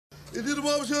Is this the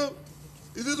barbershop?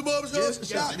 Is this the barbershop?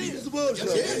 Yes, it is. It's the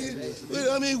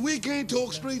barbershop. I mean, we can't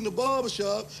talk street in the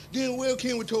barbershop. Then where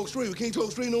can we talk street? We can't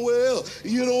talk street nowhere else.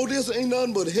 You know, this ain't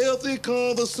nothing but healthy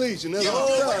conversation. That's all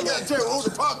I got. Hold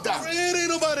the park down. It ain't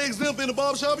nobody exempt in the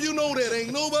barbershop. You know that.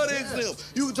 Ain't nobody exempt.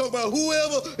 You can talk about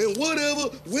whoever and whatever,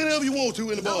 whenever you want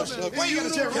to in the barbershop. Why you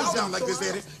gotta tear roads down like this,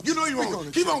 Eddie? You know you're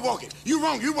wrong. Keep on walking. You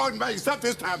wrong. You walking by yourself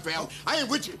this time, pal. I ain't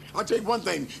with you. I'll tell you one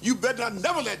thing. You better not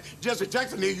never let Jesse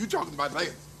Jackson hear you talking about that.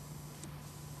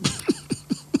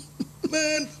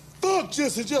 Man, fuck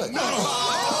Jesse Jackson. No.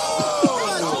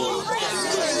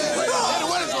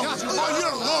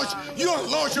 You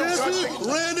don't launch your Jesse,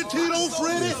 Randy, Tito,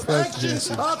 Freddie,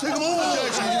 Action. I'll take them all,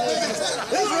 Jackson.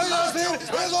 That's right, I said.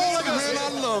 That's all I can say. I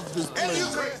love this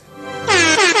place.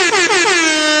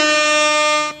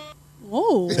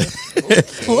 Oh.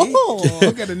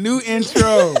 We got a new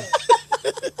intro.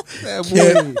 That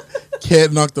boy.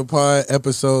 Cat Knocked the Pod,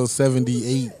 episode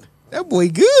 78. That boy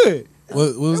good.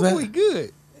 What was that? That boy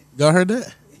good. Y'all heard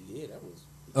that? Yeah, that was.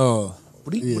 Oh,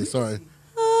 yeah, sorry.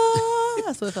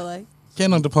 That's what it felt like. Cat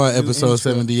Knocked the Pod, episode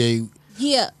 78.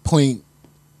 Yeah. Point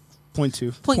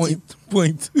 2. Point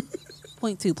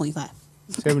two. 0.5.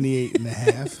 78 and a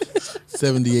half.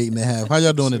 78 and a half. How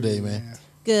y'all doing today, man?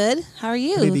 Good. How are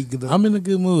you? I'm in a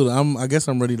good mood. I guess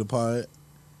I'm ready to pod.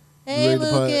 Hey, ready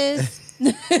to pod?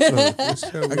 Lucas.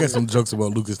 I got some jokes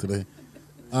about Lucas today.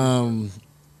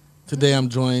 Today I'm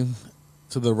joined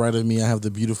to the right of me. I have the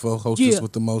beautiful hostess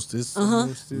with the mostest,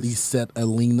 Lisette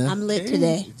Alina. I'm lit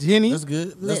today. Jenny. That's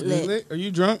good. That's Lit. good. Are you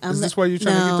drunk? I'm Is this lit. why you're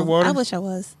trying to get the water? I wish I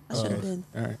was. I should have been.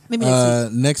 All right. Maybe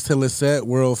next week. Next to Lisette,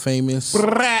 world famous,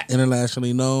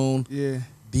 internationally known, Yeah.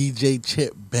 DJ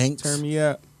Chip Banks. Turn me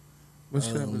up. What's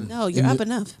happening? No, you're up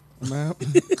enough. I'm out.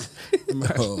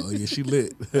 Oh yeah, she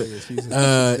lit. She's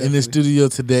In the studio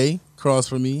today, across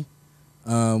from me,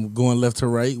 going left to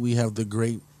right, we have the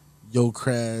great Yo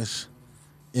Crash,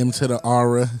 M to the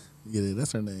Aura. Yeah,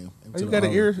 that's her name. M Oh, to you the got an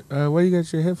Aura. ear? Why you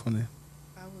got your headphone in?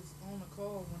 I was on a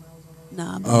call when I was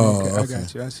on a... Nah, Oh, Okay, okay. I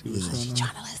got you. I see what's going on.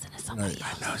 trying to listen to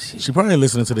somebody. She probably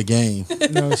listening to the game.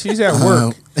 No, she's at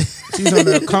work. She's on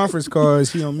a conference call. And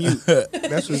she on mute.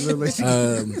 That's what it looks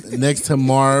like. Next to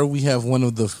Mar, we have one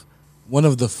of the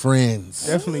friends.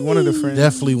 Definitely one of the friends.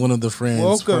 Definitely one of the friends.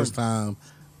 Welcome. First time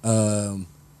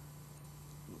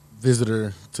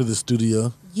visitor to the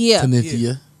studio. Yeah.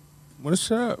 Tanithia.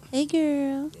 What's up? Hey,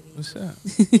 girl. What's up?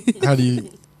 How do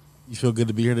you feel good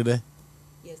to be here today?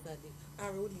 Yes, I did.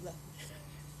 Ira, what do you like?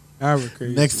 Ira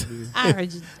crazy. Next,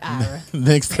 Ira.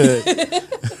 next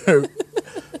to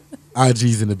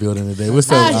IG's in the building today. What's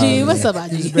up, IG. IG? What's up,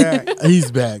 IG? He's back.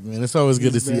 He's back, man. It's always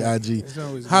good to see back. IG. It's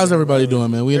always How's good. everybody doing,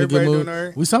 man? We in a good Everybody mood. doing all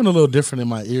right? We sound a little different in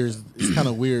my ears. It's kind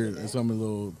of weird. So I'm a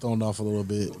little thrown off a little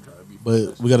bit.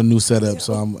 But we got a new setup,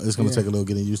 so it's going to take a little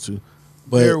getting used to.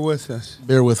 But Bear with us.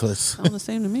 bear with us. Sound the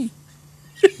same to me.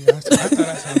 Yeah, I thought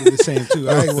I sounded the same too.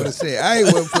 I ain't want to say it. I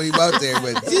ain't want to put him out there,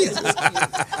 but Jesus,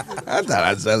 I thought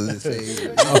I sounded the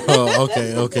same. Oh,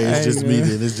 okay. It's just me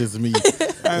then. It's just me. I ain't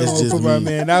It's want to just put my me.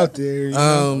 man out there. You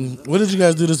know? What did you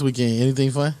guys do this weekend?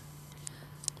 Anything fun?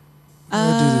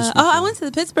 I went to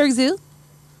the Pittsburgh Zoo.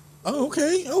 Oh,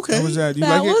 okay. How was that? You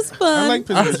That like was it? fun. I like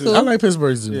Pittsburgh Zoo. I like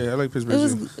Pittsburgh Zoo. Yeah, I like Pittsburgh It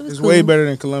was- Zoo. it was It's cool. way better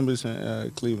than Columbus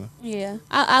and Cleveland. Yeah,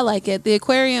 I like it. The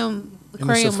aquarium And the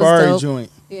was safari dope.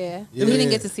 joint. Yeah. Yeah. We didn't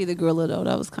get to see the gorilla though.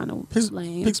 That was kind of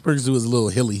lame. Pittsburgh Zoo is a little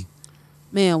hilly.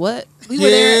 Man, what? We Yeah. were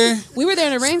there. We were there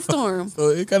in a rainstorm. So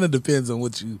it kind of depends on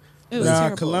what you... It was Nah,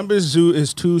 terrible. Columbus Zoo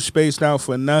is too spaced out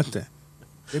for nothing.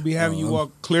 They be having you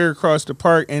walk clear across the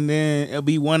park, and then it'll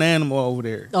be one animal over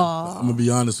there. Aw. I'm going to be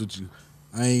honest with you.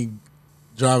 I ain't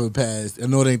driving past... I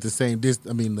know it ain't the same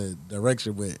the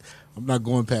direction, but I'm not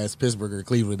going past Pittsburgh or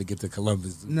Cleveland to get to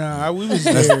Columbus Zoo. Nah, we was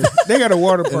there. They got a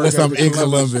water park. Unless at I'm the in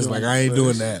Columbus. joint, Like, I ain't but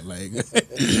doing that. Like...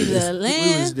 The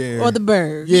land there. or the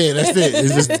bird. Yeah, that's it.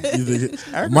 It's just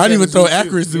Akron might got even a throw zoo, too.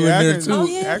 Akron Zoo in Yeah, there Akron- too. Oh,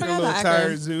 yeah, I Akron forgot little about tired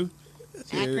Akron. zoo.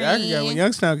 Akron. Akron got when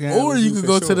Youngstown can. Or you could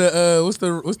go to the.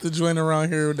 the what's the joint around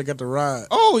here that got the ride?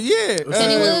 Oh yeah,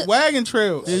 Kennywood? Wagon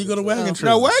Trails. Yeah, you go to Wagon Trails.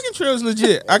 No, Wagon Trails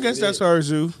legit. I guess that's our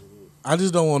zoo. I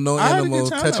just don't want no I had a good animals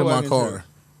time touching at my Wagon car.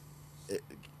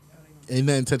 Ain't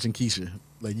nothing touching Keisha.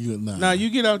 Like you, nah. Now you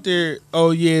get out there.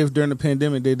 Oh yeah, if during the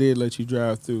pandemic they did let you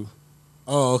drive through.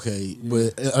 Oh, okay.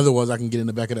 But otherwise, I can get in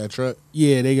the back of that truck.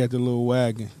 Yeah, they got the little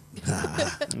wagon. Yeah,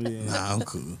 Nah, I'm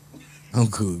cool. I'm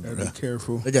cool, gotta bro. be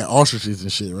careful. They got ostriches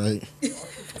and shit, right?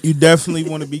 You definitely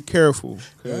want to be careful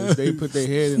because they put their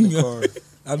head in the car.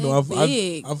 I know.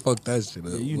 Big. I fucked that shit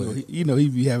up. Yeah, you know, but- he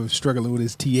be having struggling with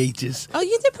his THs. Oh,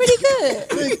 you did pretty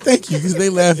good. Thank you, because they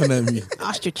laughing at me.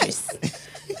 Ostriches.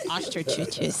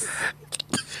 Ostriches.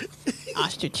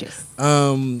 Ostriches.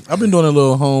 I've been doing a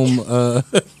little home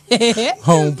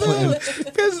plan.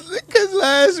 Cause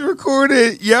last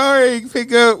recorded, y'all ain't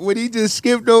pick up when he just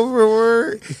skipped over a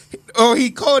word. Or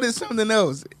he called it something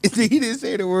else. He didn't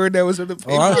say the word that was on the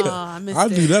paper. I missed I it.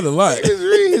 do that a lot.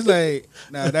 He's like,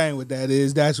 nah, that ain't what that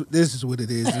is. This is what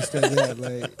it is. Instead of that,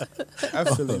 like, I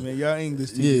feel it, man. Y'all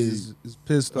English teachers is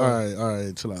pissed off. All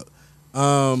right, chill out.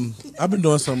 I've been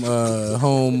doing some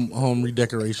home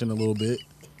redecoration a little bit.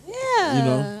 Yeah. You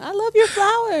know. I love your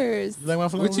flowers. You like my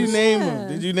flowers? What you name them?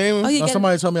 Did you name them? Oh, you No, gotta-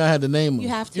 somebody told me I had to name them. You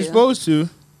have to. You're supposed to.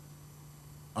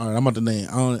 All right, I'm about to name.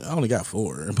 I only got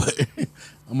 4, but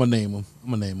I'm gonna name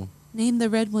them. Name the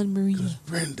red one Maria.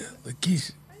 Brenda,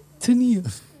 Lakeisha. Tania.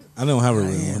 I don't have a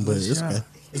real Diane, one, but let's it's try. okay.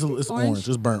 It's Orange? orange.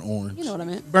 It's burnt orange. You know what I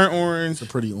meant. Burnt orange It's a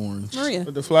pretty orange. Maria.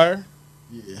 with the flyer.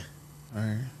 Yeah. All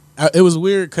right. It was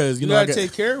weird because You know I gotta got,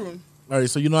 take care of them. all right.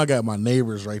 So I got my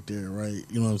neighbors right there, right?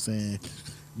 You know what I'm saying?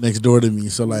 Next door to me.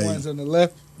 So The like, ones on the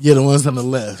left. yeah, the ones on the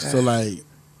left. So like,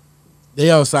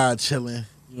 they outside chilling.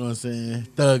 You know what I'm saying?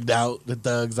 Thugged out. The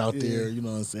thugs out Yeah. there. You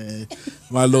know what I'm saying?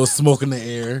 My little smoke in the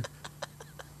air.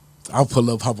 I'll pull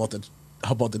up. Hop out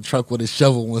the truck with a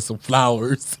shovel and some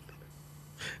flowers.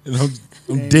 And I'm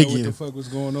They ain't know digging. what the fuck was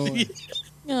going on?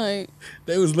 All right.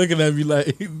 They was looking at me like,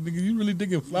 nigga, you really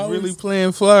digging flowers? Really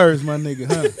playing flowers, my nigga,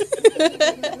 huh?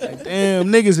 Like, damn,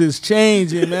 niggas is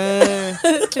changing, man.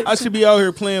 I should be out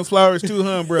here playing flowers too,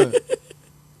 huh, bro?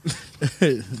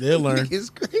 They'll learn. It's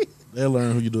great. They'll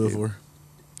learn who you do it for.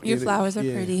 Your Yeah, flowers are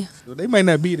yeah. pretty. So they might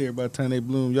not be there by the time they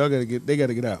bloom. Y'all gotta get. They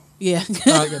gotta get out. Yeah.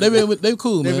 They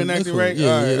cool, They man. been They acting cool. right? Yeah,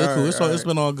 All right, yeah, they all cool. right, It's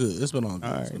been all good. It's been all good.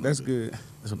 All It's been right, all that's good. good.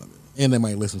 It's been all good. And they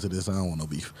might listen to this. I don't want no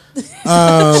beef.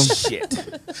 Shit.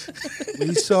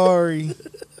 We sorry.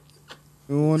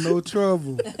 We don't want no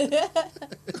trouble.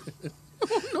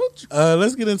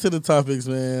 Let's get into the topics,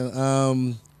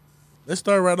 man. Let's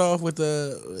start right off with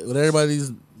what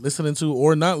everybody's listening to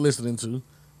or not listening to.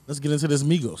 Let's get into this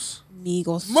Migos.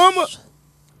 Migos. Mama.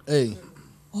 Hey,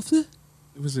 It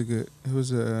was a good. It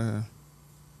was a.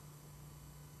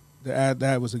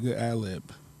 That was a good ad lib.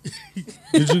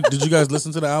 did you guys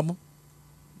listen to the album?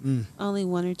 Only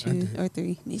 1 or 2 or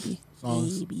 3, maybe.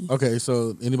 Songs? Maybe. Okay,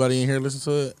 so anybody in here listen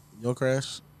to it? Yo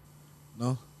Crash?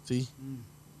 No? T?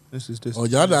 This is this. Oh,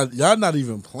 y'all not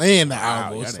even playing the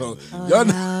album. y'all So didn't Oh, y'all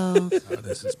not, no. Oh,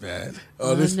 this is bad.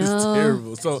 oh, this no. is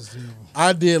terrible. So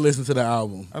I did listen to the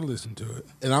album, I listened to it.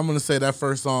 and I'm gonna say that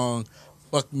first song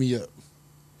fucked me up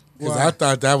because Why? I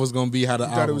thought that was gonna be how the You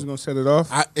album. thought it was gonna set it off?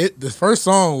 The first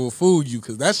song will fool you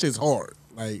because that shit's hard.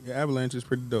 Like Yeah, Avalanche is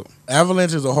pretty dope.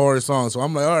 Avalanche is a hard song, so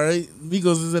I'm like, all right,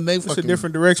 Migos is in they It's a fucking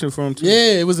different direction for him too.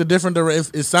 Yeah, it was a different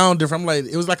direction. It sounded different. I'm like,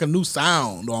 it was like a new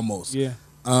sound almost. Yeah.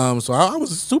 So I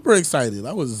was super excited.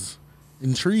 I was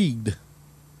intrigued.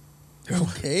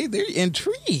 Okay, they're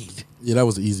intrigued. Yeah, that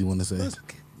was an easy one to say.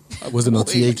 Wasn't no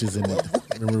THs in it.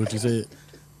 Remember what you said?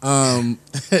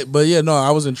 But yeah, no,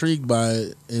 I was intrigued by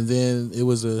it, and then it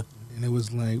was a. And it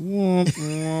was like, womp,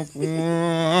 womp,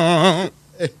 womp.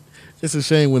 It's a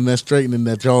shame when that straightening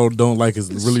that y'all don't like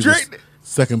is really the Straightening.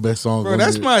 second best song. Bro, on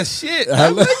that's there. my shit. I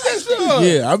like that song.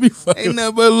 Yeah, I be fucking. Ain't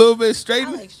nothing but a little bit I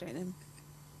straightening. like straightening.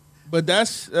 But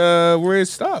that's where it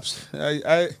stops.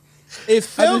 It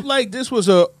felt like this was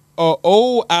a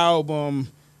old album.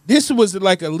 This was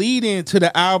like a lead in to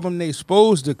the album they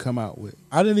supposed to come out with.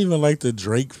 I didn't even like the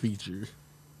Drake feature.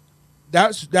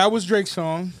 That was Drake's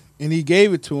song, and he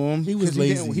gave it to him. He was 'cause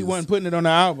lazy. He wasn't putting it on the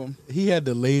album. He had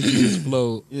the laziest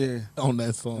flow Yeah, on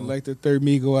that song. like the third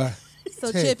Migo.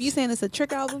 So, Hey. Chip, you saying it's a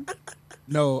trick album?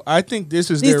 No, I think this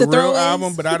is These their the real throwaways?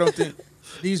 album, but I don't think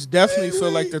these definitely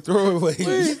feel like the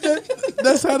throwaways.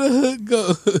 That's how the hook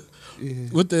go. Yeah.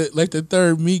 With the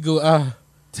third Migo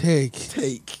Take,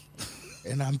 take.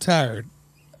 and I'm tired.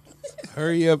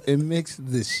 Hurry up and mix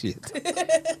this shit.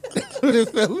 That's what it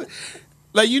felt like.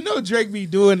 Like, you know Drake be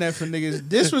doing that for niggas.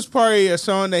 This was probably a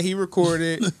song that he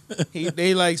recorded.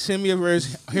 They like, send me a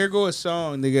verse. Here go a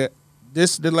song, nigga.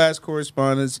 This the last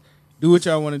correspondence. Do what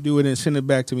y'all want to do and then send it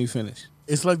back to me finish.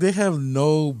 It's like they have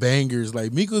no bangers.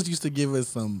 Like Migos used to give us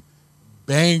some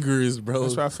bangers, bro.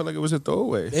 That's why I feel like it was a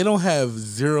throwaway. They don't have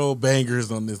 0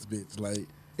 bangers on this bitch. Like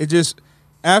It just,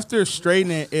 after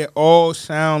straightening, it all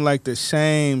sound like the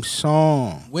same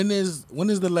song. when is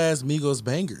the last Migos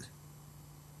banger?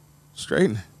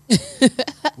 Straightening.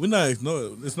 We're not.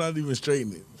 No, it's not even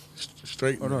straightening.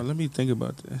 Straight. Hold on, let me think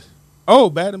about this. Oh,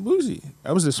 Bad and Bougie.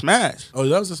 That was a smash. Oh,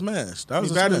 that was a smash. That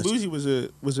was a Bad and smash. Bougie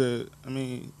was a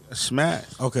smash.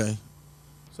 Okay.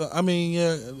 So I mean,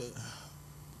 yeah,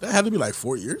 that had to be like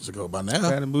 4 years ago by now.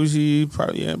 Bad and Bougie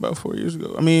probably about 4 years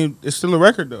ago. I mean, it's still a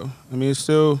record though. I mean, it's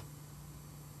still,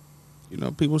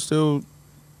 people still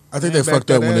I think they Back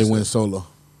fucked up that when they ass went up. solo.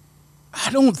 I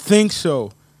don't think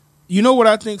so. You know what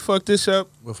I think fucked this up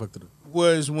What fucked it up?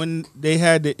 was when they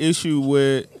had the issue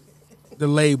with the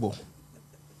label,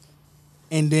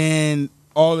 and then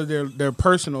all of their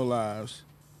personal lives.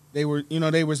 They were,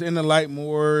 they was in the light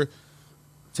more.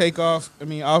 Takeoff. I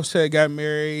mean, Offset got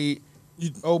married.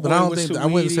 But I don't think I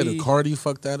wouldn't say the Cardi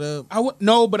fucked that up.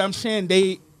 No, but I'm saying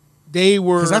they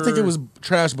were. Because I think it was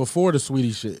trash before the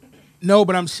Sweetie shit. No,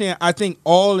 but I'm saying I think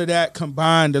all of that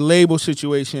combined, the label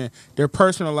situation, their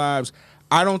personal lives,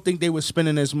 I don't think they were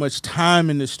spending as much time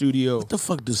in the studio. What the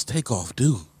fuck does Takeoff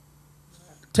do?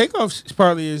 Takeoff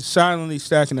probably is silently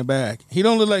stacking the bag. He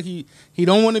don't look like he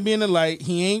don't want to be in the light.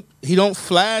 He don't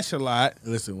flash a lot.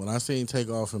 Listen, when I seen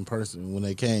Takeoff in person when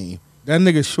they came, That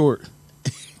nigga's short.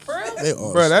 they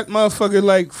all Bro, that motherfucker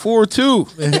like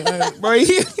 4'2". Bro,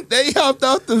 they hopped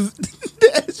out the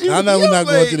SUV. I know we're not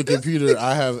going like, through the computer.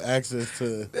 I have access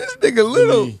to This nigga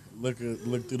little. look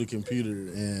through the computer,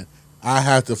 and I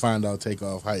have to find out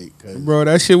Takeoff height. Cause Bro,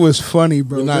 that shit was funny,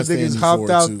 bro. We're not Those niggas saying hopped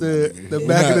out 4'2", the nigga.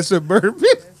 back We're of the not- Suburban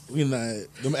we not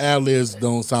them ad-libs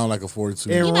don't sound like a 4'2".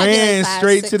 and might be ran like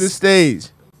straight to 5'6". the stage.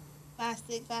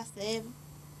 5'6", 5'7".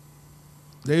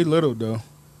 They little though.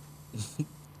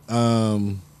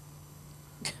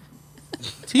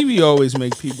 TV always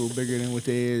make people bigger than what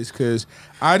they is, because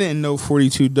I didn't know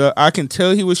 42 Doug. I can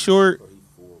tell he was short,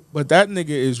 but that nigga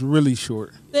is really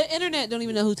short. The internet don't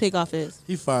even know who Takeoff is.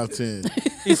 He 5'10".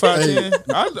 He 5'10".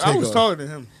 I was Takeoff. taller than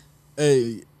him.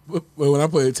 Hey, but when I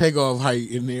put Takeoff height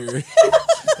in there,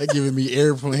 they giving me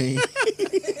airplane.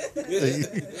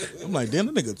 I'm like, damn,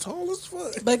 that nigga tall as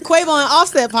fuck. But Quavo and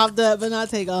Offset popped up, but not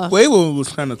Takeoff. Quavo was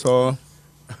kind of tall.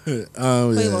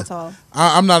 Quavo Yeah. tall.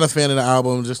 I'm not a fan of the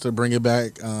album. Just to bring it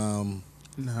back,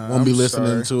 Nah, won't be I'm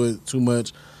listening sorry. to it too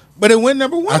much. But it went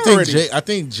number one already. I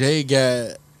think Jay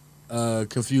got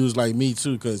confused like me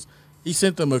too, because he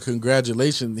sent them a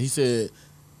congratulations. He said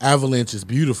Avalanche is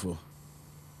beautiful.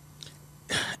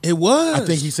 It was. I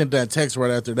think he sent that text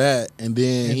right after that, and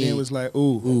then and he then was like,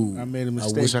 ooh, I made a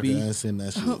mistake. I wish I could B. unsend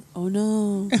that shit. Oh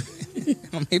no.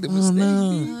 I made a mistake.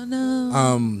 Oh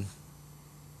no.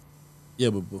 Yeah,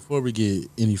 but before we get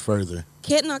any further,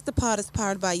 Can't Knock the Pod is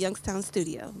powered by Youngstown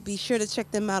Studio. Be sure to check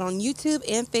them out on YouTube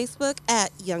and Facebook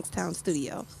at Youngstown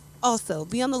Studio. Also,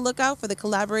 be on the lookout for the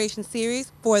collaboration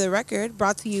series For the Record,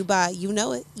 brought to you by, you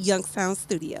know it, Youngstown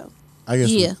Studio. I guess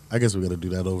Yeah. I guess we got to do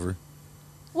that over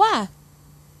Why?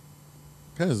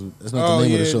 because that's not the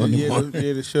name of the show anymore.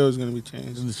 The show's gonna be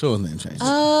changed. The show's name changed.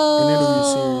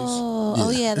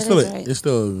 Oh, yeah, it's that still is right. it's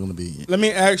still gonna be. Let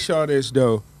me ask y'all this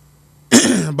though,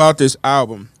 about this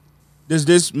album. Does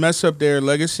this mess up their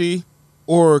legacy,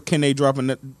 or can they drop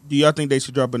another? Do y'all think they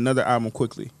should drop another album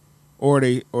quickly, or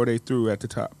they through at the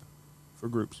top for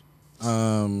groups?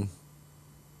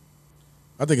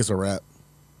 I think it's a wrap.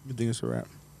 You think it's a wrap?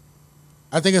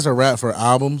 I think it's a wrap for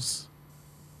albums.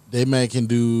 They can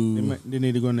do They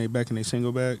need to go back in their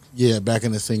single bag. back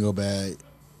in the single bag,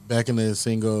 back in the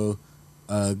single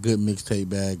good mixtape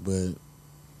bag, but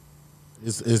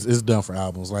it's done for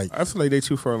albums. Like I feel like they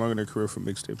too far along in their career for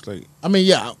mixtapes. Like I mean,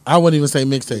 yeah, I wouldn't even say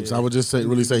mixtapes. Yeah. I would just say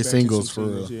really say back in singles some for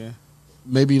real. singles, yeah.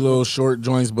 Maybe little short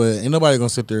joints, but ain't nobody gonna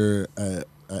sit there.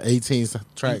 18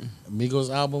 track Migos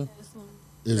album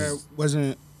is That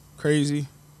wasn't crazy.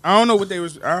 I don't know what they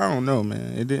was. I don't know,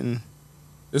 man. It didn't.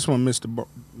 This one missed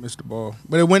the ball,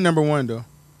 but it went number one though.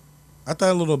 I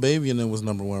thought Little Baby and it was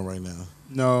number one right now.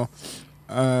 No,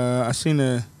 I seen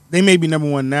they may be number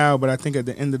one now, but I think at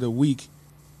the end of the week,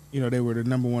 they were the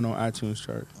number one on iTunes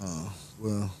chart. Oh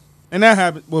well, And that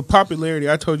happened with popularity.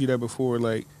 I told you that before.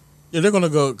 Like yeah, they're gonna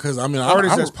go because I mean,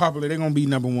 artists that's popular, they're gonna be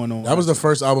number one on. that was the iTunes.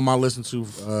 first album I listened to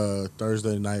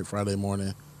Thursday night, Friday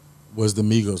morning, was the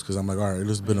Migos because I'm like, all right,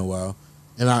 it's been a while,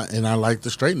 and I like the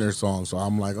Straightener song, so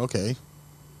I'm like, okay,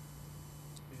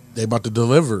 they about to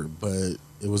deliver, but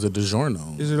it was a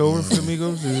DiGiorno. Is it over for the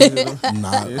Migos? Is it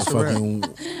Not a It's a wrap. fucking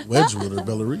Wedgwood or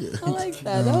Bellaria. I like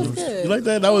that. That was good. You like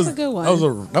that? That was a good one.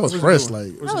 That was fresh.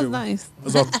 Like That was nice.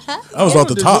 that was off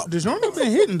the top. DiGiorno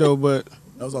been hitting though, but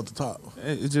That was off the top.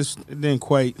 it didn't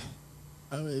quite.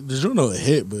 I mean, DiGiorno a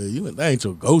hit, but that ain't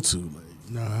your go-to. Like,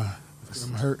 Nah,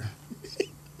 I'm hurt.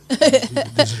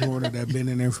 DiGiorno that been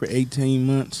in there for 18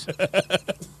 months.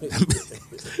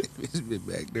 It's been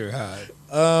back there high.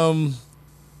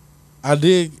 I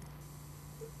did.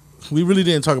 We really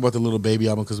didn't talk about the Little Baby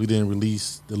album because we didn't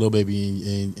release the Little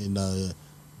Baby and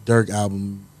Dirk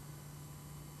album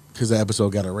because the episode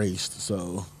got erased.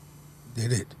 So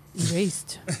Did it?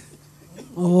 Erased.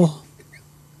 Oh,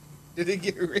 Did it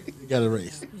get erased? it got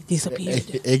erased.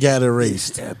 disappeared. It got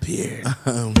erased. Disappeared.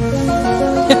 What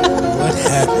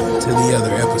happened to the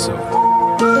other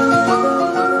episode?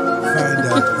 Find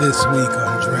out this week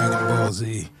on Dragon Ball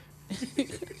Z.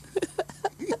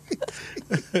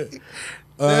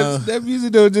 That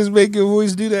music don't just make your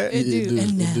voice do that. It do.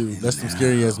 It do. That's some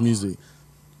scary ass music.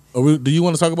 Do you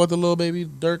want to talk about the Lil Baby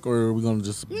Dirk, or are we gonna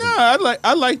just? No, I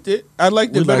liked it. I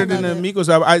liked it We better liked than it. the Migos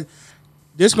album.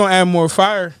 This gonna add more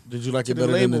fire. Did you like to it the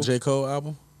better than the label. J Cole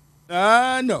album?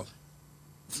 No.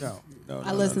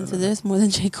 I listened to this more than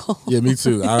J. Cole. Yeah, me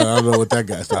too. I don't know what that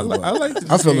guy's talking about. I like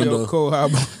the I feel it J. though. Cole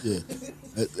album. Yeah.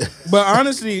 But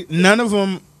honestly, none of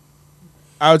them.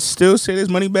 I would still say this.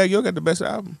 Moneybag Yo got the best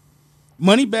album.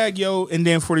 Moneybag Yo, and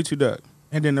then 42 Doug,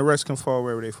 and then the rest can fall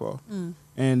wherever they fall.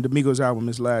 And the Migos album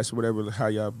is last, whatever how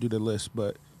y'all do the list.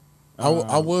 But I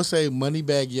will say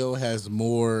Moneybag Yo has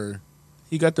more.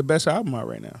 he got the best album out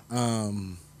right now.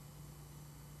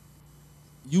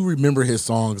 You remember his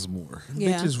songs more.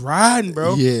 Yeah. Bitch is riding,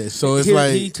 bro. Yeah, so it's he,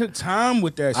 like he took time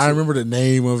with that. I shit. remember the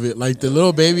name of it. Like the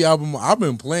Lil Baby album I've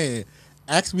been playing.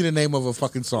 Ask me the name of a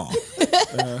fucking song.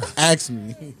 Ask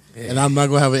me, and I'm not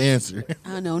gonna have an answer. I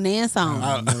don't know Nan song.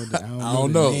 I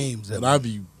don't the know, names of but them. I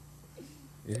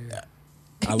be.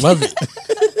 I love it.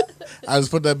 I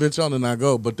just put that bitch on and I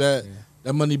go. But that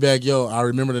Moneybag Yo, I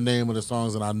remember the name of the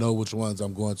songs and I know which ones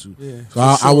I'm going to. Yeah, So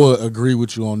I will agree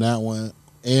with you on that one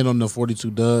and on the 42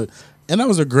 Doug, and that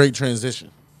was a great transition.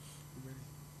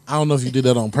 I don't know if you did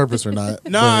that on purpose or not.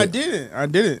 No, but I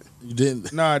didn't. You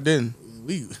didn't. No, I didn't.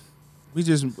 We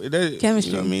just that,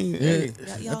 Chemistry. You know what I mean? yeah.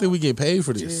 Hey, I think we get paid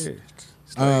for this. yeah.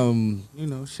 It's like, you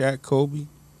know, Shaq, Kobe.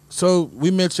 So we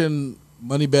mentioned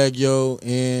Moneybag Yo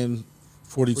and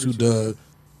 42 Doug.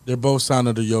 They're both signed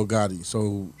under Yo Gotti.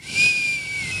 So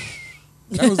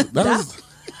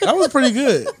that was pretty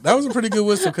good. That was a pretty good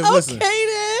whistle. Because listen,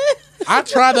 I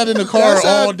tried that in the car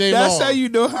all day long. That's how you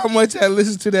know how much I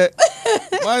listen to that.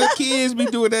 My kids be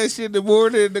doing that shit in the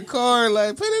morning in the car,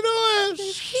 like, put it on.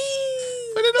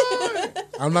 Put it on.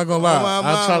 I'm not gonna lie.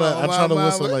 I try to my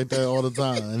whistle mama. like that all the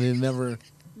time, and it never.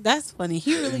 That's funny.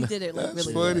 He really did it. Like, That's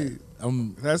really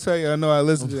funny. That's how y'all know I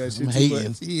listen to that shit I'm too hating.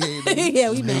 much. He hating. Yeah,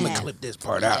 we I'm gonna mad. clip this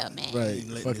part out. Right.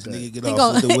 Let Fuck this that. nigga get He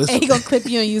off with the gonna, whistle. he gonna clip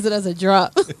you and use it as a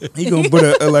drop. He gonna put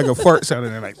a like a fart sound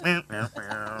in there, like.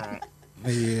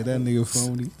 Yeah, that nigga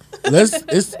phony.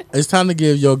 It's time to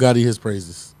give Yo Gotti his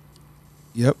praises.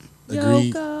 Yep. Agreed.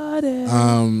 Yo, got it.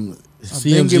 Been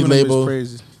CMG giving him his label.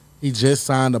 praises. He just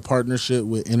signed a partnership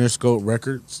with Interscope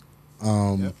Records.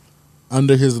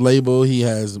 Under his label, he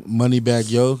has Moneybag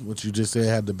Yo, which you just said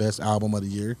had the best album of the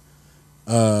year.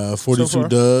 42 So far.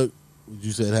 Doug, which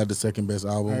you said had the second best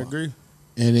album. I agree.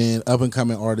 And then up and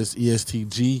coming artist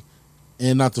ESTG,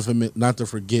 and not to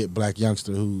forget Black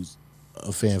Youngster, who's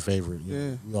a fan favorite. You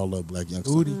know, we all love Black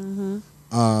Youngster. Hootie.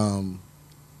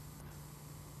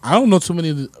 I don't know too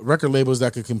many record labels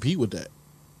that could compete with that,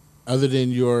 other than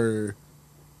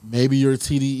maybe your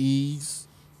TDEs,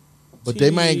 but they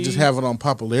might just have it on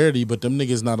popularity. But them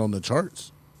niggas not on the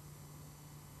charts.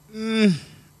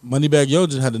 Moneybag Yo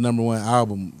just had the #1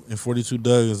 album, and 42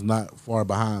 Doug is not far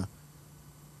behind.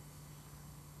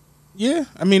 Yeah,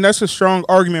 I mean that's a strong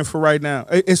argument for right now.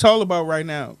 It's all about right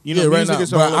now. You know, yeah, right music now.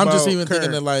 is all But I'm just about even thinking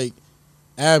current. that like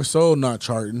Ab Soul not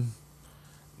charting,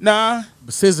 Nah,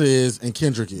 but SZA is and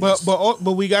Kendrick is.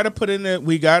 but we gotta put in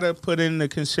the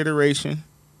consideration,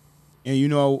 and you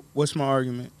know what's my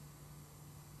argument?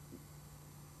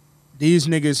 These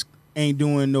niggas ain't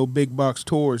doing no big box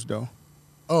tours though.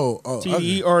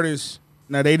 TDE artists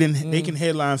now they can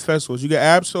headline festivals. You got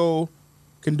Ab-Soul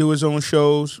can do his own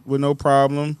shows with no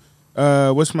problem.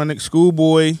 What's my next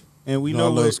Schoolboy? And we I know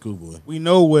love what Schoolboy. we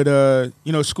know what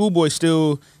Schoolboy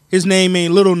still his name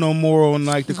ain't little no more on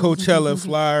like the Coachella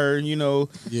flyer. You know,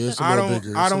 Yeah, it's a I little don't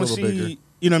bigger. I It's a don't little see. bigger.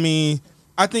 You know what I mean?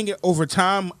 I think over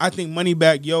time, I think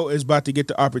Moneybag Yo is about to get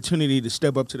the opportunity to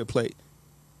step up to the plate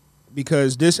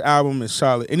because this album is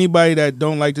solid. Anybody that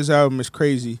don't like this album is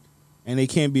crazy, and they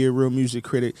can't be a real music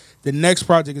critic. The next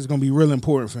project is going to be real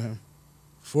important for him.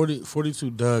 42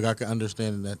 Doug, I can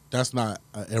understand that. That's not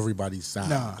everybody's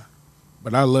sound. Nah,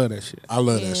 but I love that shit. I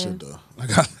love Yeah. that shit though. Like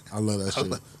I love that shit.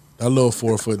 That little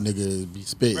 4-foot nigga be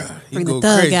spitting. he Bring the go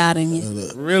thug crazy. out in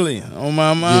you. Really? On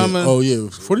my Yeah. mama. Oh yeah,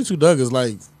 42 Doug is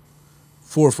like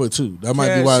 4'2". That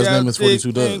might be why his name is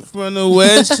 42 Doug. From the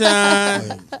West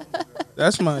Side.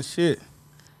 That's my shit.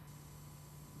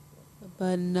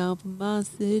 Button up my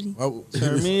city.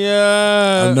 Turn me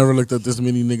up. I've never looked at this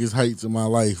many niggas' heights in my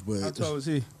life, How but tall is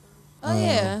he? Oh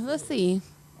yeah, let's see.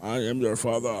 I am your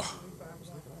father.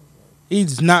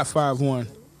 He's not 5'1".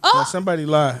 Oh! Now, somebody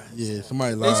lied. Yeah,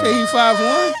 somebody They say lied. he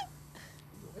 5'1".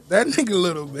 That nigga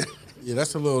little bit. Yeah,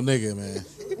 that's a little nigga, man.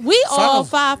 We all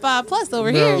 5'5" plus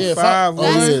over Bro. here. Yeah, 5'1".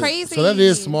 That's crazy. So that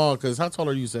is small. Cause how tall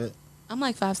are you, Seth? I'm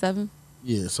like 5'7".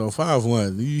 Yeah, so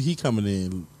 5'1". He coming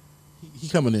in. He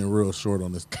coming in real short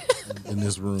on this in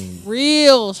this room.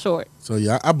 Real short. So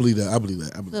yeah, I believe that. I believe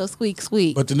that. Little squeak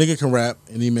squeak. But the nigga can rap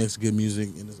and he makes good music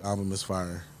and his album is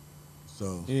fire.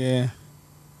 So Yeah.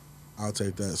 I'll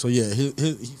take that. So yeah, he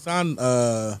signed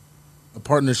a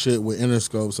partnership with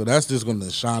Interscope, so that's just going to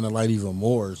shine the light even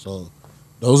more. So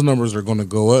those numbers are going to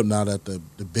go up now that the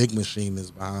big machine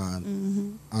is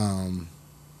behind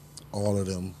all of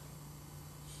them.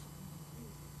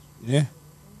 Yeah.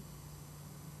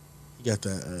 He got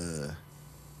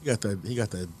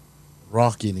that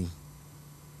rock in him.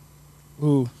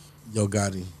 Ooh. Yo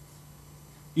Gotti.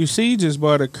 You see, he just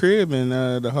bought a crib in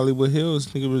the Hollywood Hills.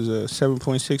 I think it was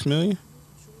 $7.6 million.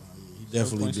 He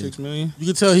definitely did. $7.6 million. You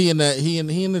can tell he in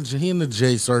the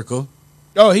J circle.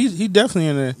 Oh, he definitely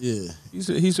in there. Yeah.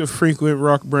 He's a frequent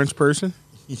rock brunch person.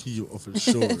 For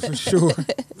sure. For sure.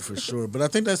 For sure. But I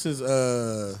think that's his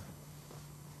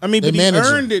I mean, They but he manage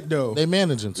him. earned it though. they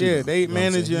manage him too. Yeah, though. they You know what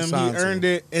I'm manage saying? him. He signed to earned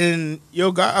him. it, and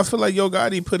I feel like Yo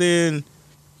Gotti put in.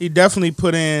 He definitely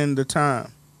put in the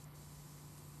time.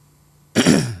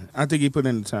 I think he put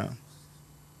in the time.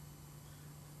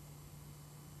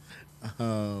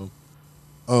 Oh,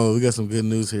 we got some good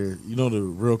news here. You know the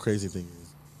real crazy thing is,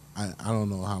 I don't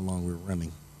know how long we're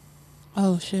running.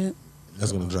 Oh shit.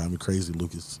 That's gonna drive me crazy,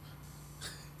 Lucas.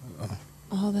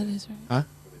 Oh, that is right.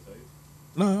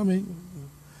 No, I mean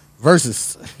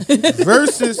versus.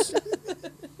 Versus.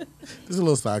 There's a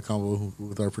little side combo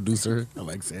with our producer. I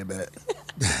like saying that.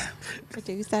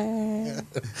 Producer.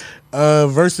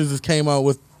 Versus just came out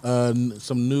with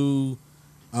some new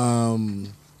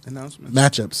Announcement.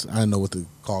 matchups. I don't know what to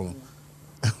call them.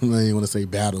 I don't even want to say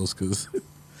battles because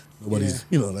nobody's,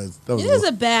 that was, It is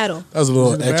a battle. that was a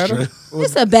little Is it a extra. battle?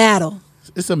 It's a battle.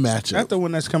 It's a matchup. Not the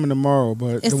one that's coming tomorrow,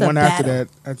 but It's the a one after battle.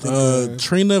 that. I think.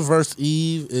 Trina versus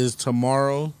Eve is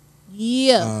tomorrow.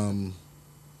 Yeah.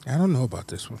 I don't know about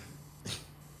this one.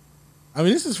 I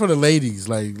mean, this is for the ladies.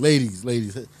 Like, ladies.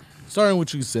 Starting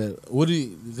with you said,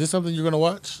 is this something you're gonna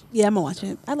watch? Yeah, I'm gonna watch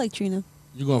it. I like Trina.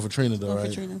 You're going for Trina though, Going right?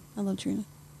 for Trina. I love Trina.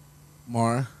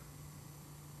 Mara.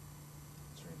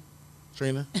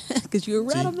 Trina. Cause you're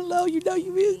right See? on the low. You know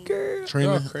you is, girl.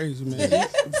 Trina. Y'all crazy, man.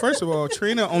 First of all,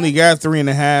 Trina only got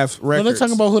 3.5 No, records. they're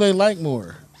talking about who they like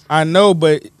more. I know,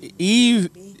 but Eve,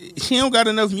 she don't got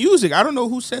enough music. I don't know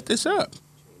who set this up.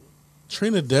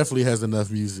 Trina definitely has enough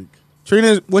music.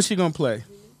 Trina, what's she gonna play?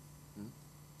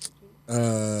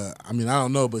 I mean, I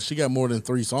don't know, but she got more than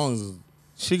 3 songs.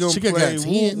 She gonna She got play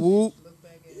 10. Whoop, Whoop,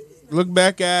 Look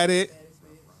Back at It,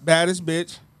 Baddest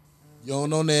Bitch. You don't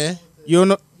know that? You don't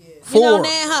know. You 4. know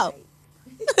that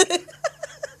hoe.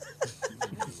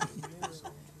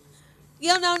 You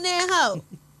don't know that hoe.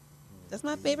 That's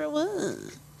my favorite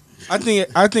one. I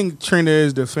think Trina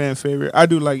is the fan favorite. I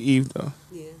do like Eve though.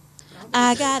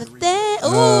 I got a thing.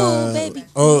 Ooh, baby.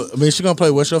 Oh, I mean, she gonna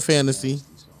play What's Your Fantasy?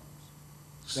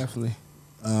 Definitely.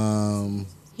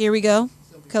 Here we go.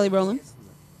 Kelly Rowland.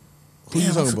 Who you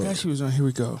Damn, I talking forgot about? she was on Here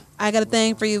We Go. I got a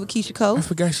thing for you with Keisha I Cole.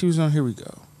 forgot she was on Here We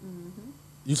Go.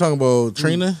 You talking about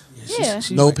Trina? Yeah.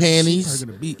 She's No like- Panties. she's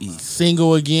probably gonna beat Eve.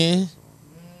 Single again?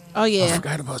 Oh I yeah.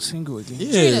 forgot about Single again.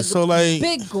 Yeah. Trina's So like,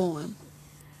 big going.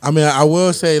 I mean, I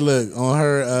will say, look on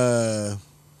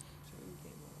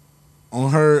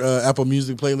her Apple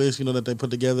Music playlist, that they put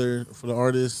together for the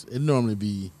artists. It normally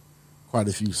be quite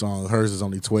a few songs. Hers is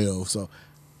only 12, so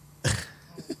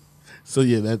so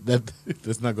yeah,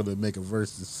 that's not gonna make a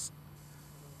versus.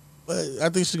 But I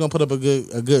think she's gonna put up a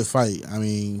good fight. I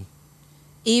mean,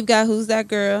 Eve got Who's That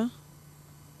Girl?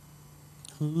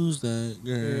 who's that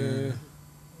girl?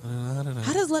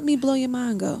 How does Let Me Blow Your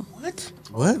Mind go? What?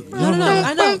 What? You I don't know.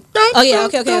 I know. Oh yeah.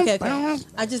 Okay.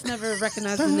 I just never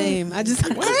recognized the name. I just. I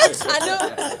know.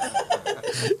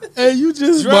 Hey, you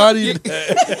just Drop- bodied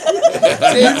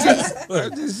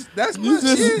That's You my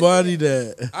just shit. bodied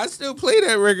that. I still play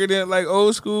that record at like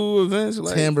old school events.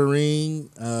 Like, Tambourine,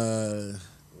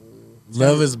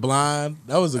 Love is Blind.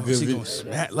 That was a good she video. gonna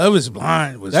smack. Love is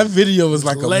Blind was That video was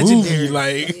like legendary. a movie.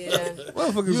 Like,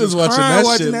 motherfuckers you was watching crying that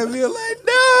watching shit. that video like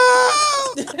no.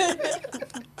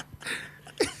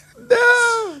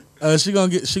 she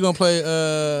gonna play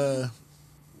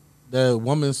that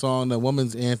woman's song, that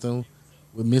woman's anthem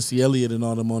with Missy Elliott and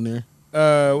all them on there.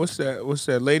 What's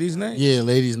that lady's name? Yeah,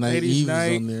 Ladies Night. Ladies Eve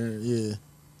Night. is on there. Yeah.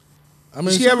 I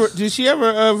mean, Did she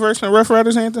ever verse on Rough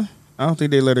Riders anthem? I don't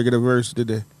think they let her get a verse, did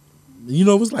they?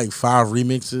 it was like 5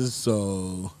 remixes,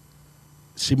 so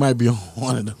she might be on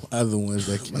one of the other ones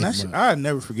that came When that out. I'll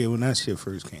never forget when that shit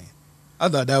first came. I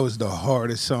thought that was the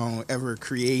hardest song ever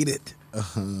created.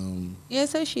 Yeah, it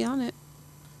says she on it.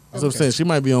 That's what I'm saying. She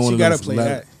might be on one She of gotta those play la-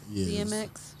 that. Yeah. DMX.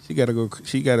 She She gotta go.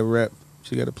 She gotta rap.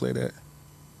 She gotta play that.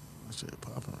 That shit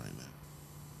popping right now.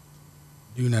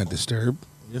 Do not disturb.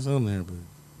 It's on there,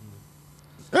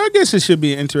 I guess it should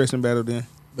be an interesting battle then.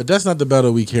 but that's not the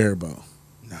battle we care about.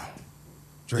 No,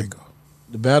 Draco.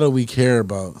 The battle we care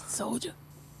about Soldier.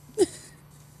 is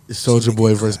Soulja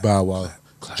Boy versus Bow Wow,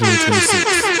 June 26th.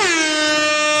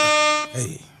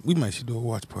 Hey, we might should do a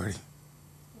watch party.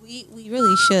 We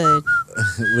really should.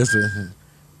 Listen,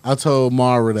 I told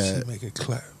Mara Should that make it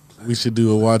clap. we should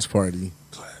do a watch party,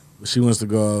 Clap. but she wants to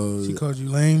go. She called you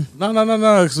lame. No,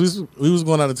 because we was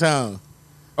going out of town.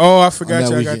 Oh, I forgot On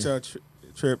that y'all got weekend.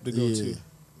 y'all trip to go to.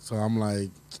 So I'm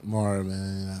like, Mara,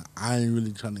 man, I ain't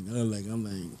really trying to go. Like, I'm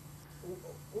like,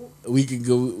 we can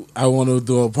go. I want to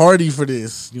do a party for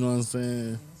this. You know what I'm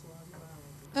saying?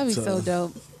 That'd be so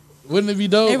dope. Wouldn't it be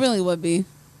dope? It really would be.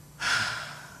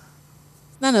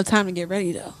 Not enough time to get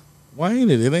ready though. Why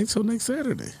ain't it? It ain't till next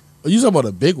Saturday. Oh, you talking about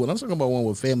a big one? I'm talking about one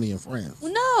with family and friends.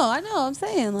 Well, no, I know. I'm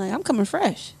saying like I'm coming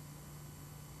fresh.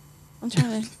 I'm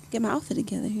trying to get my outfit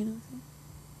together. You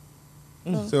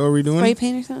know, So are we doing spray it?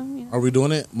 paint or something. You know? Are we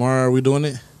doing it, Mara? Are we doing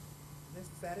it? Next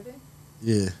Saturday?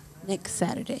 Yeah. Next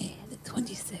Saturday, the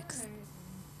 26th.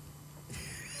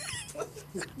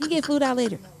 You get food out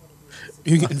later.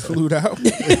 You getting flued out?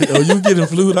 Oh, you getting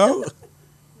flued out?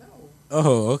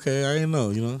 Oh, okay. I didn't know.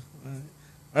 You know. All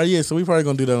right, yeah. So we probably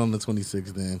gonna do that on the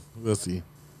 26th. Then we'll see.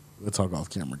 We'll talk off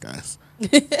camera, guys.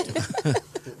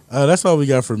 That's all we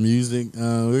got for music. We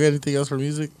got anything else for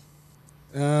music?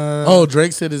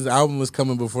 Drake said his album was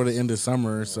coming before the end of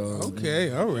summer. So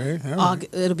Okay, all right.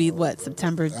 It'll be what,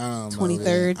 September I don't know,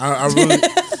 23rd. man.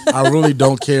 I really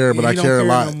don't care, but You I don't care a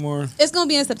lot. No more. It's gonna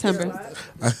be in September,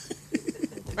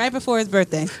 right before his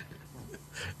birthday.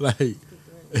 Like,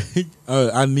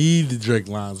 I need the Drake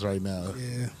lines right now.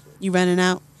 Yeah. You running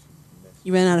out?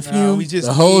 You ran out of Nah, fume? we just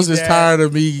The hoes need is that. tired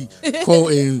of me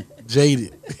quoting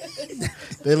Jaded.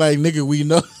 They like, nigga, we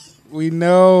know. We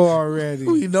know already.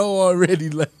 We know already.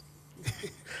 Like,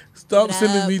 stop What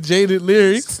sending up? me jaded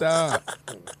lyrics. Stop.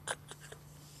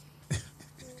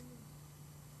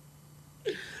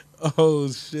 Oh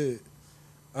shit.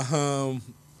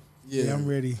 Yeah, I'm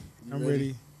ready. I'm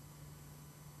ready.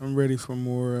 I'm ready for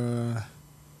more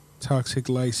toxic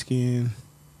light skin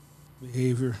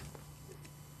behavior.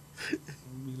 Be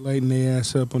lighting their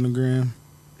ass up on the gram.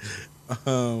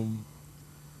 I'm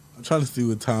trying to see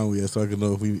what time we at so I can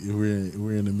know if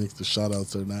we're in the mix of shout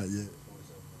outs or not yet.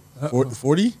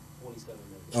 40?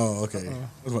 Oh, okay.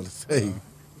 I was about to say.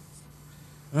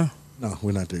 No,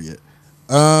 we're not there yet.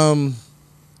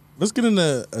 Let's get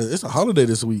into it's a holiday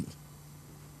this week.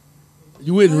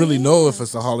 You wouldn't really know if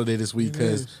it's a holiday this week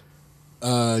because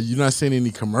you're not seeing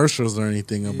any commercials or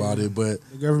anything about it, but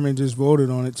The government just voted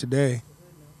on it today.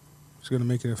 It's going to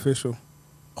make it official,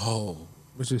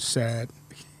 which is sad.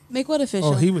 Make what official?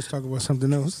 Oh, he was talking about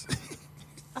something else.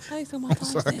 I thought he was talking about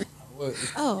Father's Day.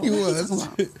 Oh, He what was.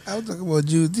 talking about? I was talking about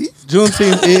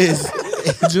Juneteenth.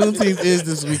 Juneteenth is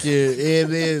this weekend.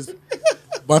 It is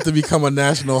about to become a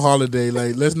national holiday.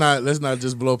 Like let's not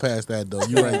just blow past that though.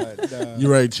 You're right.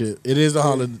 You're right, Chip. It is a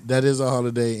holiday. That is a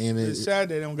holiday, and It's sad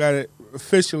they don't got it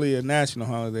officially a national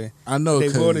holiday. I know They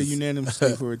 'cause voted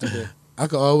unanimously for it today. I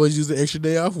could always use an extra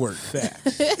day off work.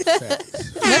 Facts.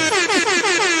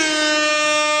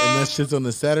 And that shit's on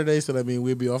the Saturday, so that means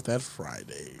we'll be off that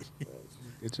Friday.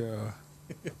 Get your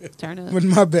Turn up. with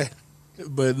my bet.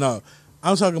 But no,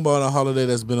 I'm talking about a holiday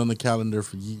that's been on the calendar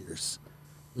for years,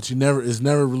 but it's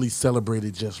never really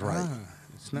celebrated just right.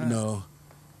 It's not. You know,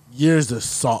 years of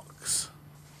socks,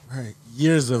 Right.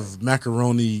 years of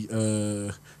macaroni,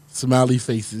 smiley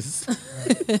faces,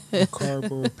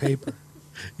 Cardboard paper.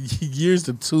 years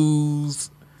of tools,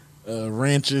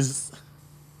 wrenches,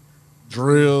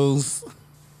 drills.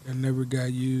 That never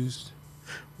got used.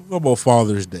 What about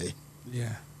Father's Day?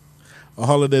 Yeah. A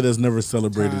holiday that's never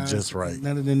celebrated Ties. just right.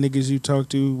 None of the niggas you talk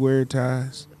to wear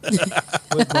ties.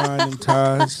 Quit buying them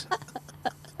ties.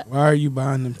 Why are you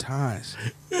buying them ties?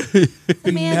 You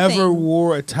Man never thing.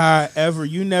 wore a tie ever.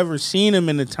 You never seen him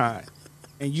in a tie.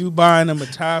 And you buying them a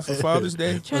tie for Father's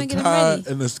Day? Trying A to get him tie ready.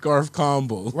 and a scarf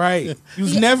combo. Right.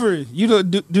 You've never, you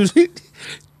don't do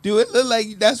it look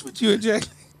like that's what you inject?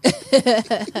 I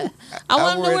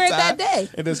want him to wore a wear it tie that day.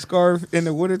 And a scarf in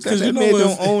the wintertime. 'Cause That you know man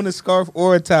what's- don't own a scarf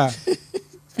or a tie.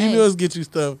 Females get you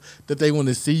stuff that they want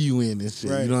to see you in and shit.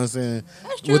 Right. You know what I'm saying?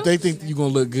 That's true. What they think you're gonna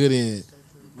look good in.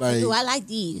 Like, Ooh, I like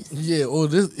these. yeah, oh,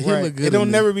 this he'll Right. look good. It don't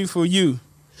in never be for you.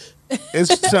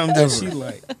 It's something that she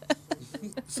like.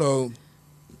 So,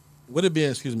 with it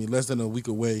being, less than a week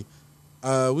away,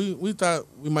 we thought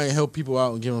we might help people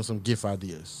out and give them some gift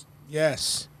ideas,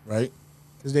 Yes. right?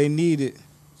 Because they need it.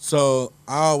 So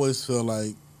I always feel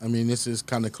like I mean, this is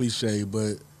kind of cliche,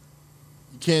 but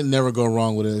you can't never go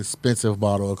wrong with an expensive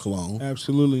bottle of cologne.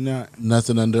 Absolutely not.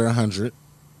 Nothing under 100.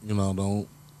 You know, don't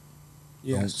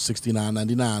Yes.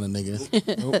 $69.99 a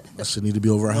nigga. Nope. That should need to be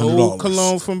over $100. No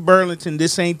cologne from Burlington.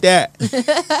 This ain't that.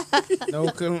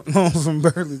 No cologne from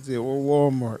Burlington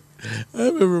or Walmart. I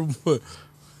remember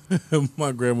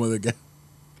my grandmother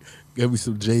gave me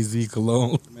some Jay-Z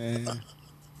cologne. Man.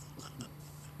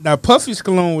 Now Puffy's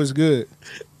cologne was good.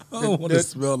 I don't want to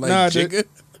smell like Jigga.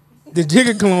 The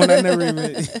Jigga cologne I never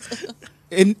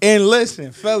even. And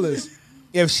listen, fellas.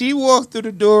 If she walked through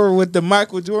the door with the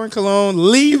Michael Jordan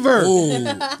cologne, leave her. Ooh.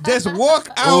 Just walk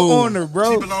out on her,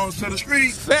 bro. She belongs to the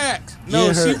streets. Facts. No,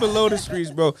 Yeah, she her- below the streets,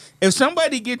 bro. If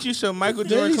somebody get you some Michael They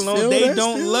Jordan sell cologne, they that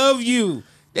don't still? love you.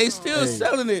 They still Hey.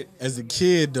 selling it, As a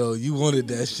kid, though, you wanted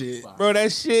that shit. bro.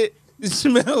 That shit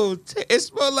smelled. It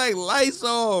smelled like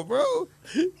Lysol, bro.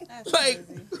 Like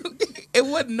it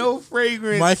wasn't no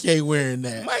fragrance. Mike ain't wearing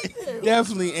that. Mike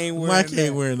definitely ain't wearing. Mike that.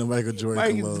 ain't wearing the Michael Jordan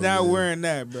Mike cologne. is not man. wearing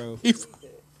that, bro.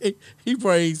 He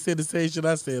probably ain't said the same shit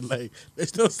I said. Like, they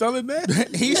still selling that?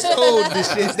 He sold the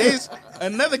shit. There's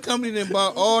another company that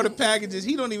bought all the packages.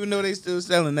 He don't even know they still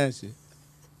selling that shit.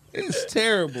 It's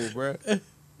terrible, bro.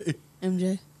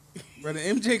 MJ. Bro, the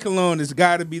MJ cologne has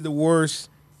got to be the worst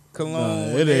Nah, cologne.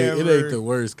 it ain't ever. the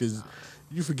worst because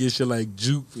you forget shit like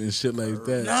Jupe and shit like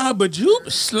that. Nah, but Jupe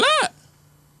slap.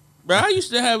 Bro, I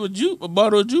used to have a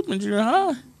bottle of Jupe in junior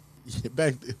high. Yeah,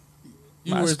 back then.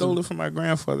 I wear stole some- it from my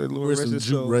grandfather. Lord wear rest some his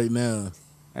Jupe soul. right now.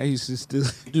 I used to steal,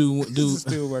 Dude,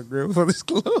 steal my grandfather's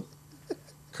clothes.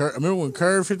 remember when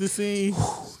Curve hit the scene?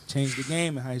 Changed the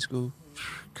game in high school.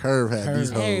 Curve had Curve. these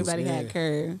hoes. Everybody yeah. had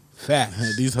curve. Facts.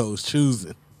 Had these hoes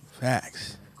choosing.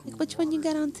 Facts. Like, which one you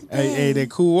got on today? Hey, that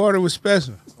cool water was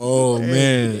special. Oh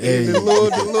man, Hey, hey, the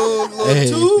little Hey.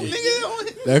 tube, nigga. on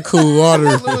it. that cool water,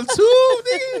 Little tube,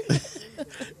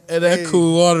 nigga. and that Hey.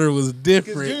 cool water was Cause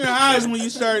different. junior high is when you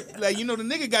start, like, you know, the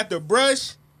nigga got the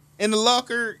brush in the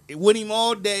locker with him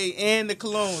all day and the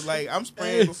cologne. Like, I'm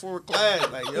spraying before class.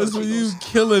 Like, yo, That's when she you goes-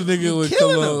 kill a nigga with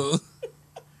killing cologne.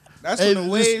 that's Hey, when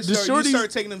the waves the start, you shorties-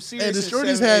 start taking them serious. Hey, the in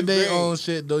shorties 7th, had 8th their grade. own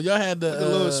shit though. Y'all had the The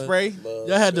little spray.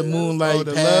 Y'all had the moonlight Oh,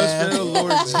 the pad, love spell,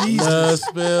 Lord Jesus. love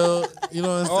spell. You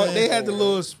know what I'm Oh, saying? they had the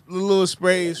little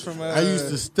sprays from. I used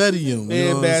to study them. You Bed know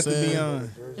what I'm Bath and saying? Beyond.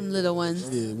 Them little ones.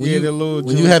 Yeah, when, Yeah, you, the little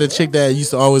when you had a chick that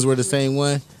used to always wear the same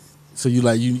one, so you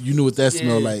like you knew what that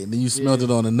smelled Yeah. like. And then you smelled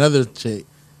it on another chick.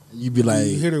 You'd be like,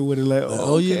 you hit her with it like,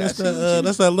 oh okay, yeah, I see what you-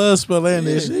 that's that love spell and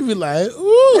there. She'd be like,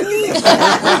 ooh.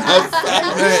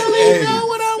 Hey,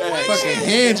 Fucking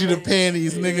hand you the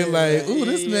panties, nigga. Like, ooh,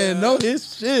 this man know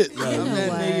his shit. Like, I'm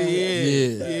that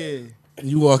nigga, Yeah. yeah.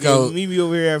 you walk Yeah, out, meet me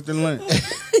over here after lunch.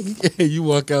 you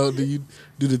walk out. Do you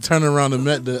do the turnaround and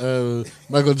met the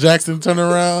Michael Jackson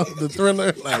turnaround, the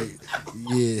Thriller? Like,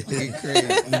 yeah,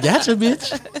 gotcha,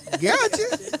 bitch.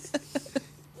 Gotcha.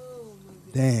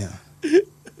 Damn.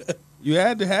 You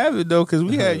had to have it though, cause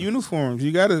we had uniforms.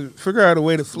 You got to figure out a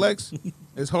way to flex.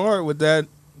 It's hard with that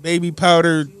baby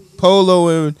powder polo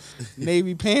and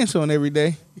navy pants on every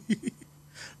day.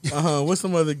 What's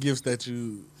some other gifts that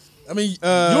you? I mean,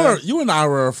 Uh, you and I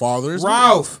were fathers.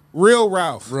 Ralph, real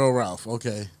Ralph, Real Ralph.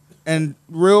 Okay, and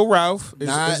real Ralph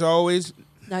Not- is always.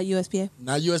 Not USPA.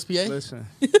 not USPA. Listen,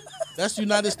 That's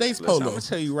United States listen, I'm polo. gonna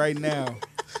tell you right now.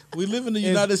 We live in the If-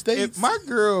 United States. If my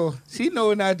girl, she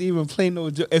know not to even play no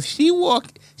joke. If she walk,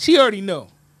 she already know.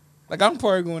 Like I'm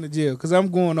probably going to jail because I'm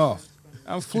going off.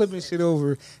 I'm flipping shit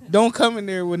over. Don't come in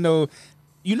there with no.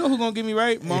 You know who gonna get me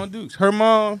right? Mom Dukes. Her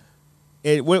mom.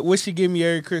 And what she give me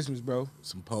every Christmas, bro?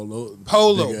 Some polo.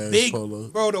 Polo, big-ass big,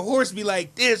 bro. The horse be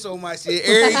like this on my shit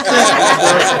every Christmas,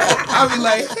 bro. I be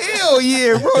like, hell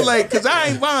yeah, bro. Like, cause I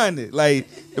ain't buying it. Like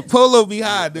the polo be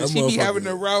high. That She be having motherfucker-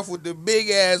 the Ralph with the big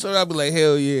ass. So I be like,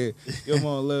 hell yeah, your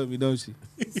mom love me, don't she?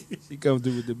 She come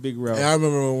through with the big Ralph. And I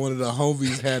remember when one of the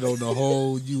homies had on the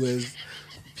whole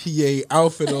USPA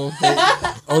outfit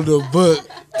on the book,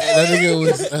 and that nigga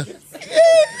was.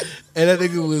 And that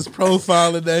nigga was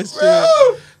profiling that shit.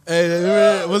 Bro. And remember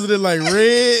that? Wasn't it like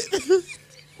red?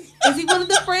 Is he one of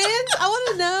the friends? I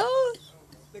want to know.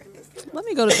 Let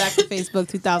me go to back to Facebook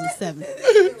 2007.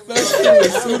 That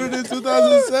shit was sooner than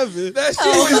 2007. That shit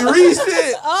was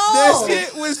recent. Oh. That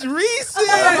shit was recent.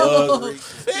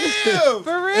 Damn.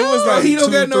 For real? It was Bro, like he don't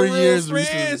 2 got no 3 real years friends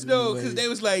recently, though, like- because they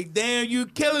was like, "Damn, you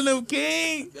killing them,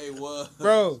 King." They was.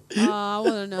 Bro, I want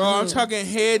to know. bro, I'm who. talking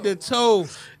head to toe.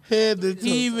 Head to toe.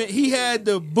 He had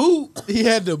the boot, He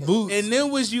had the boots. and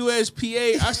then was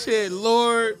USPA. I said,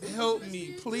 "Lord, help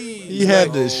me, please." He had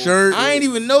Like, the shirt. I ain't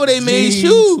even know they made Jeans.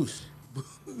 shoes.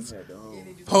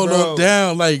 Polo Bro.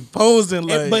 down, like posing,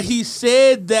 like. But he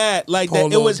said that like that.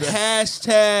 It Polo was down.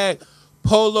 hashtag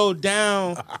polo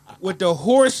down with the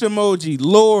horse emoji.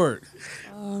 Lord.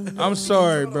 I'm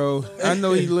sorry, bro. I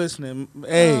know he listening.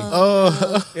 Hey,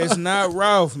 it's not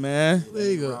Ralph, man.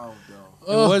 there you go.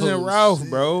 It wasn't Ralph,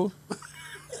 bro.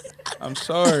 I'm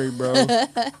sorry, bro.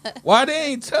 Why they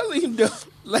ain't telling him though?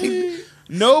 Like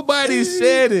nobody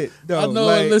said it though. I know.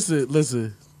 Like,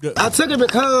 Listen. I took it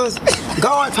because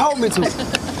God told me to.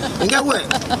 And guess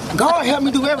what? God helped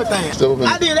me do everything.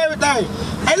 I did everything.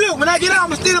 Hey, look, when I get out, I'm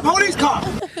going to steal a police car.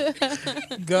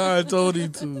 God told you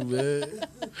to, man.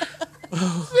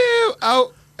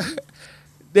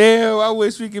 Damn, I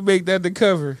wish we could make that the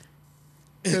cover.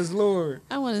 Cause Lord,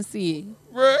 I want to see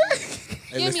it. bro,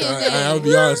 Hey, Give me listen, a name. I'll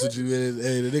be honest with you, man.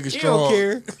 Hey, the nigga he strong. don't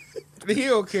care. He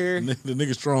don't care. The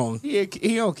nigga strong. He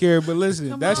don't care. But listen,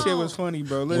 Come that shit on. was funny,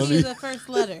 bro. Give Listen, me the first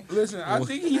letter. listen. I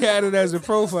think he had it as a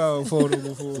profile photo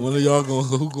before. One of y'all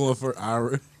who going for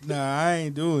Ira? Nah, I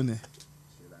ain't doing it.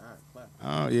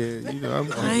 Oh yeah, you know.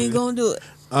 I ain't gonna do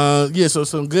it. Yeah. So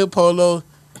some good polo.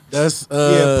 That's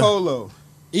Yeah, polo.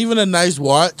 even a nice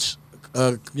watch.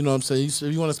 You know what I'm saying? If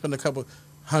you want to spend a couple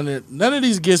 $100, none of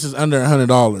these gifts is under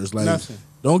 $100. Like, Nothing.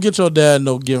 don't get your dad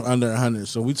no gift under $100.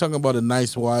 So we talking about a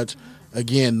nice watch.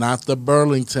 Again, not the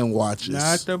Burlington watches.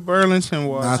 Not the Burlington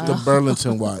watch. Not the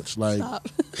Burlington watch. Like,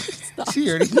 She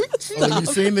already. oh, you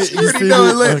seen it? You already seen know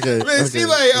it? it. Like, Okay. man, she okay.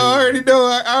 like, I already know.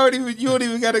 I already. You don't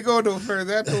even got to go no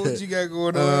further. I know what you got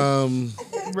going on,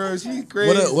 bro. She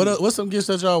crazy. What's some gifts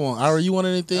that y'all want? Ira, you want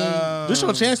anything? This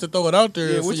your chance to throw it out there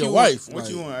Yeah, for what your you wife. Want? What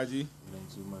Like, you want, IG?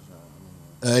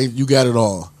 You got it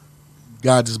all.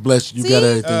 God just bless you. You got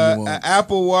everything you An want.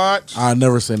 Apple Watch. I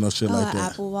never say no shit like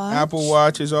that. Apple Watch. Apple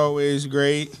Watch is always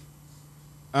great.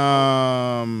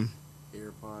 AirPod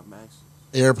Max.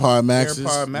 AirPod Maxes.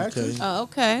 AirPod Maxes.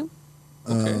 Okay.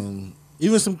 Oh, okay.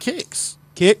 Even some kicks.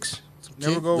 Kicks.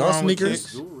 Never Kick- go y'all wrong with sneakers?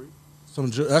 kicks. Jewelry.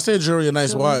 I say jewelry, a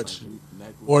nice watch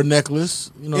or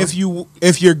necklace. You know,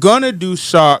 If you're gonna do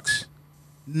socks,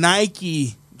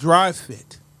 Nike Dry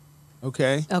Fit.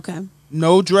 Okay. Okay.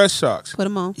 No dress socks. Put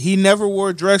them on. He never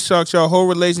wore dress socks your whole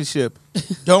relationship.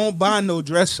 Don't buy no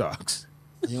dress socks.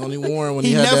 he only wore 'em when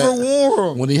He he had never that. wore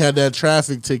them. When he had that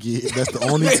traffic ticket, that's the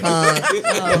only time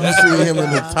you see him in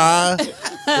a tie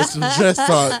with some dress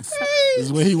socks.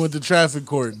 Is when he went to traffic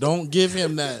court. Don't give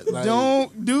him that. Like,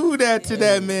 Don't do that to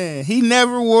that man. He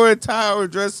never wore a tie or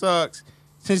dress socks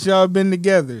since y'all been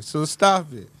together. So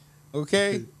stop it.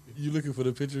 Okay? You looking for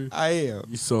the picture? I am.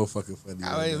 You so fucking funny.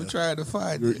 I right am now. trying to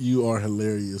find it. You are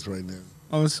hilarious right now.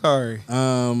 I'm sorry.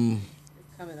 Coming,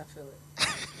 I feel it.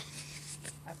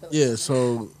 I feel Yeah.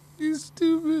 So, You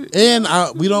stupid. and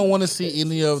we don't want to see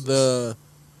any of the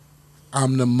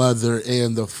 "I'm the mother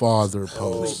and the father"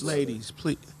 posts. Ladies,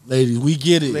 please. Ladies, we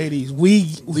get it. Ladies, we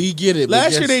get it. but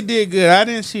last year guess- they did good. I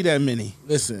didn't see that many.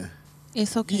 listen.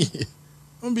 It's okay.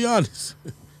 I'm gonna be honest.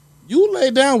 You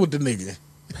lay down with the nigga.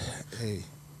 Hey.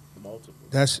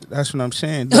 That's what I'm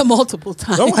saying. Multiple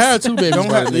times. Don't have two babies. Don't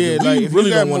by have, the nigga. yeah, like We if really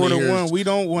you got don't want more to than hear. one, we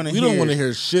don't want to We hear. don't want to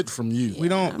hear shit from you. We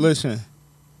don't listen.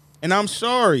 And I'm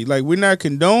sorry, like we're not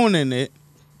condoning it,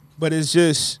 but it's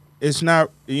just it's not.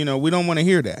 We don't want to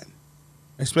hear that,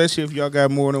 especially if y'all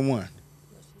got more than one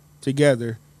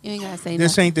together. You ain't gotta say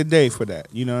This nothing. ain't the day for that.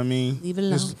 You know what I mean? Leave it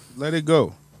alone. Just let it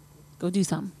go. Go do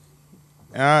something.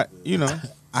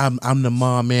 I'm the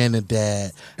mom and the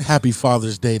dad. Happy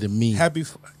Father's Day to me.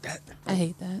 I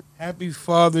hate that. Happy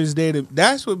Father's Day.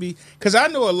 That's what be because I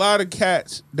know a lot of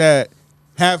cats that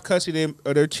have custody of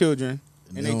their children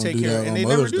and they don't take do care that and on they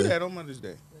never Mother's do Day. that on Mother's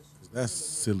Day. That's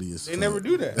silly as They fuck. never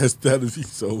do that. That'd be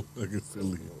so fucking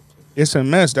silly. It's a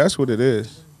mess. That's what it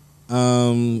is.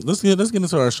 Let's get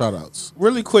into our shout outs.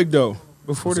 Really quick though,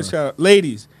 before the What's shout out,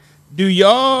 ladies, do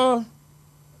y'all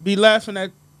be laughing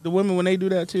at the women when they do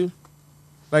that too?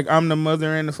 Like I'm the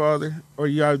mother and the father, or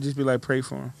y'all just be like pray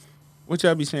for them? What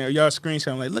y'all be saying? Or y'all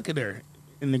screenshot like look at her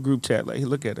in the group chat, like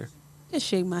look at her. Just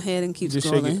shake my head and keep Just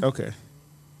shake scrolling. it. Okay,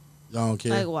 Y'all don't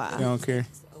care. Like wow. y'all don't care.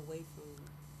 away from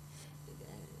the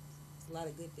dads. There's a lot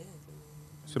of good dads.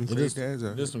 Some It great is, dads out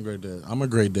it here. is some great dad. I'm a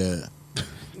great dad.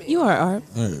 You are Art.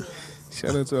 Hey,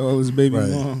 Shout out to all his baby Right.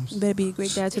 moms. You better be a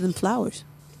great dad to them flowers.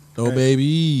 throw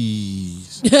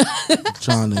babies.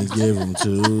 Trying to give them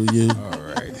to you. All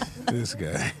right, this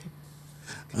guy.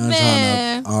 I'm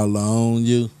Man. trying to all on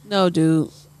you. No, dude.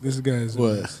 This guy's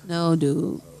What? No,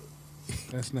 dude.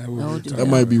 That's not what No, we're dude. That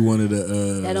talking might be one of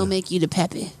the. That don't make you the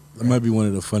peppy. That might be one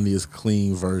of the funniest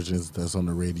clean versions that's on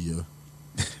the radio.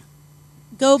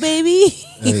 Go, baby.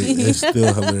 Hey, it's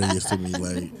still hilarious to me,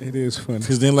 like, It is funny.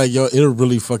 cause then like it'll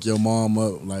really fuck your mom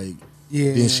up, like.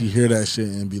 Yeah. Then she hear that shit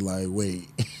and be like, wait,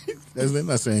 They're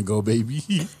not saying go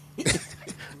baby.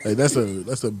 Like that's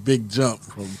a big jump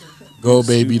from go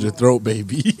baby to throat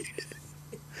baby.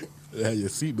 You had your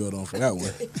seatbelt on for that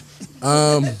one.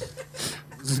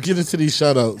 Let's get into these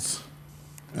shout outs.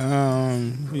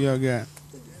 Who y'all got?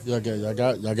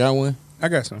 Y'all got one? I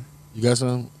got some. You got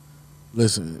some?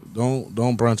 Listen,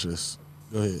 don't brunch us.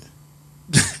 Go ahead.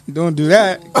 Don't do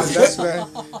that. That's right.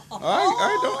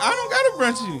 I don't gotta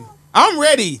brunch you. I'm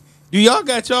ready. Do y'all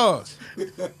got y'all's?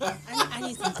 I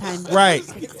need some time. Right.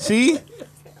 See?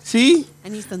 I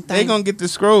need some time. They gonna get the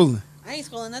scrolling. I ain't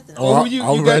scrolling nothing. Oh, you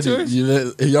got ready.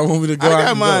 yours? If y'all want me to go, I I got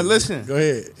can mine. go. Listen. Go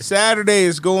ahead. Saturday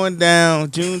is going down.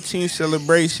 Juneteenth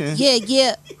celebration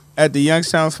Yeah. at the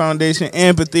Youngstown Foundation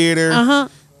Amphitheater.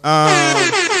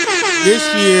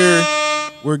 This year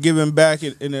we're giving back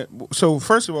so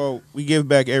first of all, we give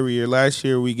back every year. Last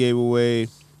year we gave away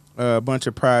a bunch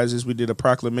of prizes. We did a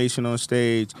proclamation on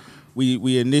stage.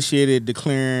 We initiated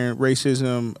declaring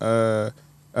racism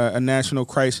a national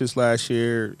crisis last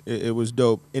year. It was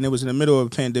dope, and it was in the middle of a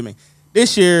pandemic.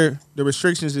 This year the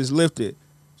restrictions is lifted,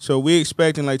 so we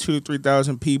expecting like 2,000 to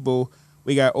 3,000 people.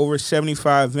 We got over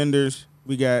 75 vendors.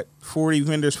 We got 40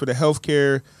 vendors for the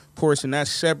healthcare portion.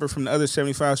 That's separate from the other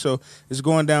 75. So it's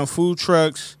going down food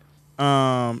trucks.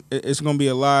 It's going to be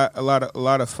a lot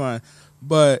of fun.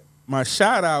 But my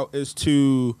shout out is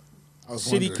to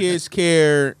City Kids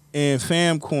Care and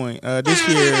FamCoin. This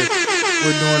year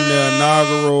we're doing the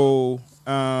inaugural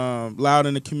Loud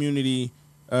in the Community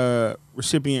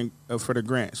recipient for the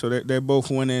grant. So they're both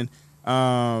winning.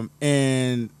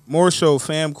 And more so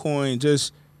FamCoin,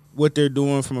 just what they're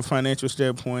doing from a financial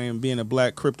standpoint and being a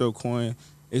black crypto coin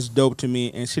is dope to me.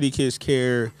 And City Kids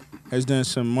Care has done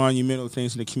some monumental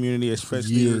things in the community,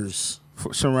 especially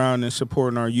surrounding and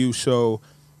supporting our youth. So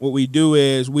what we do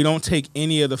is we don't take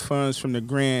any of the funds from the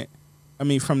grant,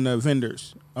 from the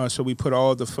vendors. So we put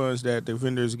all the funds that the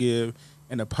vendors give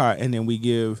in a pot, and then we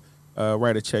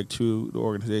write a check to the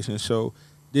organization. So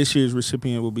this year's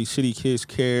recipient will be City Kids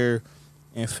Care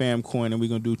and FamCoin, and we're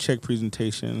going to do check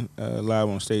presentation live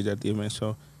on stage at the event.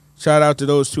 So shout out to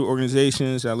those two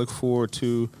organizations. I look forward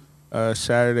to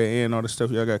Saturday and all the stuff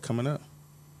y'all got coming up.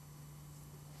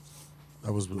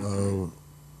 That was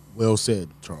well said,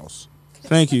 Charles.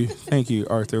 Thank you,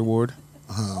 Arthur Ward.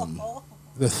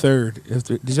 The third.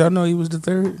 Did y'all know he was the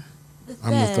third?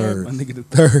 I'm the third. My nigga, the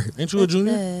third. Ain't you a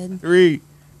junior? 3.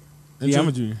 Yeah, I'm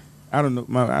a junior. I don't know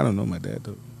my dad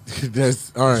though.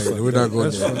 That's all right. We're not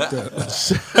going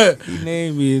there. He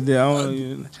named me. Why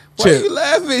you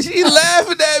laughing? She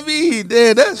laughing at me.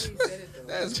 Damn, that's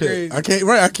crazy. I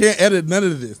can't edit none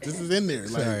of this. This is in there.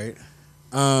 Like,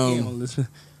 all right. Listen.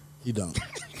 You don't.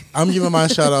 I'm giving my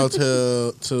shout out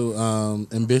to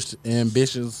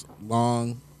Ambitious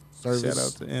Long Service. Shout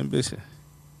out to Ambition.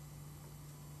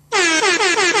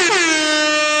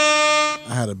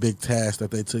 I had a big task that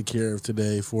they took care of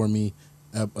today for me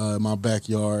at my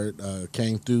backyard.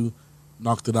 Came through,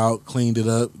 knocked it out, cleaned it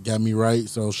up, got me right.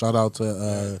 So shout out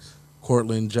to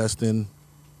Cortland, Justin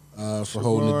for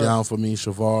holding it down for me,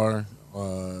 Shavar,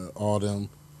 all them.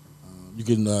 You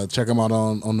can check them out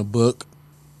on the book,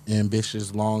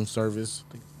 Ambitious Long Service.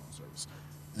 I think it's Long Service.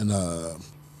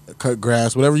 And cut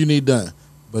grass, whatever you need done.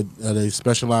 But they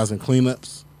specialize in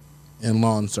cleanups and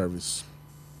lawn service.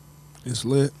 It's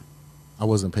lit. I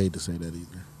wasn't paid to say that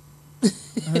either.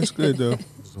 That's good though.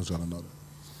 Just want y'all to know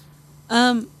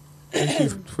that. Thank you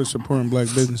for supporting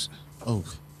black business. Oh,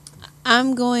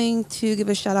 I'm going to give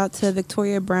a shout out to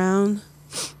Victoria Brown.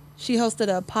 She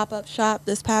hosted a pop-up shop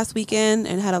this past weekend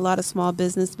and had a lot of small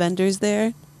business vendors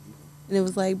there. And it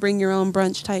was like bring your own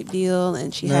brunch type deal.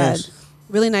 And she had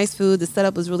really nice food. The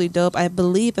setup was really dope. I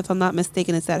believe, if I'm not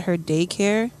mistaken, it's at her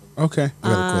daycare. Okay. I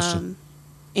got a question.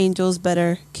 Angels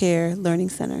Better Care Learning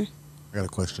Center. I got a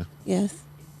question. Yes.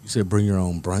 You said bring your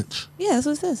own brunch? Yeah, that's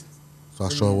what it says. So I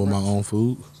show up with my own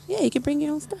food? Yeah, you can bring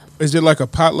your own stuff. Is it like a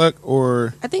potluck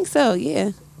or? I think so,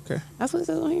 yeah. Okay. That's what it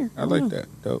says on here. I like that.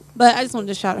 Dope. But I just wanted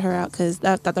to shout her out because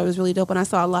I thought that was really dope. And I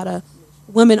saw a lot of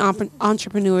women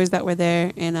entrepreneurs that were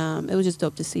there. And it was just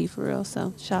dope to see for real.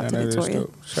 So shout out to Victoria.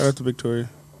 Shout out to Victoria.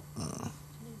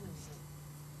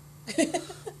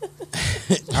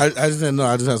 I just didn't know.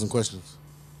 I just had some questions.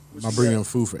 Am I bringing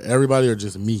food for everybody or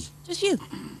just me? Just you.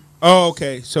 Oh,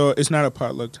 okay. So it's not a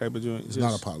potluck type of joint. It's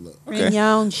not a potluck. Okay. Bring your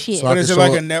own shit. So but is it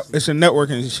like it's a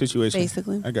networking situation?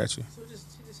 Basically. I got you.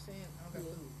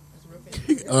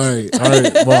 All right,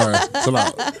 bar. Chill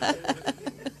out.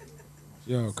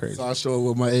 Yo, crazy. So I show up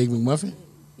with my egg McMuffin?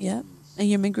 Yep. And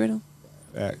your McGriddle.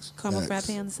 Facts. Caramel frappe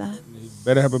on the side. You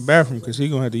better have a bathroom because he's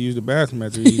going to have to use the bathroom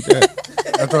after you eat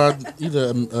that. I thought I'd eat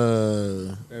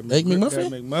egg McMuffin?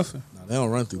 That McMuffin? No, they don't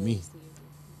run through me.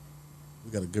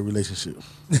 We got a good relationship.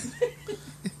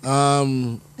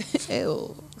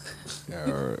 Ew.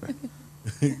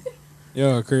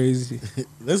 Y'all crazy.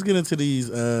 Let's get into these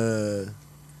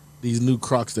new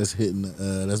Crocs that's hitting.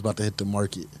 That's about to hit the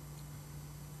market.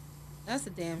 That's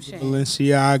a damn shame.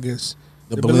 Balenciagas.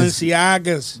 The The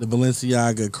Balenciagas. The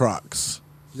Balenciaga Crocs.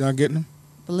 Y'all getting them?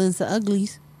 Balenza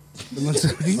uglies.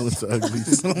 Balenciaga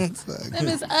uglies. Them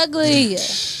is ugly.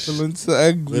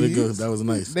 Balenciagas. Way to go. That was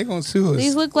nice. They gonna sue us.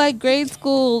 These look like grade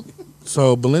school.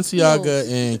 So Balenciaga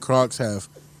and Crocs have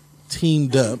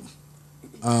teamed up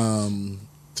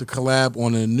to collab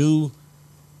on a new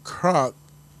Croc,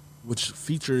 which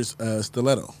features a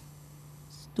stiletto.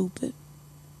 Stupid.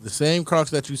 The same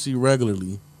Crocs that you see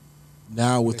regularly,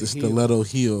 now with the stiletto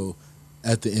heel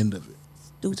at the end of it.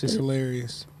 Which is Stupid.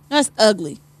 hilarious. That's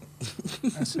ugly.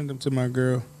 I sent them to my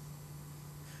girl.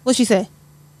 What she say?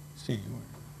 She ain't wearing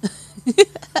them.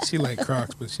 She like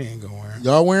Crocs, but she ain't gonna wear them.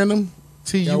 Y'all wearing them?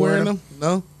 T, you Y'all wearing wearing them?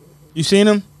 No? You seen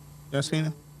them? Y'all seen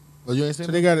them? Oh, you ain't seen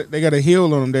So them? they got a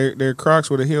heel on them. They're Crocs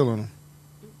with a heel on them.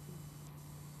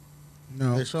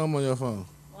 No. Hey, show them on your phone.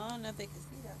 Well, I don't know if they can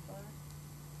see that far.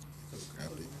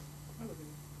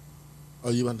 Oh,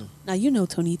 you want to? Now you know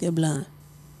Tony, they're blind.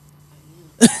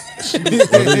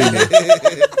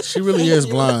 She really is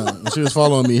blind. When she was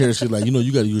following me here, she's like, you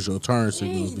got to use your turn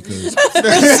signals because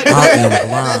I am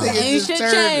blind. Ain't shit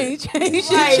change. Ain't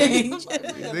shit change.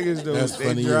 Niggas don't. That's They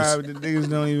funny drive. The niggas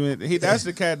don't even. That's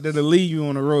the cat that'll leave you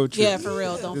on a road trip. Yeah, for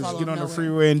real. Don't Just follow get them on the nowhere.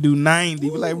 freeway and do 90.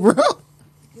 Be like, bro,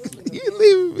 you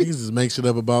leaving me? Niggas just make shit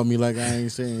up about me like I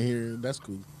ain't saying here. That's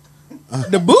cool.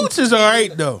 The boots is all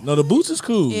right though. No, the boots is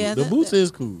cool. Yeah, the boots is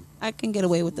cool. I can get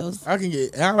away with those. I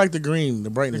like the green, the The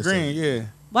brightness. green, yeah.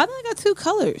 Why do they got two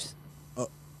colors? I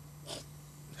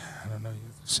don't know. You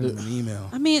have to send them an email.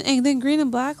 I mean, and then green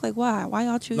and black. Like, why? Why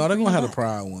y'all choose? No, they're green gonna and have the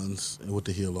black? pride ones with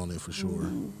the heel on it for sure.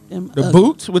 Them The ugly.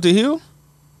 boots with the heel.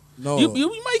 No, You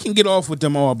might can get off with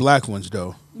them all black ones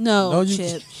though. No, No, you-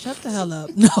 Chip. Shut the hell up.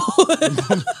 No.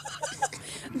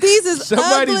 These is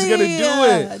Somebody's ugly. gonna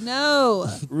do it. No.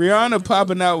 Rihanna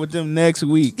popping out with them next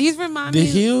week. These remind the me.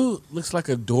 heel looks like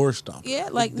a door stopper. Yeah,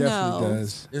 like Definitely no.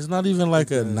 does. It's not even like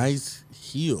a nice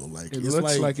heel. Like It it's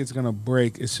looks like it's gonna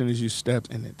break as soon as you step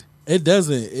in it. it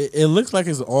doesn't. It looks like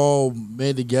it's all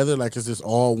made together. Like it's just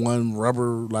all one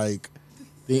rubber. Like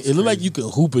thing. It look like you could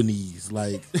hoop in these.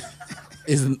 Like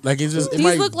it's like it's just. It These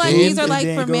might look like bend. these are And like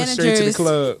then for go straight to the managers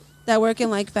club. that work in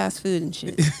like fast food and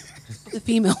shit. The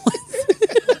female ones.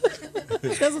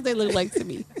 That's what they look like to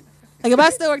me. Like if I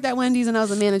still worked at Wendy's and I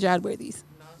was a manager, I'd wear these.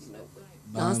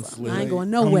 non-slip. I ain't going I'm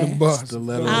nowhere. the boss.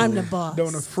 Stiletto. I'm the boss.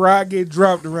 Don't a fry get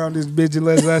dropped around this bitch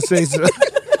unless I say so.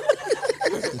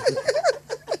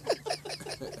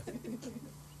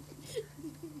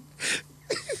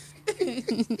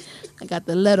 I got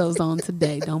the letos on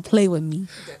today. Don't play with me.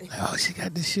 Oh, she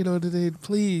got this shit on today.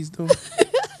 Please don't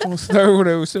start with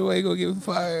her. So I ain't gonna get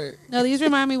fired. No, these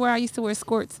remind me where I used to wear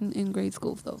skirts in grade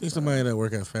school though. Think somebody that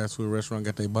work at a fast food restaurant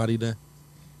got their body done.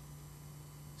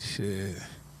 Shit.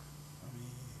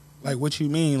 Like what you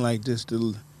mean? Like just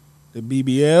the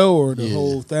BBL or the Yeah.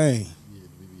 whole thing?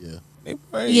 Yeah. They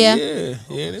probably, Yeah. yeah.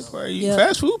 They probably Yep.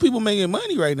 fast food people making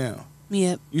money right now.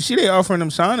 Yep. You see, they offering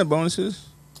them signing bonuses.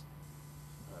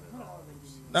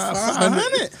 Nah,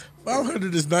 500.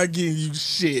 500 is not getting you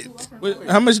shit.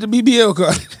 How much the BBL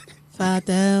cost?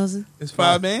 5,000. It's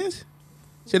 5 bands.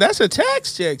 See, that's a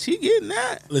tax check. She getting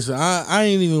that. Listen, I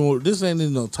ain't even. This ain't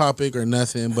even no topic or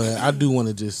nothing, but I do want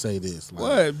to just say this. Like,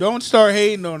 What? Don't start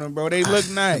hating on them, bro. They look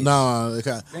nice. Nah, like,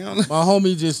 They don't- my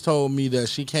homie just told me that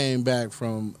she came back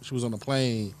from. She was on a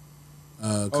plane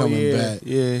coming back,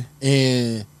 Yeah.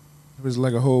 and It was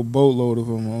like a whole boatload of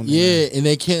them on there. yeah, and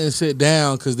they can't sit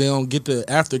down because they don't get the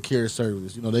aftercare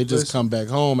service. You know, they just Listen, come back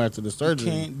home after the You surgery.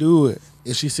 can't do it.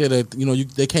 And she said that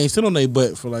they can't sit on their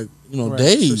butt for like Right.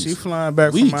 days. So she flying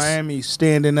back weeks. from Miami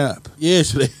standing up. Yeah,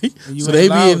 so they You so they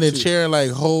ain't be in allowed the to. chair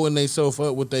like holding themselves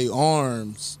up with their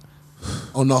arms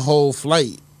on the whole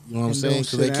flight. You know what I'm And saying? don't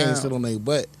Because they sit can't down. sit on their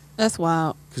butt. That's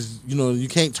wild. Because you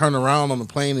can't turn around on the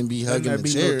plane and be hugging There the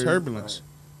be chair. no turbulence.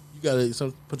 You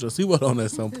gotta put your seatbelt on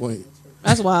at some point.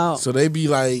 That's wild. So they be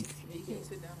like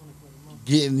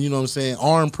getting, you know what I'm saying,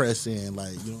 arm press in,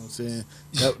 like, you know what I'm saying.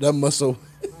 That muscle.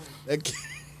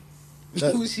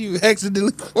 She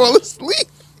accidentally fall asleep.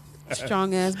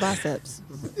 Strong ass biceps.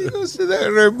 You gonna sit there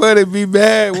in her butt and be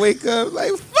mad, wake up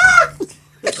like, fuck!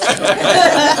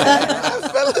 I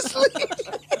fell asleep.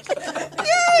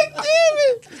 God damn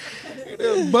it. You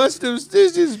done bust them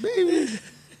stitches, baby.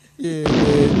 Yeah,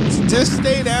 man. Just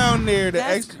stay down there.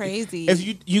 That's crazy. If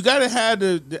you gotta have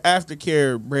the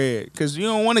aftercare bread, because you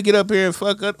don't want to get up here and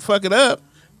fuck it up.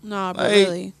 No, but Like,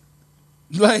 really.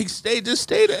 Like, stay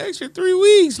the extra 3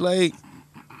 weeks. Like,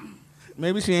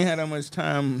 maybe she ain't had that much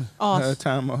time Off.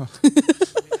 Time off.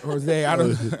 Or they, I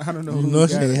don't know. You who know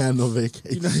she got ain't it. had no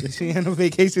vacation. You know she ain't had no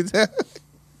vacation time.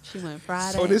 She went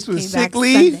Friday. Oh, this was came sick back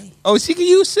leave? Sunday. Oh, she can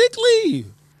use sick leave.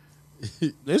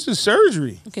 This is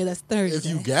surgery. Okay, that's Thursday. If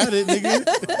you got it, nigga,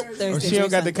 Thursday Or she don't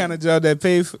got the Sunday. kind of job that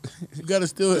pay for. you gotta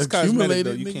still It's accumulate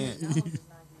cosmetic, it. though. You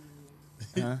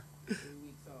nigga. Huh?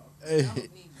 Hey,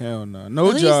 Hell no. No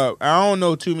At least- job. I don't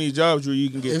know too many jobs where you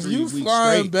can get if 3 you weeks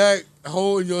flying straight. back,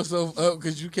 holding yourself up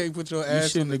because you can't put your You ass on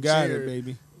shouldn't the have got chair, it,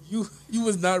 baby. You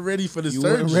was not ready for the You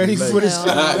surgery. weren't ready like, for the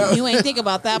Hell, you ain't think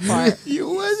about that part. You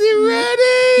wasn't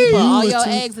ready. Put all was your too-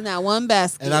 eggs in that one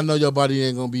basket. And I know your body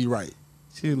ain't gonna be right.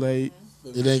 Too late.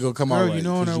 It ain't gonna come out Girl, right. you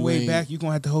know on 'cause our you way ain't- back, you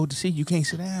going to have to hold the seat. You can't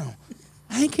sit down.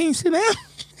 I ain't can't sit down.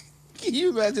 Can you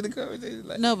imagine the conversation?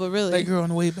 Like, No, but really, like, girl, on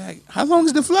the way back. How long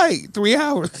is the flight? 3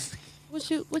 hours. what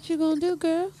you gonna do,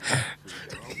 girl?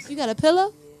 You got a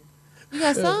pillow? You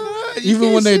got some? You Even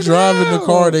can't when they sit drive in the down.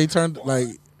 car, they turn like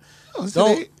Oh, so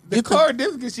don't the get the- car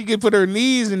different because she can put her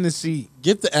knees in the seat.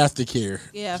 get the aftercare.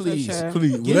 Yeah, Please, for sure.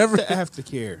 Please, Get whatever the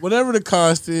aftercare. whatever the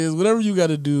cost is, whatever you got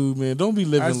to do, man. Don't be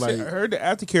living I like heard the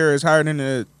aftercare is higher than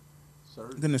the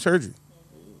surgery.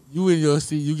 you in your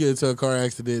seat. You get into a car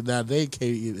accident. Now they can't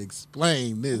even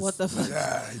explain this. What the fuck?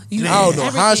 I don't know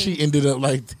how she Everything. ended up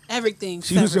like that. Everything.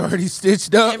 She was separate. already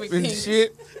stitched up Everything. and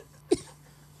shit.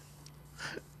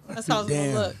 That's how it's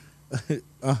Damn.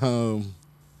 gonna look.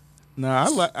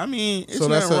 Nah, I mean, it's So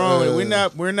that's nothing wrong with it.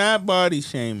 a- We're not body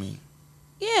shaming.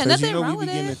 Yeah, Because nothing you know wrong we with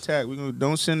be getting it. attacked.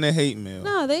 Don't send the hate mail.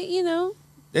 No, they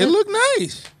They look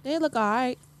nice. they look all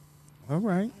right. All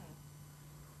right.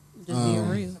 Just being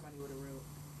real.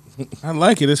 I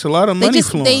like it. It's a lot of They money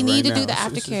just flowing they need right to do now.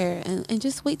 the aftercare and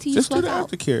just wait till you Just do flop the out.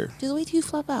 aftercare. Just wait till you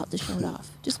flop out to show it off.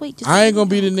 Just wait. Just I ain't gonna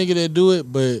be the nigga that do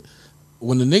it, but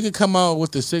when the nigga come out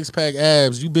with the 6-pack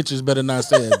abs, you bitches better not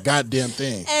say a goddamn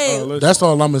thing. Hey, Oh, listen. That's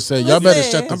all I'm gonna say. Y'all better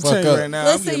Listen. shut the I'm fuck telling you up. right now.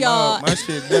 Listen, I'm getting y'all. my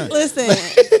shit done.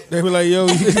 listen, They be like, yo,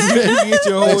 you get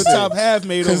your whole Listen. top half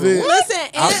made 'Cause over. they- What? listen.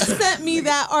 Aunt sent me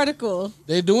that article.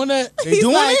 They doing that? They He's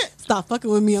doing like, it? Stop fucking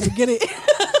with me. I'm gonna get it.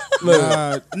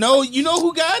 No, you know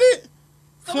who got it?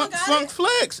 Someone got Funk it?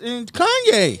 Flex and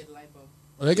Kanye.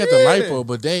 Well, they got Yeah. the lipo,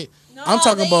 but they. I'm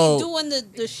talking about. doing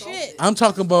the shit. I'm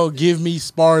talking about. Give me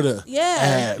Sparta.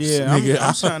 Yeah. Abs, Yeah,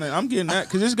 nigga. I'm getting that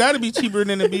because it's got to be cheaper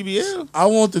than the BBL. I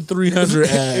want the 300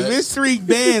 If abs. it's 3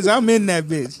 bands, I'm in that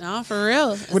bitch. No, for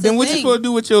real. But then what you supposed to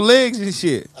do with your legs and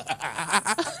shit?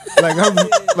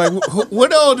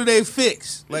 What all do they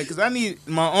fix? Like, cause I need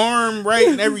my arm right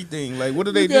and everything. Like, what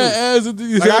do they You do? got abs with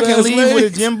these Like, I can ass leave legs.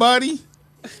 with a gym body.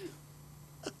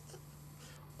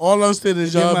 All I'm saying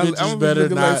is y'all Then I'm bitches gonna be better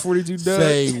looking like not 42 Doug.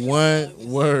 say one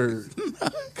word,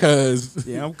 cause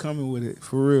Yeah, I'm coming with it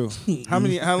for real.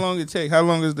 How long it take? How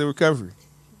long is the recovery?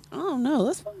 I don't know.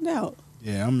 Let's find out.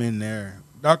 Yeah, I'm in there.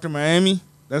 Dr. Miami,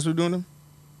 that's who doing them.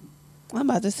 I'm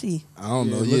about to see. I don't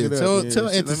Yeah, know. look Yeah, it up. tell Yeah, tell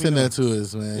let Aunt to me send know. that to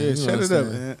us, man. Yeah, You know set what it I'm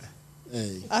up, saying? man.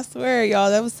 Hey, I swear, y'all,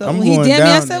 that was so. I'm When he going DM'd me, I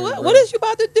down said, there, "What? bro. What is you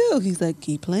about to do?" He's like,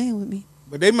 "Keep playing with me."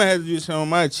 But they might have to do something on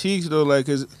my cheeks though, like,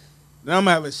 cause then I'm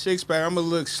gonna have a 6-pack. I'm gonna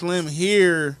look slim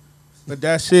here, but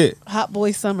that's it. Hot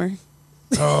boy summer.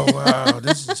 Oh wow,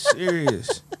 this is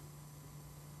serious.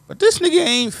 But this nigga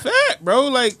ain't fat, bro.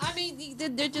 Like I mean,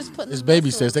 they're just putting. it's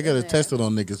baby steps. They gotta test it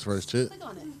on niggas first, shit.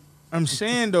 I'm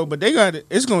saying though, but they got it.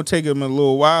 It's gonna take them a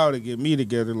little while to get me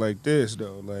together like this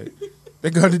though. Like they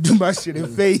gotta do my shit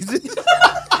in phases.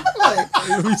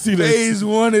 Let me see this. Phase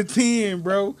 1 to 10,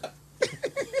 bro.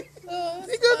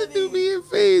 They gotta do me in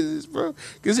phases, bro.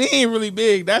 Cause he ain't really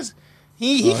big.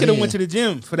 He Oh, could have yeah. went to the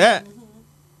gym for that.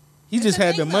 He just the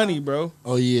had the thing, money, bro.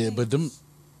 Oh yeah, but them.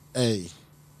 Hey,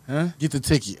 Huh? get the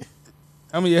ticket.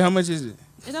 How much is it?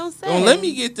 It don't say. Don't let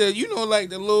me get the, like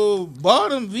the little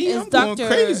bottom V. It's I'm going Dr.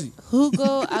 crazy.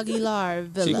 Hugo Aguilar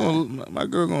Villa. She my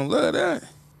girl gonna love that.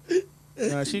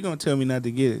 Nah, she gonna tell me not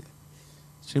to get it.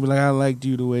 She be like, I liked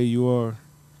you the way you are.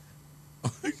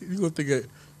 You gonna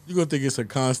think it's a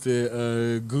constant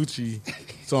Gucci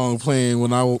song playing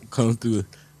when I come through.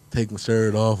 Take my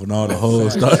shirt off and all the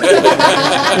hoes start.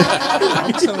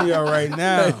 I'm telling y'all right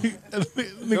now.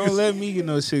 Don't let me get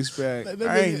no 6-pack.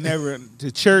 I ain't never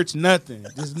to church nothing.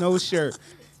 Just no shirt.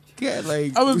 God,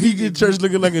 like I'm gonna be in church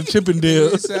looking like a Chippendale.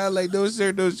 It sound like no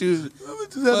shirt, no shoes.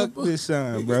 Fuck this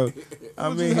sign, bro.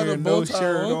 I'm in just have here, a bow no tie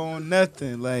shirt on. on,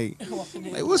 nothing. Like,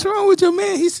 what's wrong with your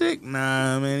man? He sick?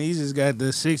 Nah, man. He just got the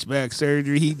 6-pack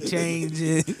surgery. He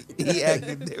changing. He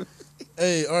acting different.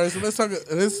 Hey, all right. So let's talk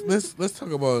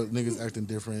about niggas acting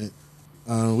different.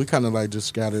 We kind of like just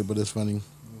scattered, but it's funny.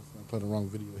 I put the wrong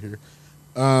video here.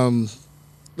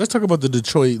 Let's talk about the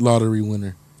Detroit lottery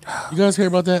winner. You guys hear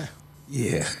about that?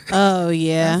 Yeah. Oh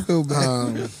yeah. Feel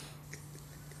bad.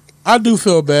 I do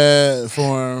feel bad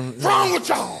for him. What's wrong with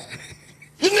y'all?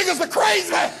 You niggas are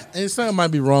crazy. And something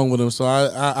might be wrong with him, so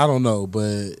I don't know.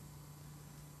 But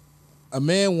a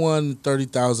man won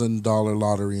 $30,000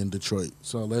 lottery in Detroit.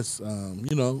 So let's,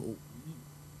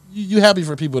 you happy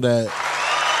for people that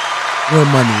win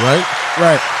money, right?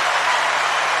 Right.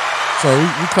 So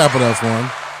we clap it up for him.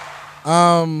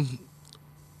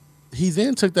 He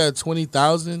then took that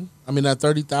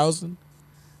 $30,000,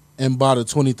 and bought a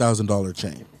 $20,000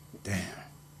 chain.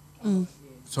 Damn.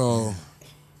 So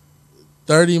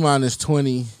 30 minus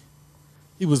 20,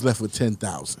 he was left with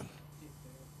 10,000.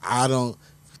 I don't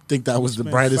think that was the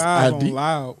brightest idea.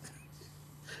 Loud.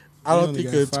 I don't think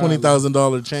a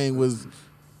 $20,000 chain was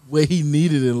what he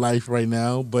needed in life right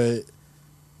now, but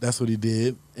that's what he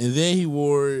did. And then he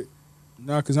wore it.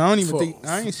 No, because I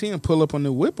ain't seen him pull up on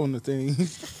the whip on the thing.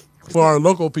 For our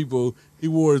local people, he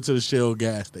wore it to the Shell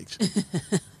gas station.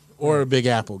 Or a Big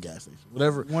Apple gas station.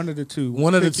 Whatever. One of the two.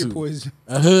 One of the Pick your two. poison.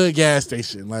 A hood gas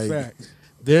station. Like, Facts.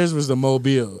 theirs was the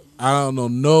Mobile. I don't know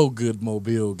no good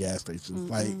Mobile gas stations.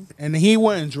 Like, And he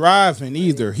wasn't driving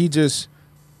either. I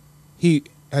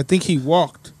think he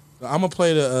walked. I'm gonna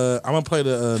play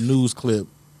the news clip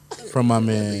from my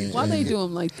man. Why they do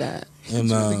him like that? And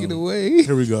Trying to get away.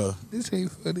 here we go. This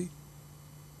ain't funny.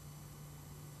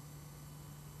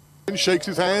 Shakes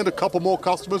his hand, a couple more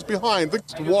customers behind. The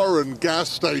Warren gas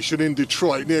station in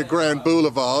Detroit near Grand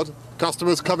Boulevard.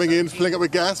 Customers coming in, filling up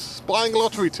with gas, buying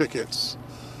lottery tickets.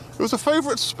 It was a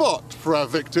favorite spot for our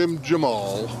victim,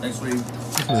 Jamal. His name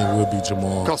would be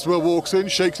Jamal. Customer walks in,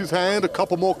 shakes his hand, a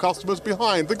couple more customers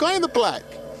behind. The guy in the black.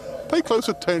 Pay close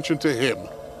attention to him.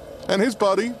 And his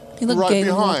buddy, He looked right gay when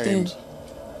he walked in. behind.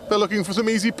 They're looking for some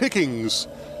easy pickings.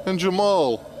 And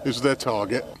Jamal is their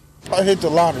target. I hit the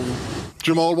lottery.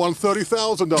 Jamal won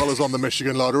 $30,000 on the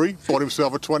Michigan lottery, bought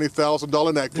himself a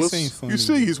 $20,000 necklace. This ain't funny. You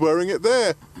see, he's wearing it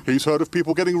there. He's heard of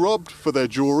people getting robbed for their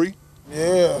jewelry.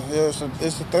 Yeah, it's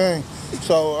a thing.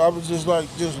 So I was just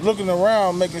looking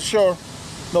around, making sure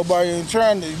nobody ain't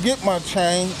trying to get my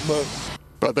chain,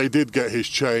 But they did get his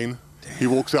chain. He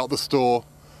walks out the store.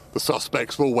 The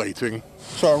suspects were waiting.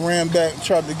 so I ran back,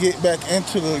 tried to get back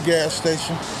into the gas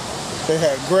station. They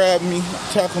had grabbed me,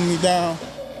 tackled me down.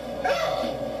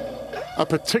 A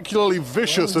particularly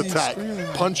vicious Why was he attack,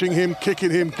 screaming? punching him,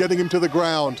 kicking him, getting him to the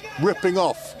ground, ripping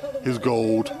off his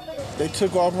gold. They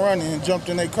took off running and jumped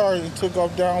in their car and took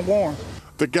off down Warren.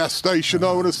 The gas station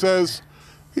owner says,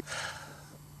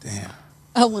 Damn.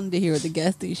 I wanted to hear what the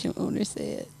gas station owner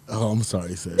said. Oh, I'm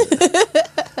sorry, sir.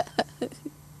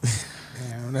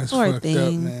 Damn, that's Poor fucked up,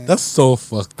 thing. man. That's so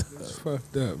fucked up. That's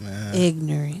fucked up, man.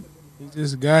 Ignorant. He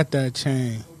just got that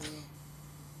chain.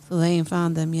 So they ain't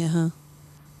found them yet, huh?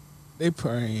 They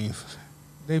probably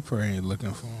ain't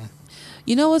looking for him.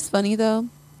 You know what's funny though?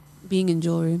 Being in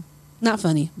jewelry, not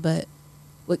funny, but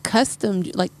with custom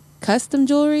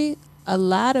jewelry, a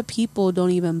lot of people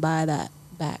don't even buy that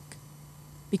back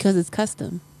because it's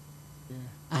custom. Yeah.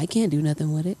 I can't do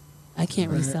nothing with it. I can't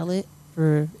Right. resell it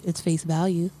for its face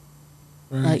value.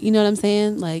 Right. Like, you know what I'm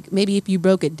saying? Like, maybe if you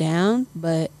broke it down,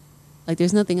 but like,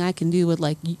 there's nothing I can do with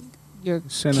like your Ken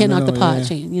Sentimental, Octopod yeah.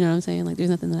 chain. You know what I'm saying? Like, there's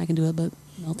nothing that I can do but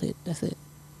melt it. That's it.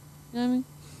 You know what I mean?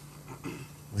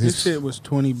 This shit was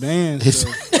 20 bands. his- So.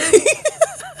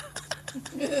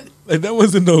 Like, that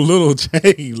wasn't no little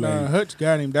chain. Nah, Like, Hutch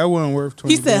got him. That wasn't worth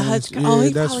 20 He said bands. Hutch. Oh, he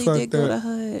that's probably fucked did go to up.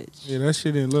 Hutch. Yeah, that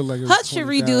shit didn't look like it was Hutch should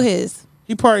 20,000. redo his.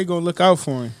 He probably gonna look out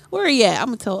for him. Where he at? I'm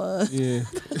gonna tell Yeah,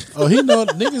 oh, he know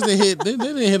niggas that hit. They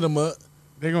didn't hit him up.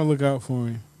 they gonna look out for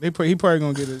him. He probably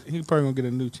gonna get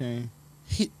a new chain.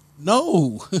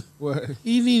 No, What?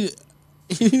 he need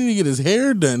to get his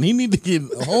hair done. He need to get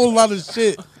a whole lot of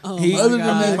shit. Oh He- my other than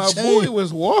God. that my chain. boy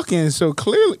was walking, so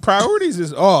clearly priorities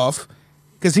is off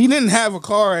because he didn't have a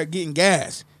car at getting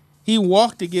gas. He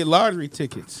walked to get lottery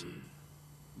tickets.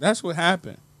 That's what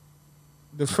happened.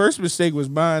 The first mistake was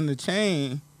buying the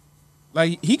chain.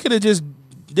 Like, he could have just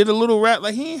did a little rap.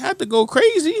 Like, he ain't have to go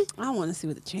crazy. I want to see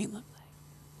what the chain looked like.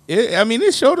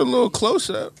 It showed a little close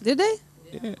up. Did they?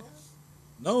 Yeah,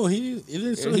 No, he it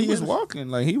didn't. So he was walking.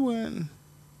 Like, he wasn't.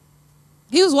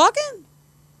 He was walking.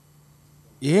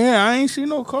 Yeah, I ain't see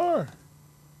no car.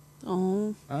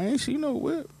 Oh, I ain't see no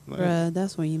whip. Like, bruh,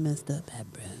 that's where you messed up at,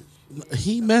 bruh.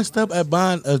 He messed up at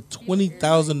buying a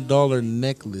 $20,000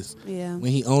 necklace Yeah.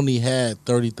 when he only had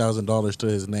 $30,000 to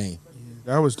his name.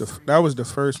 that was the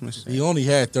first mistake. He only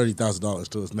had $30,000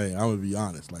 to his name. I'm gonna be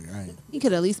honest. Like, I ain't. He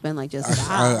could at least been like just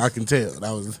five. I can tell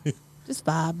that was Just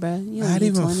five, bruh. You don't Not need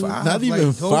even 20. five. Not even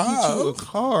Like, go get you a five.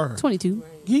 car. 22.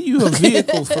 Get you a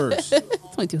vehicle first.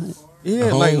 2200. Yeah,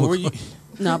 Oh. like where you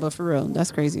No, but for real,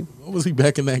 that's crazy. What was he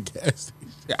back in that gas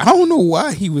station? I don't know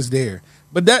why he was there,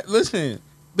 but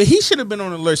but he should have been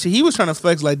on alert. See, he was trying to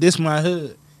flex like this my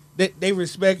hood. They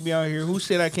respect me out here. Who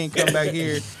said I can't come back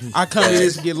here? I come to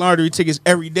this and get lottery tickets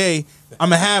every day. I'm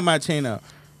gonna have my chain out.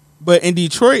 But in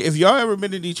Detroit, if y'all ever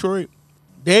been to Detroit,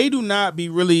 they do not be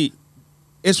really.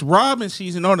 It's robbing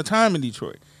season all the time in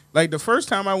Detroit. Like the first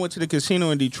time I went to the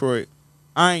casino in Detroit,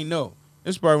 I ain't know.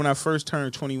 This is probably when I first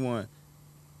turned 21.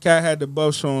 Cat had the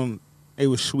buffs on. It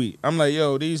was sweet. I'm like,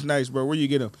 yo, these nice, bro. Where you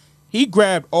get them? He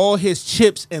grabbed all his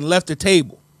chips and left the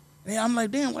table. And I'm like,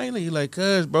 damn, why? He like,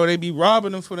 cuz, bro, they be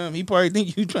robbing them for them. He probably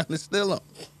think you trying to steal them.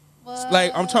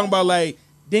 Like, I'm talking about, like,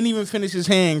 didn't even finish his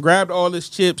hand, grabbed all his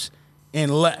chips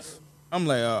and left. I'm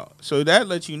like, oh. So that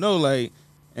lets you know, like,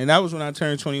 and that was when I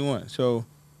turned 21. So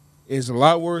it's a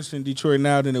lot worse in Detroit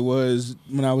now than it was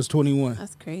when I was 21.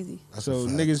 That's crazy. So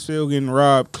niggas still getting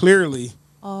robbed, clearly.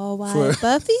 All white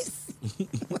Buffies?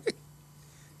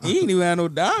 He ain't even had no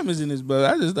diamonds in his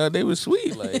butt. I just thought they were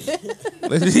sweet. Like,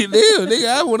 nigga,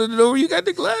 I wanted to know where you got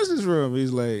the glasses from.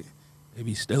 He's like, they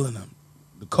be stealing them.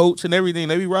 The coats and everything.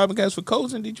 They be robbing guys for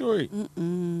coats in Detroit.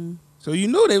 So you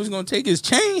know they was going to take his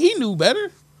chain. He knew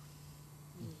better.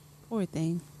 Poor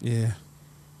thing. Yeah.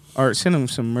 All right, send him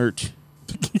some merch.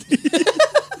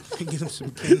 Get him some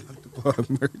Ken Out the Bar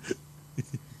merch.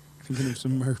 Get him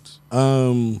some merch.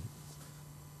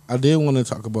 I did want to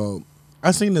talk about,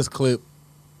 I seen this clip,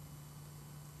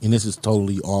 and this is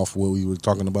totally off what we were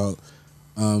talking about.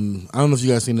 I don't know if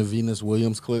you guys seen the Venus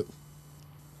Williams clip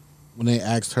when they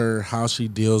asked her how she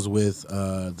deals with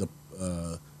the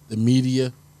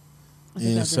media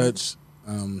and such.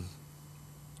 I'm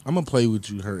gonna play with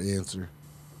you her answer,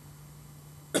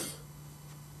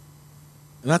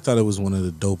 and I thought it was one of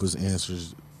the dopest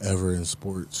answers ever in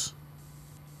sports.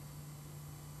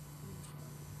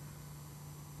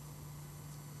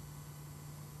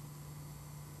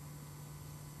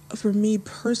 For me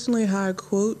personally, how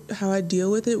I deal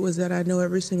with it was that I know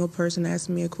every single person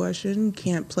asking me a question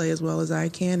can't play as well as I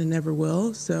can and never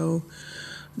will. So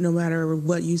no matter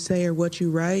what you say or what you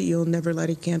write, you'll never light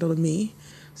a candle to me.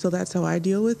 So that's how I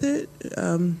deal with it.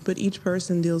 But each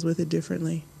person deals with it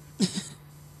differently.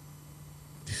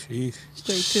 Jeez.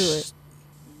 Straight to it.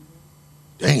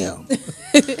 Damn.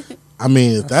 I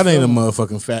mean, if that ain't a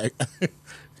motherfucking fact.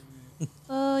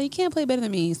 You can't play better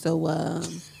than me, so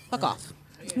fuck off.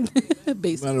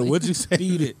 Basically. No matter what you say,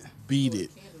 beat it. Beat it.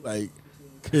 Like,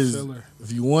 because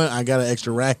if you want, I got an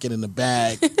extra racket in the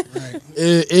bag. Right.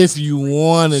 If you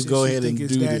want to go ahead and do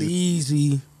that this,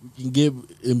 easy. We can get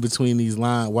in between these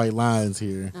white lines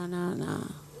here. No.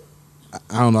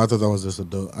 I don't know. I thought that was just a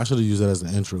dope. I should have used that as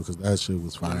an intro because that shit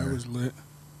was fire. That was lit.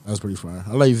 That was pretty fire.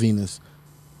 I like Venus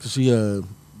because she been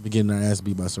getting her ass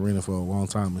beat by Serena for a long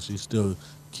time, and she still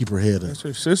keep her head up. That's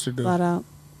her sister, though. Flat out.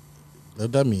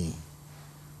 What that mean?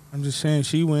 I'm just saying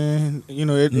she win. You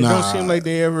know, it don't seem like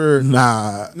they ever.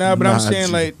 But I'm saying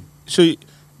like, so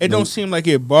it don't seem like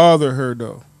it bother her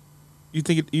though. You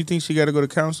think she got to go to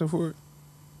counseling for it?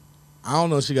 I don't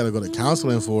know if she got to go to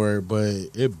counseling for it, but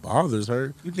it bothers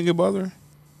her. You think it bothers her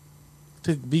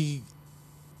to be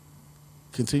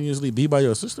continuously be by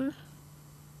your sister?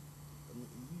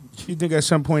 You think at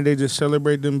some point they just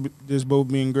celebrate them just both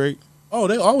being great? Oh,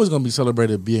 they always gonna be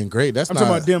celebrated being great. I'm talking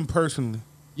about them personally.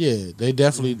 Yeah, they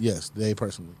definitely. Yes, they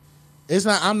personally. It's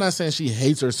not. I'm not saying she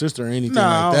hates her sister or anything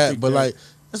like that. But like,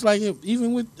 it's like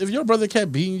if your brother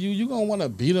kept beating you, you gonna want to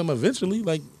beat him eventually.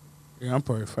 Like, yeah, I'm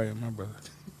probably fighting my brother.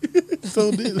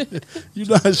 So you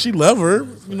know how she love her.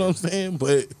 You know what I'm saying?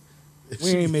 But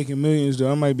we ain't making millions though.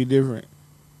 I might be different.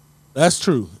 That's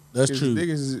true. That's true.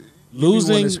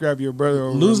 Losing, scrap your brother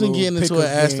over getting into an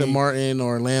Aston Martin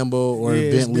or Lambo or a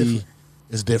Bentley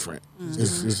is different.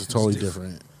 It's totally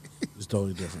different. It's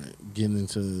totally different. Getting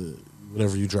into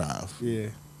whatever you drive. Yeah.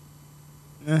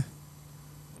 I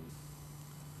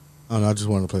don't know. I just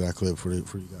wanted to play that clip for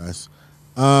you guys.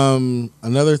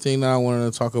 Another thing that I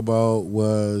wanted to talk about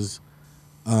was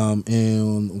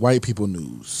in white people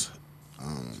news.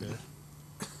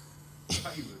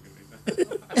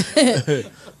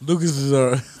 Lucas is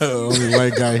our only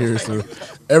white guy here, so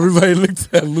everybody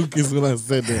looked at Lucas when I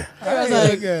said that.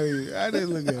 I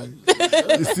didn't look at him.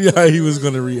 To see how he was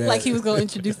going to react. Like he was going to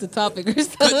introduce the topic or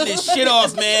something. Cut this shit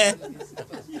off, man.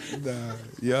 Nah,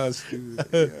 y'all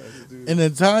stupid. An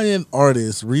Italian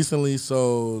artist recently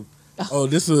sold. Oh,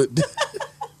 this is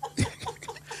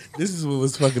what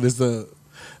was fucking this up.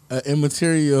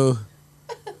 Immaterial,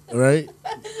 right?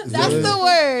 That's the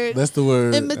word. That's the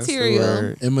word.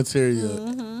 Immaterial. Immaterial.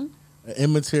 An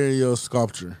immaterial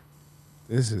sculpture.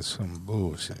 This is some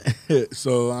bullshit.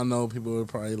 So I know people are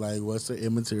probably like, what's the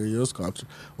immaterial sculpture?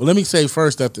 Well, let me say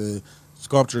first that the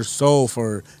sculpture sold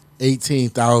for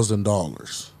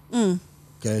 $18,000.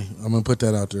 Okay, I'm gonna put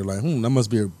that out there. Like, that must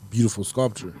be a beautiful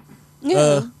sculpture.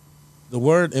 Yeah. The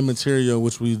word immaterial,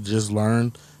 which we just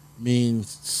learned,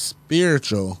 means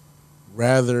spiritual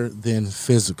rather than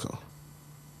physical.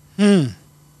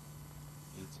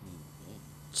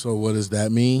 So what does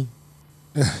that mean?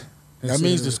 That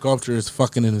means the sculpture is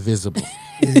fucking invisible.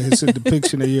 It's a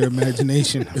depiction of your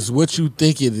imagination. It's what you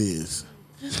think it is.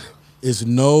 It's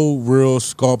no real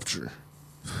sculpture.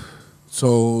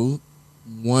 So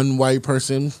one white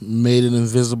person made an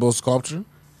invisible sculpture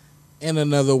and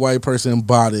another white person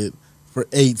bought it for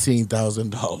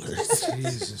 $18,000.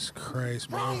 Jesus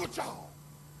Christ, man.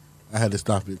 I had to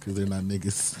stop it because they're not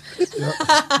niggas.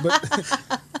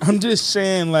 But I'm just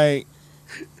saying, like,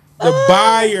 the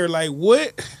buyer, like,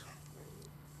 what?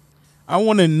 I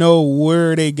want to know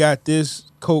where they got this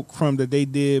coke from that they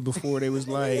did before they was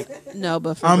like, No,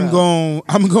 but for I'm real.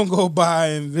 gonna go buy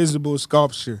an invisible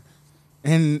sculpture,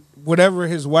 and whatever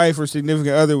his wife or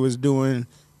significant other was doing,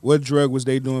 what drug was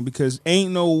they doing? Because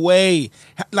ain't no way,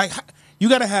 like, you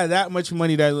gotta have that much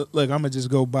money that look, I'm gonna just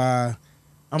go buy.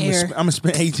 I'm gonna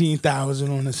spend $18,000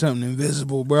 on something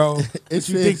invisible, bro.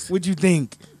 What you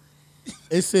think?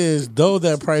 It says, though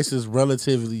that price is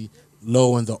relatively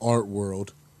low in the art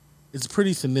world, it's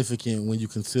pretty significant when you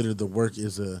consider the work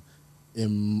is a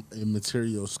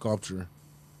immaterial sculpture,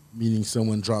 meaning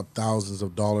someone dropped thousands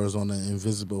of dollars on an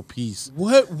invisible piece.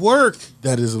 What work?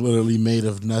 That is literally made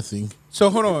of nothing. So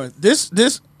hold on.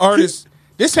 This artist,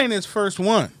 this ain't his first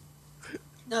one.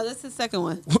 No, that's the second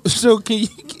one. So can you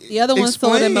The other one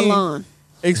sold in Milan.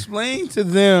 Explain to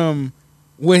them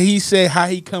what he said, how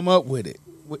he come up with it.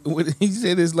 What he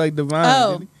said is like divine.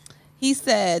 Oh, he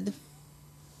said,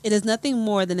 it is nothing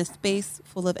more than a space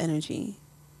full of energy.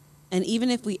 And even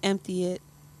if we empty it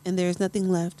and there is nothing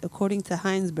left, according to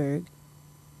Heinsberg,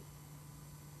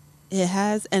 it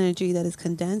has energy that is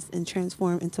condensed and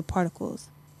transformed into particles.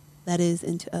 That is,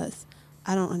 into us.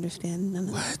 I don't understand none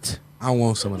of that. I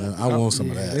want some of that. I want some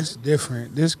of that. It's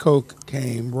different. This coke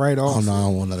came right off. Oh, no, I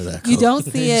don't want none of that. You don't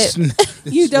see it.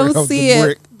 You don't see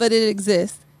it, but it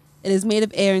exists. It is made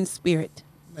of air and spirit.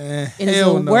 Man, it is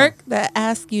a work that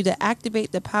asks you to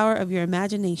activate the power of your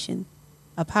imagination,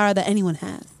 a power that anyone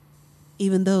has,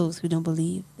 even those who don't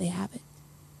believe they have it.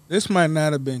 This might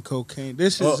not have been cocaine.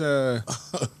 This is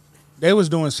they was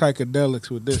doing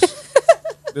psychedelics with this.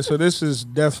 So this is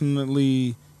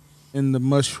definitely in the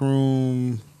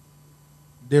mushroom,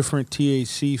 different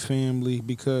THC family,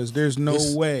 because there's no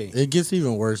way. It gets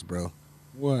even worse, bro.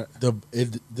 What?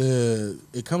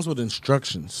 It comes with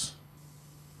instructions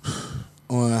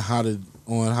on how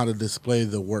to display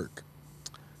the work.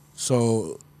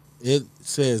 So it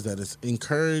says that it's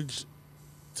encouraged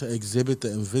to exhibit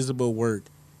the invisible work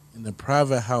in a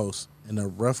private house in a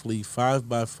roughly 5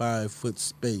 by 5 foot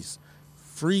space,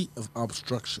 free of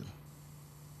obstruction.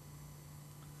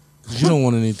 You don't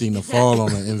want anything to fall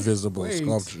on an invisible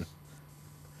sculpture.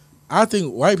 I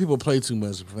think white people play too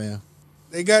much, fam.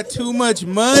 They got too much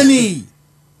money.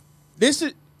 This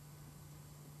is,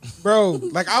 bro.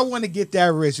 Like, I want to get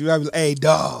that rich. I was, hey,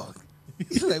 dog.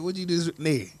 He's like, what you do,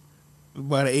 nigga?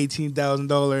 About an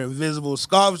 $18,000 invisible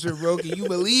sculpture, bro. Can you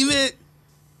believe it?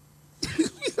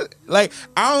 Like,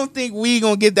 I don't think we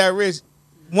gonna get that rich.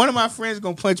 One of my friends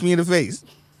gonna punch me in the face.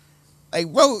 Like,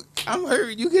 bro, I'm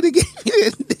hurt. You could have gave me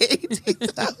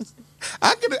 $18,000.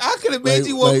 I could have made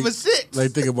you one for $6.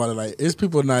 Like, think about it. Like, it's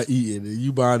people not eating, and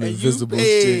you buying invisible you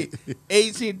paid shit.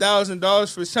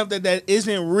 $18,000 for something that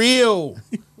isn't real.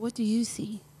 What do you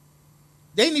see?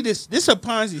 They need this. This is a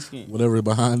Ponzi scheme. Whatever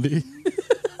behind it.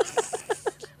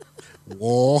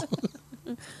 Wall.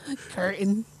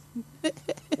 Curtain.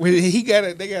 They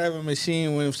gotta have a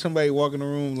machine when if somebody walk in the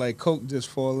room, like coke just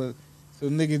falling. So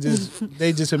nigga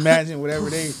they just imagine whatever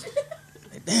they.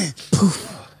 Damn.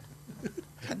 Poof.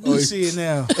 I do see it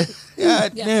now.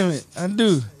 God damn it, I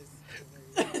do.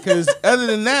 Because other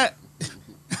than that,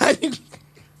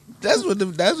 that's what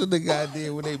the guy did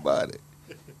when they bought it.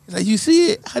 He's like, you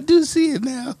see it? I do see it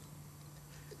now.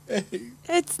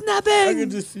 It's nothing. I can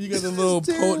just see you got a little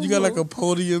you got like a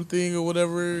podium thing or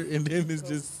whatever, and then it's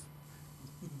just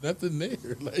nothing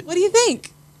there. Like, what do you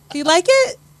think? Do you like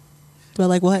it? Do I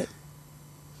like what?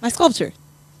 My sculpture.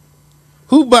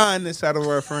 Who buying this out of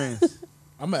our friends?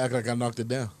 I'm gonna act like I knocked it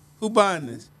down. Who buying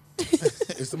this?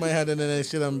 If somebody had that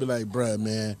shit, I'm gonna be like, bruh,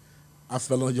 man, I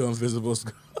fell on your invisible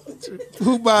sculpture.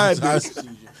 Who buying this?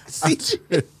 I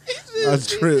tripped.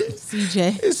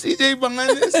 CJ. Is CJ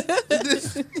behind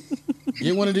this?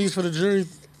 Get one of these for the jury.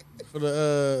 for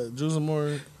the Jules and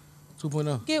More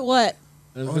 2.0. Get what?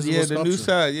 Oh, yeah, the new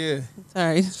side, yeah.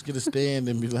 Sorry. Just get a stand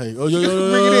and be like, oh, yo,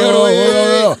 Bring it in, hold on,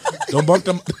 yo. Don't bump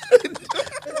them.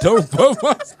 Don't bump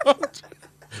my sculpture.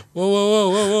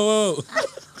 Whoa.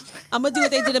 I'm going to do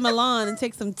what they did in Milan and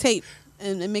take some tape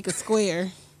and make a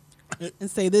square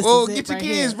and say this Whoa, is it get your right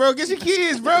kids, here. bro. Get your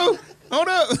kids, bro. Hold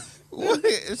up. What?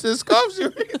 It's a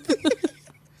sculpture.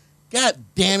 God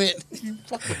damn it.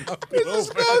 It's a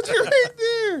sculpture right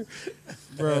there.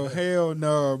 Bro, hell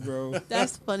no, bro.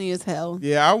 That's funny as hell.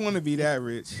 Yeah, I want to be that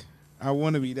rich. I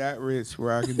want to be that rich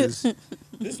where I can just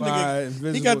This buy nigga,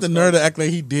 invisible he got the stuff. nerve to act like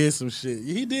he did some shit.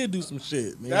 He did do some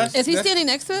shit, man. Is he standing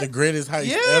next to the it? greatest heist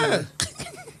Yeah. ever.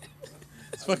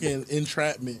 It's fucking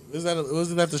entrapment.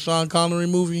 Wasn't that the Sean Connery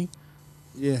movie?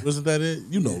 Yeah. Wasn't that it?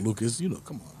 You know, Lucas. You know,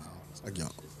 come on now. It's like, yo.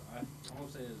 All I'm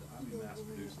saying is I'd be mass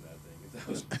producing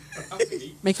that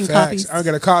thing. Making Facts. copies. I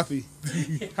got a copy.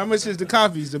 How much is the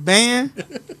copies? The band?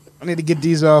 I need to get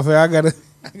these off here. I got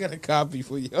a copy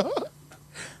for y'all.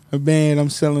 A band, I'm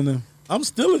selling them. I'm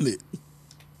stealing it.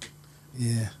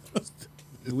 Yeah.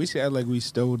 We should act like we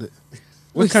stole it.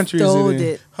 We What country is stole it in?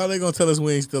 it. How they gonna tell us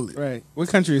we ain't steal it? Right. What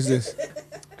country is this?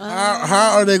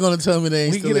 How are they gonna tell me they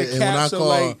ain't We steal get it? a And when I capsule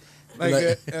call,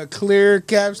 like a clear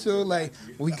capsule. Like,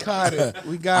 we caught it.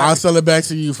 We got I'll it. sell it back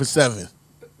to you for $7.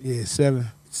 Yeah, 7.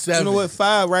 7. You know what?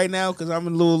 5 right now because I'm a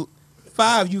little.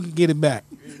 5, you can get it back.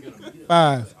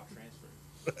 5.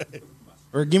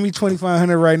 Or give me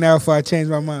 2,500 right now if I change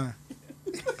my mind.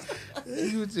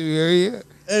 You too, yeah.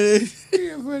 Yeah,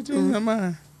 if I change my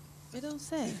mind. It don't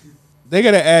say. They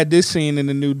gotta add this scene in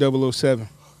the new 007.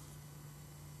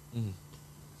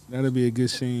 That'll be a good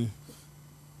scene.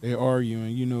 They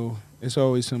arguing, you know. It's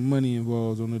always some money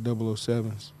involved on the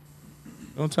 007s.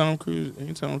 Don't Tom Cruise.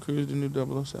 Ain't Tom Cruise the new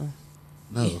 007?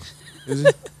 No. Is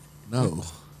it? No.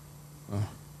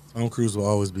 Tom Cruise will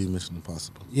always be Mission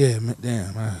Impossible. Yeah, man,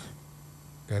 damn. I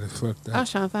got it fucked I up.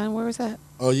 was trying to find where was that?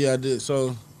 Oh yeah, I did.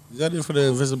 So is that it for the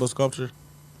invisible sculpture?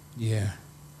 Yeah.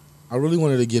 I really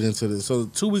wanted to get into this. So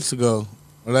 2 weeks ago,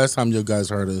 or last time you guys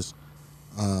heard us,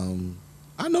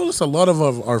 I noticed a lot of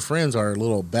our friends are a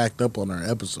little backed up on our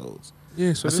episodes.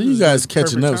 Yeah, so I this see you is guys the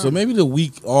catching perfect up. So time. maybe the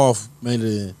week off made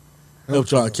it help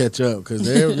y'all catch up because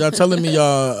y'all telling me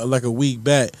y'all like a week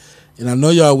back, and I know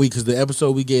y'all weak because the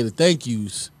episode we gave the thank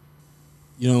yous.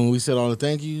 You know, when we said all the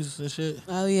thank yous and shit.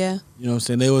 Oh, yeah. You know what I'm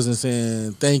saying? They wasn't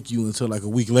saying thank you until like a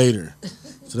week later.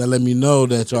 So that let me know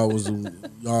that y'all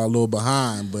a little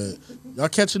behind. But y'all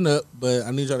catching up. But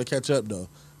I need y'all to catch up, though.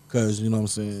 Because, you know what I'm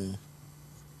saying?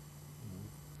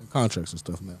 Contracts and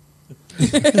stuff now.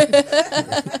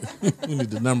 We need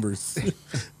the numbers.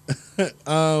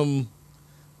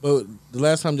 But the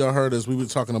last time y'all heard us, we were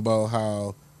talking about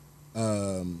how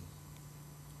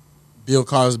Bill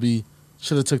Cosby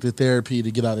should have took the therapy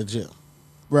to get out of jail.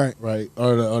 Right. Right.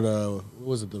 Or the what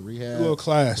was it, the rehab? Little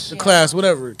class. The class,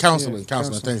 whatever. Counseling. Yeah,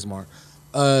 Counseling. counseling. Thanks, Mark.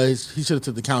 He should have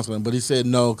took the counseling, but he said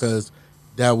no because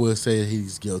that would say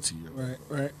he's guilty.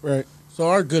 Right. So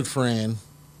our good friend,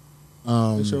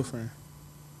 What's your friend?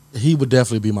 he would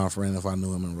definitely be my friend if I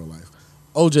knew him in real life.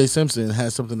 O.J. Simpson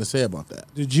has something to say about that.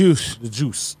 The juice. The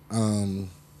juice.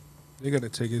 They got to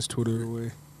take his Twitter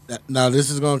away. Now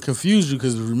this is going to confuse you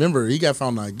because remember he got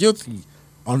found not guilty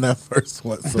on that first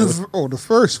one. So, The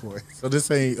first one. so this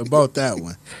ain't about that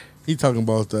one. He talking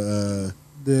about the.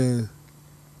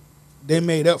 They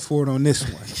made up for it on this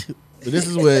one. But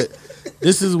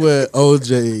this is what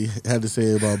OJ had to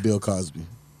say about Bill Cosby.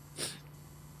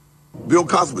 Bill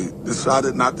Cosby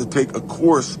decided not to take a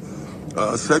course,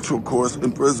 a sexual course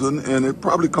in prison, and it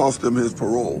probably cost him his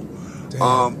parole.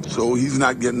 So he's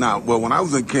not getting out. Well, when I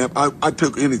was in camp, I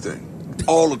took anything,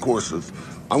 all the courses.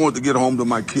 I wanted to get home to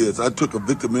my kids. I took a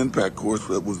victim impact course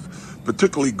that was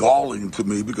particularly galling to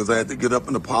me because I had to get up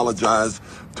and apologize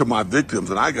to my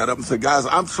victims. And I got up and said, guys,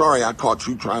 I'm sorry I caught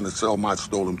you trying to sell my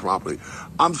stolen property.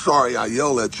 I'm sorry I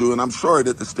yelled at you, and I'm sorry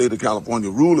that the state of California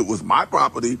ruled it was my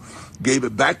property, gave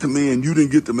it back to me, and you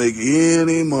didn't get to make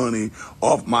any money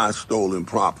off my stolen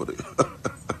property.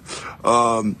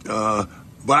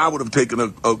 But I would have taken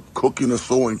a cooking or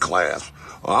sewing class.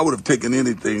 I would have taken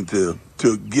anything to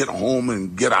get home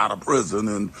and get out of prison.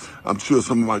 And I'm sure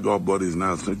some of my golf buddies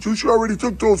now said, you sure already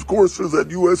took those courses at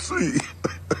USC.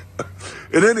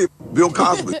 And then Bill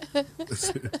Cosby. Man,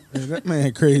 that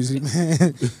man crazy,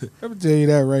 man. I'm going to tell you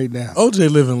that right now. OJ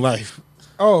living life.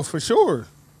 Oh, for sure.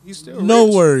 He's still No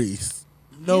rich. worries.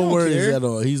 No He don't worries care. at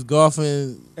all. He's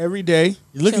golfing Every day.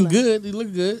 He's looking Chilling. good. He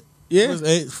look good. Yeah.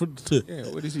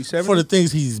 What is he, 70? For the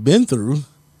things he's been through.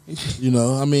 You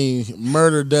know, I mean,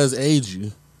 murder does age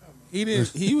you.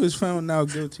 He was found now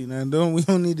guilty. Now, we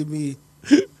don't need to be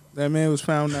That man was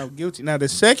found out guilty. Now the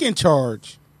second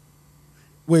charge,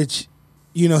 which,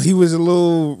 he was a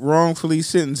little wrongfully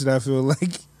sentenced, I feel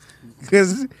like,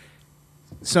 because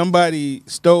somebody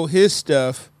stole his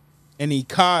stuff and he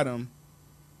caught him,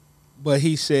 but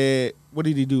he said, what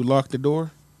did he do? Lock the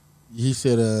door? He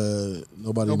said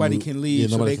nobody can leave.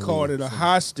 Yeah, so they called it a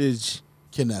hostage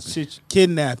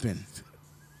kidnapping.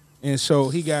 And so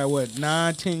he got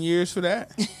 9-10 years for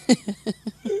that?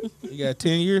 He got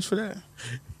 10 years for that?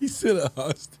 He said a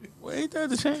hostage. Well, ain't that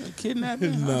the same?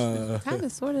 Kidnapping? Nah. Kind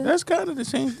of, sort of. That's kind of the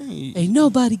same thing. Ain't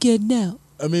nobody getting out.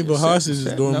 I mean, but hostage is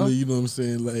normally, no. you know what I'm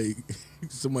saying, like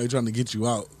somebody trying to get you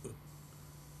out.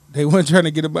 They weren't trying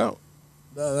to get him out.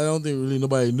 I don't think really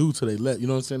nobody knew till they left. You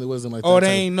know what I'm saying? It wasn't like Oh, that they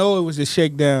type. ain't know it was a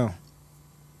shakedown.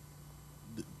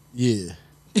 Yeah.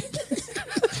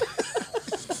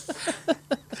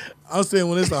 I'm saying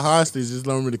when it's a hostage, it's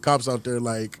normally the cops out there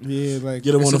like get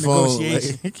them on the phone.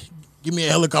 Like, give me a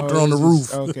helicopter on the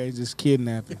roof. Okay, just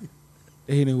kidnapping.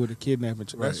 They hit him with a kidnapping.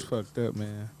 That's fucked up,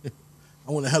 man.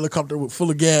 I want a helicopter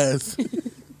full of gas.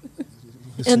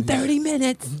 In 30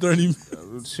 minutes. 30 minutes.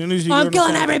 As soon as you I'm get on the killing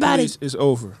phone with everybody. police, it's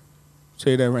over.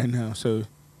 Say that right now. So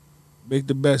make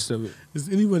the best of it. Has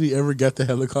anybody ever got the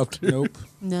helicopter? Nope.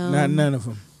 No. Not none of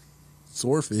them.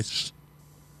 Swordfish.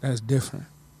 That's different.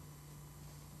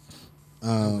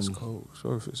 It's Um, cold.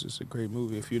 Swordfish is a great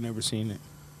movie if you've never seen it.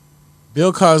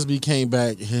 Bill Cosby came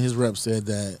back and his rep said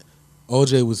that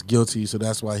OJ was guilty, so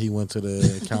that's why he went to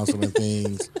the council and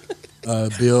things.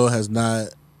 Bill has not,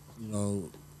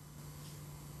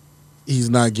 he's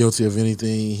not guilty of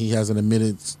anything. He hasn't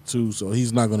admitted to, so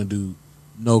he's not going to do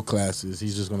no classes.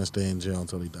 He's just going to stay in jail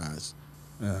until he dies.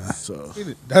 So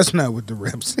That's not what the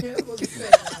rep said.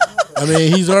 I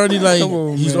mean, he's already like Come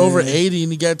on, he's man. over 80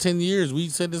 and he got 10 years. We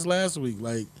said this last week.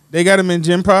 Like They got him in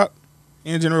Gen Pop,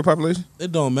 in general population.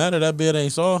 it don't matter. That bed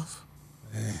ain't soft.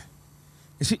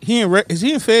 Is he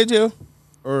in Fed jail,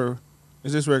 or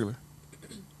is this regular?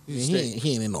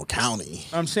 He ain't in no county.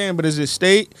 I'm saying, but is it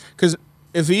state? Because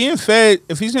if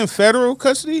he's in federal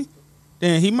custody,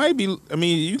 then he might be. I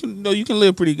mean, you can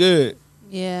live pretty good.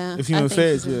 Yeah. If you're I in think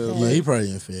Fed he's in jail. Fed. Yeah, he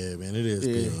probably in Fed, man. It is.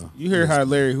 Yeah. Bill. You hear how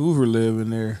Larry Hoover live in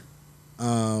there?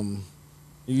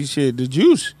 You said the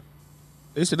juice.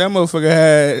 They said that motherfucker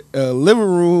had a living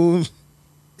room,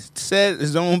 set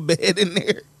his own bed in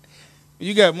there.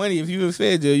 You got money. If you in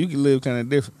Fed jail, you can live kind of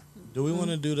different. Do we want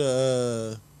to do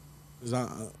the? 'Cause I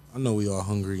know we all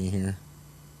hungry in here.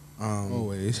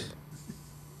 Always.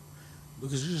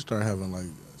 Because you should start having like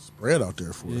a spread out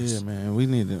there for us. Yeah, man. We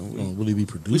need to. We don't really be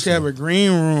producing. We should have a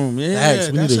green room. Yeah,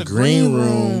 Facts, we that's need a green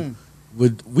room.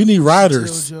 We need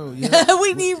riders. Joe, yeah.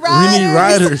 We need riders. We need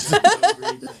riders.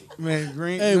 Man,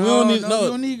 green. Hey, we don't need You no.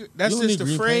 don't need. That's you don't just need the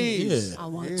green paint. phrase. I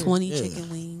want 20 chicken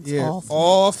wings. Yeah, All flats.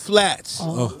 all flats.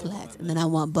 All flats. And then I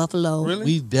want buffalo. Really?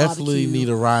 We definitely barbecue, need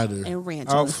a rider. And ranch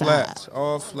All on the flats. side.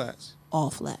 All flats. All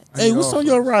flats. I Hey, need what's all on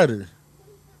your rider?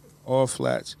 All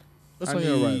flats. What's I on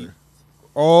your need rider?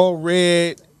 All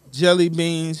red jelly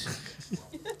beans.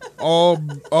 all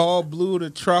blue to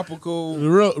tropical.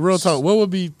 Real talk. What would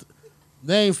be?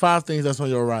 Name 5 things that's on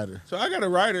your rider. So I got a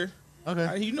rider. Okay.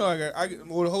 I got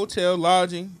well, the hotel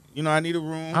lodging. I need a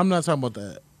room. I'm not talking about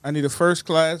that. I need a first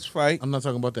class flight. I'm not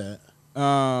talking about that.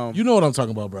 You know what I'm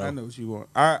talking about, bro. I know what you want.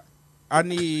 I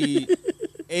need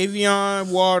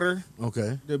Avion water.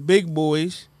 Okay. The big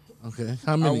boys. Okay.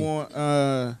 How many? I want.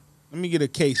 Let me get a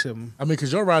case of them. I mean,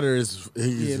 because your rider is.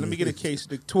 Yeah. Let me get a case.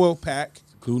 The 12 pack.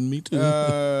 Including me too.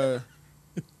 I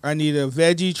need a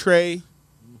veggie tray.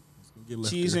 Get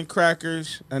Cheese there. and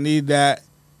crackers. I need that.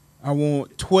 I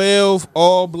want 12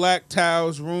 all black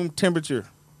towels, room temperature.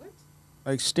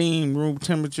 Like steam, room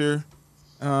temperature.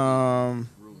 Bottle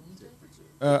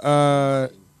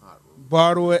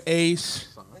of Ace.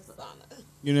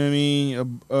 You know what I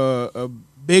mean? A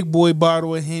big boy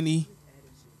bottle of Henny.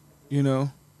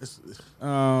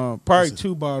 Probably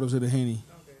 2 bottles of the Henny.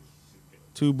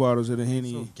 2 bottles of the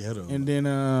Henny. So ghetto. And then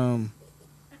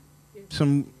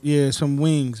some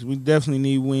wings. We definitely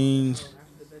need wings.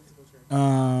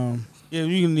 Yeah,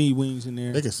 you can need wings in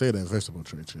there. They can say that vegetable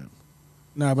tray, champ.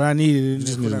 Nah, but I need it in You there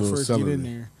just when need a I little first celery. get in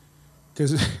there.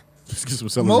 Because Just get some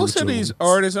celery most with of your these wings.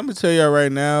 artists, I'm gonna tell y'all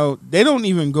right now, they don't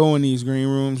even go in these green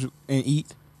rooms and eat.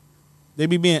 They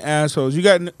be being assholes.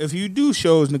 If you do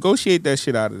shows, negotiate that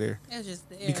shit out of there. They're just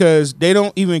there. Because they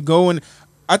don't even go in.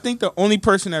 I think the only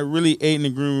person that really ate in the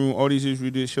green room all these years we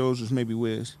did shows was maybe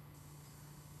Wiz.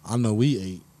 I know we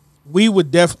ate. We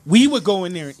would go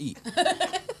in there and eat.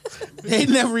 They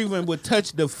never even would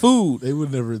touch the food. They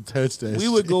would never touch that. We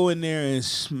would go in there and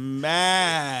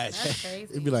smash.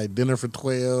 It'd be like dinner for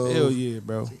 12. Hell yeah,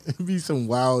 bro. It'd be some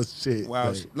wild shit.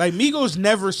 Wow. Like Migos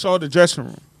never saw the dressing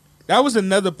room. That was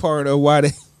another part of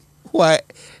why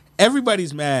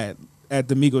everybody's mad at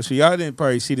the Migos show. Y'all didn't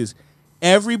probably see this.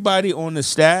 Everybody on the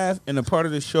staff and a part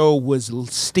of the show was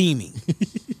steaming,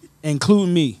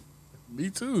 including me. Me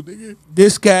too, nigga.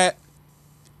 This guy,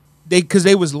 because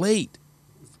they was late.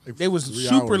 Like They was 3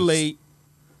 super hours. late,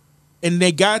 and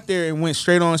they got there and went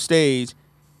straight on stage.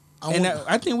 I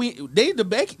think they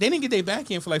didn't get their back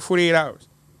in for like 48 hours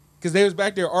because they was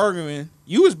back there arguing.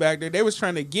 You was back there. They was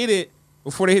trying to get it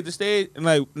before they hit the stage, and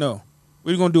like, no,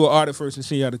 we're gonna do an audit first and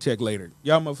send y'all the check later.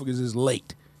 Y'all motherfuckers is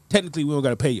late. Technically, we don't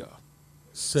gotta pay y'all.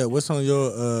 Set, what's on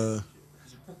your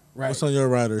what's on your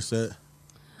rider, Set?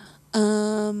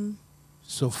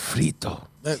 Sofrito.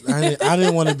 I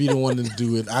didn't want to be the one to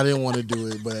do it. I didn't want to do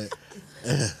it, but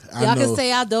Y'all can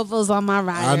say adobo's on my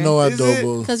rider. I know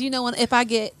adobo. Because, if I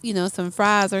get, some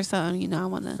fries or something, I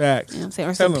want to. Facts. You know what I'm saying?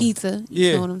 Or Tell some 'em. pizza.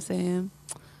 You know what I'm saying?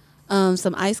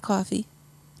 Some iced coffee.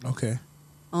 Okay.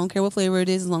 I don't care what flavor it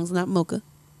is as long as it's not mocha.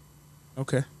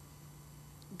 Okay.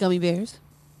 Gummy bears.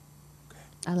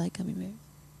 I like gummy bears.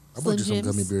 I bought you some Slim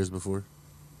gummy Jims. bears before.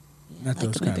 Not like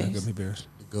those gummy kind of bears. gummy bears.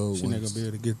 The gold She not ones. gonna be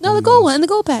able to get No, the them gold ones. one, the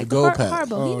gold pack. The gold pack.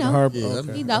 Haribo, Oh, you the know. Haribo. Yeah,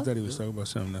 Okay. You know. I thought he was talking about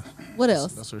something else. What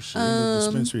else? That's her shit. The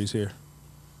dispensaries here.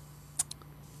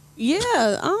 Yeah,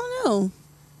 I don't know.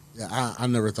 Yeah, I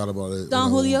never thought about it. Don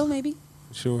when I Julio, was- maybe?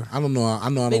 Sure. I don't know. I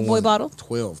know. I Big don't boy want bottle?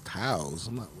 12 towels.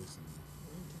 I'm not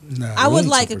wasting. Nah, I would room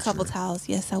like a temperature. couple towels.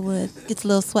 Yes, I would. Gets a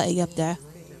little sweaty up there.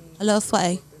 A little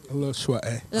sweaty. a little sweat.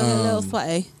 A little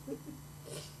sweaty.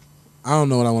 I don't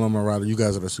know what I want on my rider. You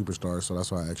guys are the superstars, so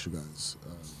that's why I asked you guys.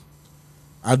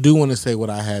 I do want to say what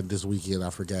I had this weekend.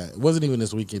 I forgot. It wasn't even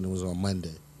this weekend. It was on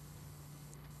Monday.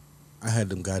 I had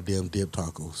them goddamn dip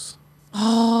tacos.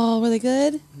 Oh, were they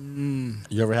good?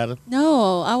 You ever had them?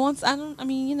 No, I don't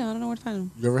know where to find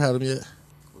them. You ever had them yet?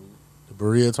 The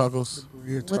burrito tacos?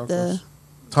 With the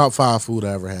Top 5 food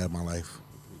I ever had in my life.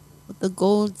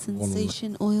 gold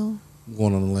sensation oil. I'm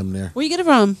going on a limb there. Where you get it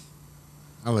from?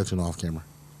 I'll let you know off camera.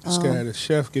 This guy had a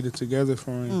chef get it together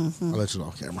for him. I'll let you know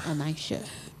off camera. A nice chef.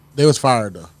 They was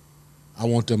fired though. I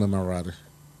want them in my rider.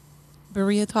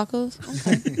 Burrito tacos.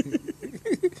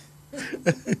 Okay.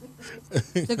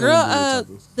 The girl,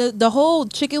 the whole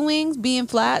chicken wings being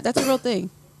flat, that's a real thing.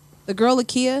 The girl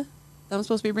Lakia that I'm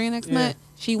supposed to be bringing next month,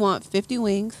 she wants 50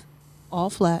 wings, all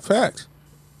flat. Facts.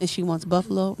 And she wants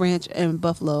buffalo ranch and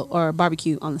buffalo or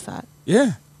barbecue on the side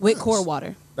Yeah. with core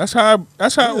water. That's how I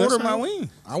Yeah, order my wings.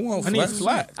 I want I need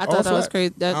flat. I All thought that was flat.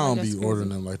 crazy. I don't be ordering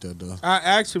them like that though. I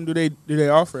asked him, do they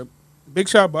offer it? Big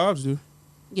Shot Bob's do.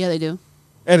 Yeah, they do.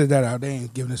 Edit that out. They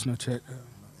ain't giving us no check.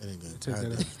 It ain't good. Take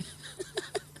that out.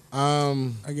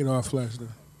 Um, I get all flash though.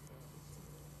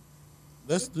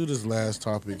 let's do this last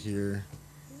topic here.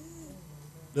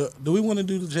 Do we want to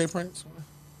do the Jay Prince one?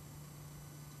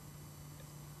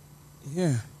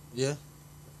 Yeah. Yeah.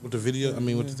 With the video,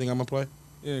 with the thing I'm gonna play.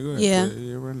 Yeah, go ahead. Yeah. Play it.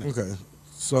 Yeah, right now. Okay.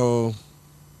 So,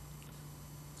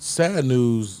 sad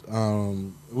news.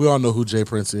 We all know who Jay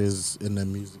Prince is in the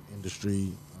music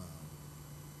industry.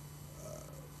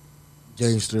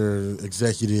 Gangster,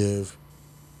 executive,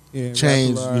 Yeah,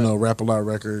 changed, Rap A Lot. Rap A Lot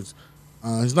Records.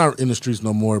 He's not in the streets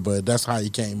no more, but that's how he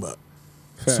came up.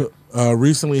 Fact. So,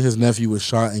 recently his nephew was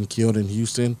shot and killed in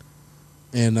Houston.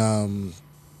 And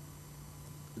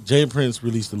Jay Prince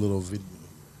released a little video.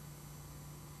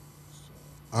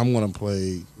 I'm going to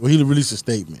play. Well, he released a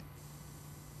statement.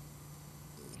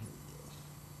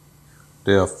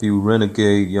 There are a few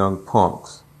renegade young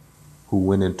punks who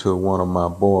went into one of my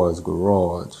boys'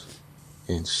 garage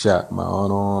and shot my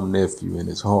unarmed nephew in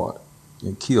his heart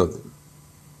and killed him.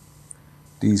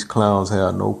 These clowns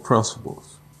have no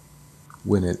principles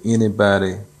when an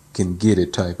anybody can get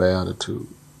it type of attitude.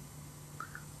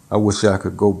 I wish I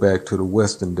could go back to the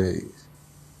Western days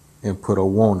and put a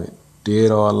wanted,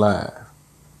 dead or alive,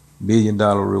 $1 million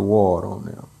reward on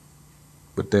them.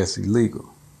 But that's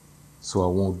illegal, so I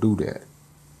won't do that.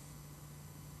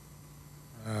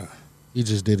 He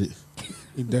just did it.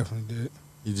 He definitely did.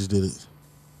 He just did it.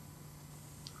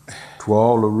 To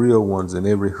all the real ones in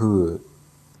every hood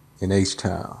in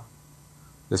H-Town,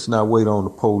 let's not wait on the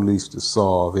police to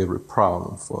solve every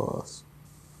problem for us.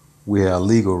 We have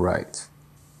legal rights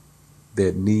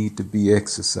that need to be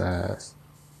exercised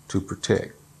to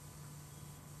protect.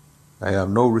 I have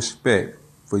no respect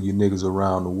for you niggas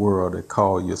around the world that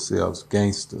call yourselves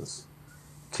gangsters,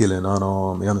 killing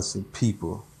unarmed innocent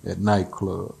people at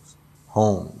nightclubs,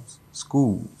 homes,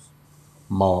 schools,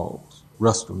 malls,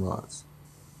 restaurants,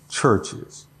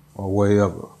 churches, or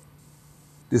wherever.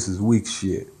 This is weak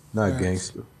shit, not Facts.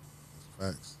 gangster.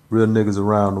 Facts. Real niggas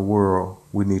around the world,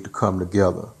 we need to come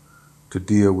together to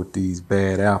deal with these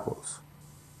bad apples.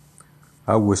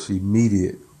 I wish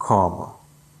immediate karma.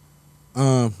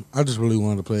 I just really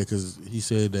wanted to play it because he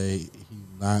said that he's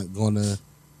not gonna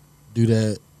do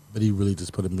that, but he really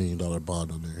just put $1 million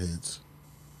bond on their heads.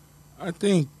 I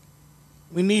think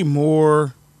we need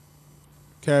more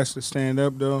cats to stand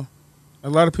up, though. A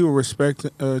lot of people respect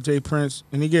Jay Prince,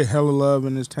 and he get hella love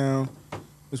in this town.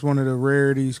 It's one of the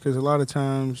rarities because a lot of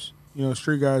times, you know,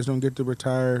 street guys don't get to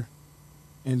retire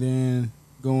and then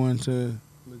go into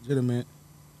legitimate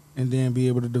and then be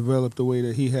able to develop the way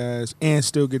that he has and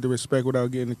still get the respect without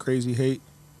getting the crazy hate.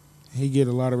 He get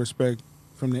a lot of respect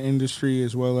from the industry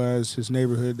as well as his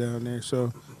neighborhood down there.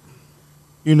 So,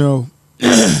 you know,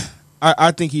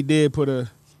 I think he did put a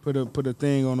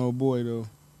thing on old boy though.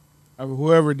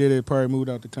 Whoever did it probably moved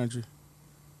out the country.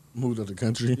 Moved out the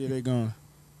country? Yeah, they gone.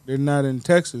 They're not in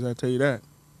Texas, I tell you that.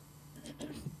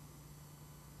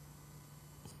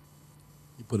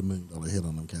 He put $1 million hit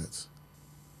on them cats.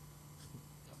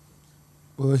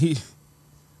 Well, do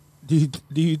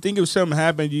you think if something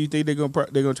happened, do you think they're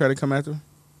gonna try to come after him?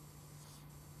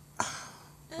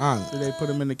 Did they put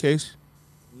him in the case?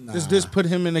 Nah. Does this put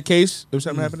him in the case if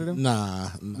something happened to them? Nah,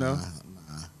 No?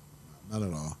 not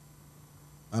at all.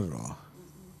 Not at all.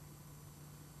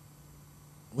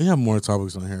 We have more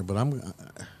topics on here, but how do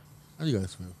you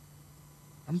guys feel?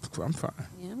 I'm fine.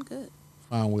 Yeah, I'm good.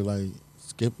 Fine with like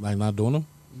skip, like not doing them?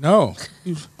 No.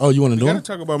 Oh, you want to We do gotta them?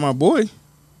 talk about my boy.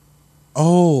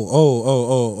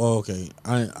 Oh, okay.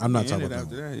 I'm not talking Ended about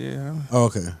after that. that. Yeah. Oh,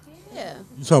 okay. Yeah.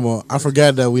 You talking about? I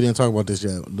forgot that we didn't talk about this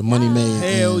yet. The Money Made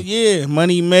Hell yeah,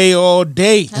 Money May all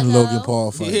day. and Logan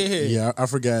Paul fight. Yeah. Yeah, I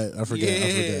forgot.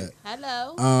 Yeah.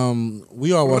 Hello.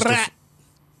 We all watched.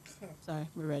 Sorry,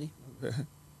 we're ready.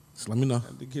 Just let me know.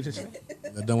 Get it,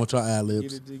 They're done with your ad get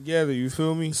libs. it together. You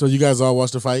feel me? So you guys all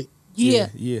watched the fight? Yeah.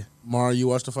 Yeah. Mara, you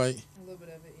watched the fight? A little bit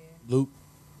of it, yeah. Luke?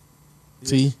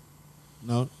 T?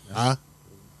 No? All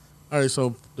right,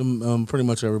 so pretty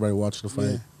much everybody watched the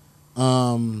fight.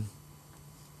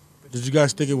 Did you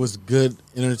guys think it was good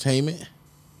entertainment?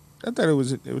 I thought it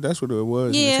was. That's what it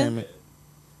was. Yeah. Entertainment.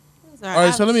 All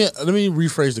right, so let me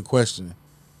rephrase the question.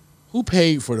 Who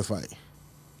paid for the fight?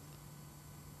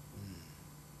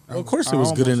 Well, of course, it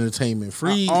was good entertainment.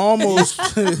 Free, almost.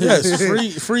 yes,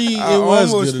 free. I It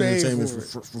was almost good paid entertainment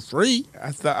for it. for free.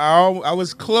 I thought I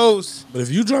was close. But if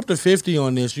you dropped a 50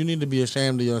 on this, you need to be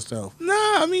ashamed of yourself. Nah,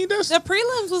 I mean that's The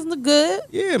prelims wasn't good.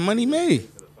 yeah, Money May.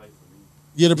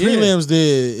 Yeah, the prelims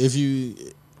did. If you,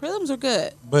 Prelims are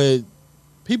good. but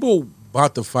people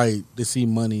bought the fight to see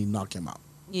Money knock him out.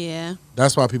 Yeah.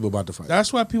 That's why people bought the fight.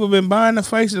 That's why people been buying the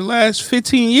fights the last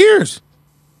 15 years.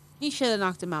 He should have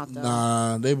knocked him out though.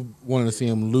 Nah, they wanted to see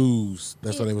him lose.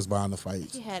 That's why they was buying the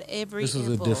fights. He had every This is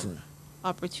a ample different.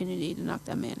 opportunity to knock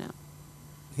that man out.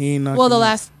 He ain't knocked Well, the him out.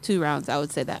 last 2 rounds, I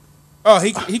would say that. Oh,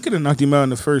 he could have knocked him out in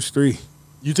the first 3.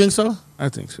 You think so? I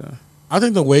think so. I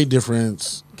think the weight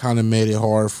difference kind of made it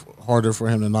harder for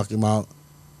him to knock him out.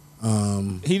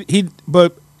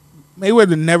 But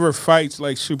Mayweather never fights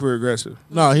like super aggressive.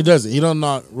 No, he doesn't. He don't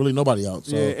knock really nobody out.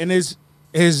 So Yeah, and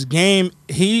his game,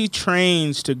 he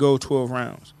trains to go 12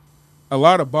 rounds. A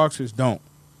lot of boxers don't.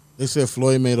 they said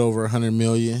Floyd made over $100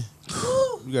 million.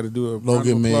 You got to do a round of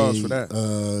Logan applause made for that.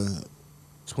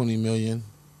 $20 million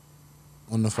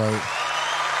on the fight.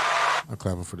 I'm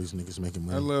clapping for these niggas making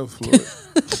money. I love Floyd.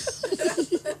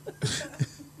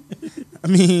 I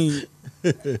mean,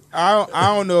 I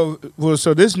don't know. Well,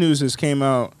 so this news has came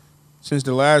out since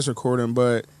the last recording,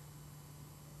 but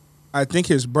I think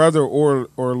his brother or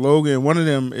Logan, one of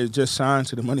them, is just signed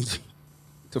to the money team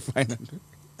to fight under.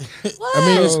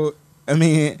 What? I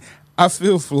mean, I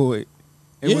feel Floyd.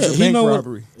 It was a bank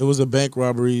robbery. It was a bank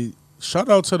robbery. Shout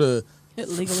out to the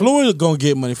Legally. Floyd gonna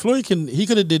get money. He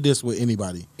could have did this with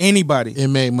anybody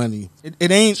and made money.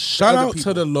 It ain't. Shout other out to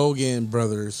people the Logan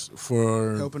brothers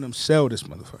for helping them sell this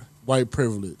motherfucker. white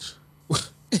privilege.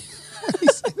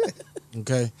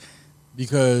 Okay,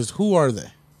 because who are they?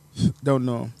 Don't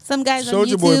know. Some guys on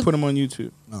Soldier Boy YouTube. put him on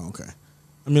YouTube. Oh, okay.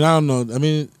 I mean, I don't know. I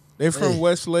mean, They're from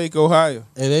Westlake, Ohio.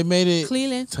 and they made it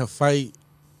Cleveland. to fight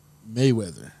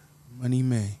Mayweather. Money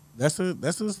May. That's a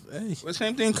hey. Well,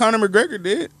 same thing Conor McGregor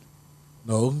did.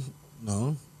 No.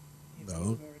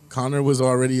 Conor was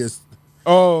already a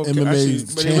Oh, okay, I MMA see. But it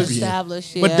was champion.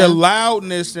 Established, But yeah. the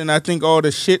loudness and I think all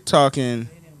the shit talking.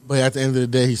 But at the end of the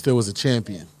day, he still was a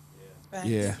champion.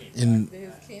 Yeah. And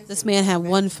This man had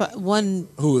one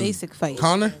who is basic fight.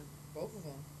 Connor? You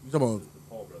talking about?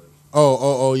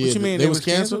 Oh, yeah. What you mean? They It was was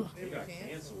canceled? They got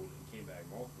canceled and came back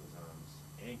multiple times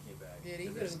and Yeah, they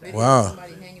could have videoed Wow.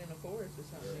 somebody hanging in the forest or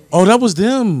something. Oh, that was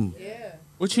them. Yeah.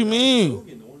 What you mean?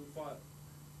 Logan, the one who fought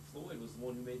Floyd, was the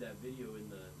one who made that video in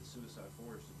the suicide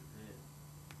forest in Japan.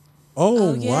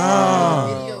 Oh, Yeah.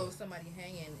 wow. Video of somebody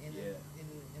hanging in Yeah.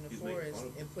 in the He's making forest fun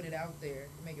of him. and put it out there,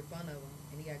 making fun of him,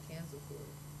 and he got canceled for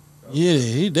it.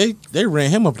 Yeah, they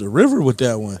ran him up the river with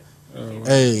that one.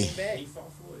 Hey, Came back. He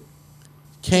fought Floyd.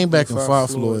 came back and fought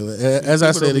Floyd. As I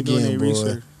People said don't be doing again, their boy,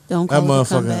 research. Don't that call it a motherfucking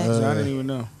comeback. So I didn't even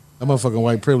know. that motherfucking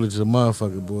white privilege is a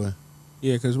motherfucker, boy.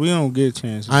 Yeah, because we don't get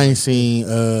chances. I ain't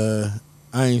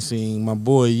seen my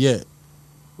boy yet.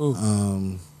 Ooh.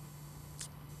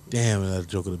 Damn, that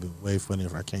joke would have been way funnier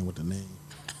if I came with the name.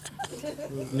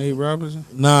 Nate Robinson?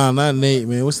 Nah, not Nate,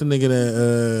 man. What's the nigga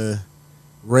that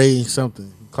Ray something?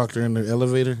 He clocked her in the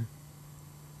elevator.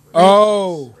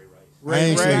 Oh. I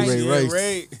ain't seen Rice, Ray yeah, Rice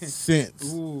Ray.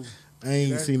 since. Ooh. I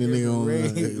ain't That's seen the nigga on Ray.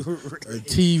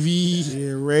 TV.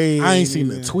 Yeah, Ray. I ain't seen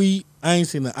the tweet. I ain't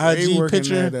seen the Ray IG working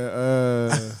picture. at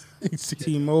a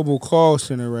T-Mobile call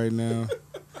center right now.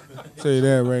 Tell you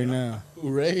that right now.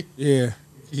 Ray? Yeah.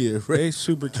 Yeah, Ray. They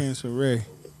super cancel Ray.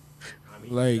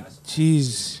 Like,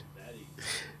 jeez.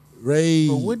 Ray.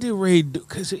 But what did Ray do?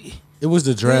 Cause it was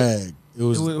the drag. It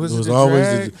was the always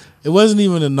drag? it wasn't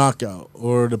even the knockout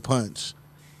or the punch.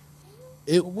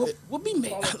 What be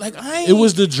like? I ain't, It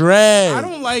was the drag. I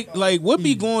don't like what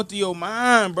be going through your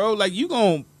mind, bro. Like you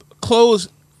gonna close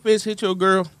fist hit your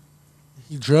girl.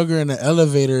 He drug her in the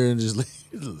elevator and just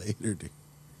laid her there.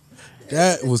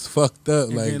 That was fucked up.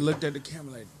 And Like then looked at the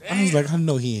camera like, I was like, I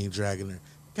know he ain't dragging her.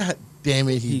 God damn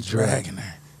it, he dragging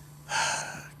her.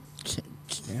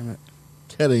 Damn it.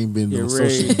 Cat ain't been Yeah, on Ray.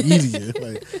 social media.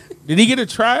 Like, Did he get a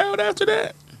tryout after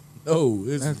that? no,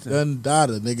 it's done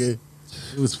data, nigga.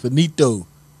 It was finito.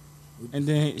 And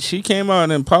then she came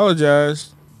out and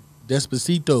apologized.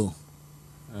 Despacito.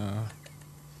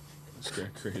 That's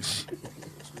crazy.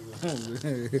 Who was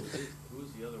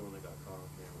the other one that got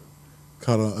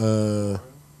caught on camera? Caught on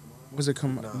Was it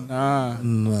Nah.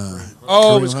 nah.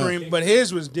 Oh, it was Hunt. Kareem, but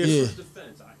his was different.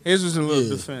 His was a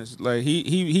little defense. Like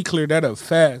he cleared that up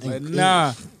fast. Like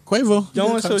nah, Quavo.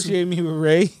 don't associate me with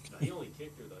Ray. He only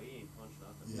kicked her though. He ain't punched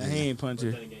nothing. Nah, he ain't punch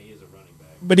her. Then again, he is a running back.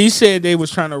 But he said they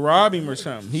was trying to rob him or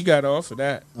something. He got off of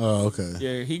that. Oh, okay.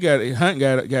 Yeah, Hunt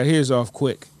got his off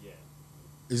quick.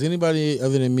 Is anybody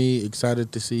other than me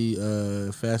excited to see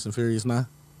Fast and Furious 9?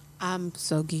 I'm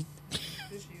so geeked.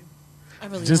 I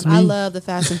really Just am. I me? love the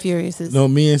Fast and Furious. No,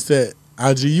 me and Seth.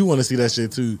 IG, you want to see that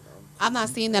shit too. I'm not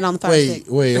seeing that on the Fire Stick.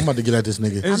 Wait, I'm about to get at this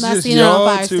nigga. I'm It's not just seeing it on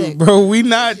y'all Fire two, Stick. bro. We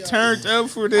not turned up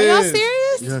for Are this. y'all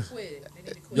serious?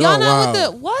 Yeah. Y'all not wow. with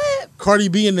the what? Cardi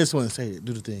B in this one. Say it.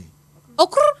 Do the thing. Oh,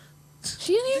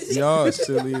 she in here? Y'all are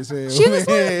silly as hell. She was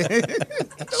man. She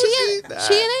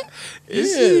in it?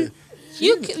 Yeah.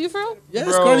 You for real? Yes,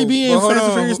 Bro, Cardi B in but hold Fast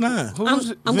and on. Furious 9. Who's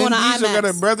I'm Vin going to Diesel got a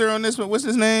IMAX. brother on this one. What's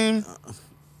his name?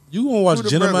 You gonna watch Who the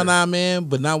Gemini brother? Man,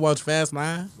 but not watch Fast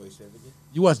 9?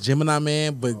 You watch Gemini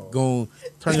Man, but gon'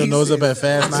 turn your nose up at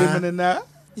Fast 9? Gemini.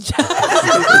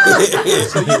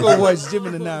 So you go watch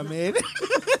Gemini, man.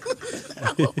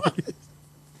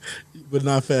 But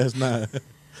not Fast 9.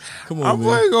 Come on, I'm man.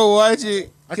 going to go watch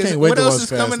it. I 'Cause can't wait what to else watch is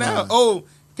Fast coming 9. out? Oh,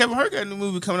 Kevin Hart got a new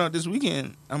movie coming out this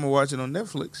weekend. I'm going to watch it on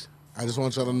Netflix. I just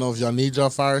want y'all to know if y'all need y'all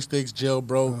Fire Sticks, jail,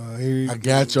 bro. Here I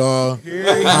got y'all. you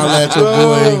Holla at your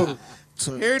go.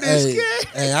 boy. Here this Hey, kid.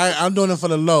 hey, I'm doing it for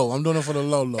the low. I'm doing it for the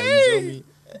low. You feel me?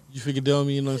 You figure deal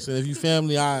me, you know what I'm saying? If you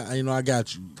family, I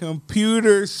got you.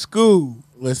 Computer school.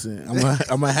 Listen,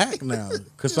 I'm a hack now.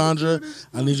 Cassandra,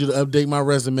 I need you to update my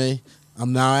resume.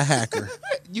 I'm now a hacker.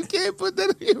 You can't put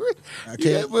that in your I You can't.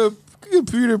 can't put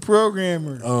computer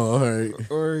programmer. Oh, all right.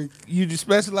 Or you just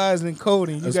specialize in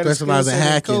coding. You I got a specialize in skill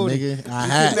set hacking, coding. nigga. I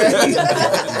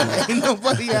hack. Ain't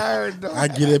nobody hired, though. I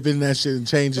get up in that shit and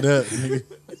change it up, nigga.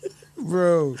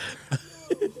 Bro.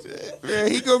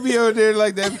 Man, he gonna be over there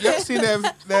like that. Y'all seen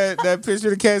that picture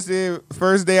the cat said,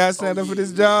 first day I signed up for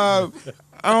this job,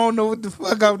 I don't know what the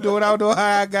fuck I'm doing. I don't know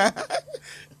how I got.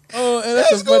 Oh, and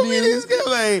That's gonna be this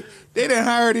guy. Like, they done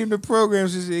hired him to program.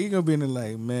 She said, he gonna be in there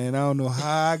like, man, I don't know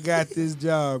how I got this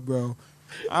job, bro.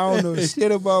 I don't know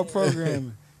shit about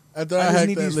programming. I I just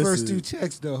need these first two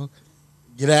checks, though.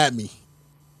 Get at me.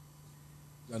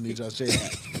 I need y'all shit.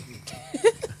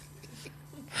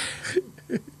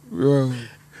 Bro.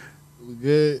 We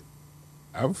good?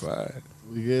 I'm fine.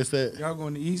 We good, set? Y'all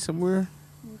going to eat somewhere?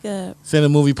 Good. Send a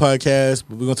movie podcast,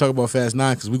 but we're going to talk about Fast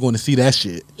 9 because we're going to see that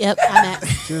shit. Yep, I'm at.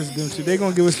 Just them two. They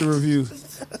gonna give us the review.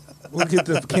 We'll get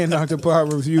the Ken Dr.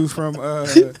 Pod review from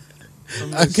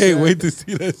I can't wait to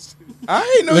see that shit. I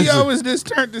didn't know Listen. y'all was this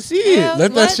turned to see it. Yeah,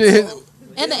 Let that what? shit hit.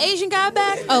 And the Asian guy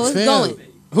back? Oh, it's Fam, going.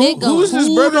 Who's his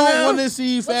brother don't now? want to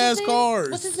see fast cars?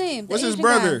 What's his name? What's The his Asian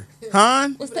brother? guy.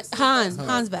 Han? What's the Hans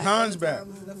back. Han's back.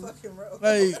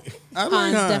 Like, I like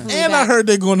Han's Han. definitely and I back. heard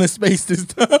they're going to space this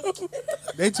time.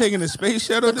 They taking a space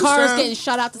shuttle The this car's time? getting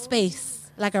shot out to space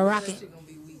like a rocket.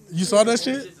 You saw that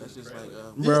shit?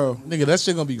 Bro, Nigga, that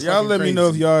shit gonna be y'all fucking let me crazy. know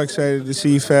if y'all excited to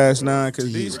see Fast 9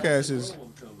 because these cats is.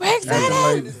 We're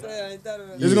excited.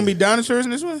 There's gonna be dinosaurs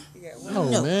in this one?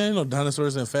 No, man, no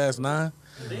dinosaurs in Fast 9.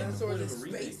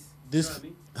 This,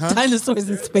 huh? Dinosaurs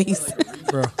in space.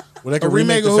 Bro, well, they A can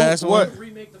remake the of who? Fast What? one.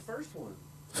 Remake the first one.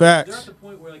 Facts. They're at the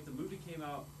point where like the movie came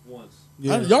out once.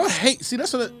 Yeah. Y'all hate. See,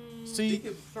 that's what. See, They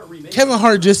could start remaking Kevin it.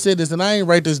 Hart just said this, and I ain't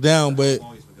write this down, but How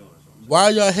long it's been going, that's what I'm saying. why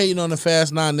y'all hating on the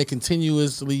Fast 9? They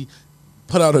continuously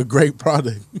put out a great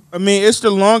product I mean, it's the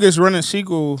longest running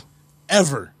sequel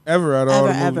ever. ever out of all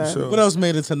the Ever, movies. ever. So. What else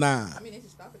made it to 9?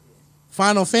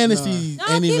 Final Fantasy No,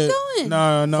 ain't keep even. going.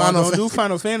 No, Final don't do Fa-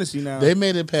 Final Fantasy now. They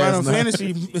made it past Final 9.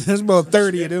 Fantasy, there's about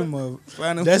 30 of them.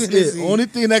 Final That's Fantasy. it. Only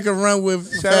thing that can run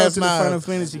with Shout out Fast to the 9. Final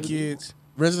Fantasy kids.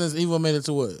 Resident Evil made it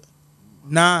to what?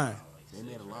 9.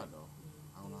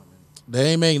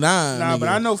 They ain't make 9. Nah, but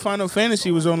nigga. I know Final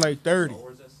Fantasy was on like 30.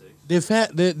 Did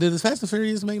the Fast and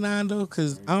Furious make 9 though?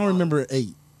 Because I don't remember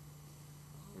 8.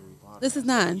 This is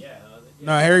 9.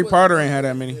 No, Harry Potter ain't had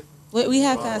that many. We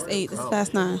have Fast 8. This is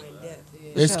Fast 9.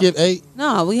 They skipped 8.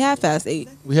 No, we have Fast 8.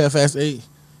 We had Fast 8.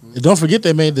 And don't forget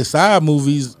they made the side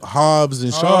movies, Hobbs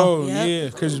and Shaw. Oh, yeah.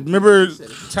 Because remember,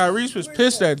 Tyrese was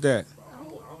pissed at that.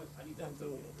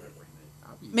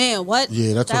 Man, what?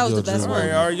 Yeah, that's that what was the best Drift one.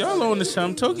 Hey, are y'all on to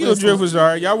something? Tokyo Drift was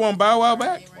alright. Y'all want Bow Wow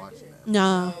back?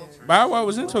 Nah. Bow Wow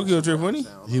was in Tokyo Drift, wasn't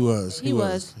he? He was. He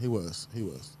was. He was. He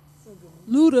was.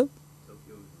 Luda.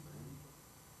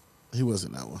 He was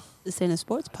in that one. The Santa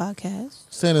Sports Podcast.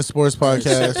 Santa Sports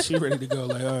Podcast. She ready to go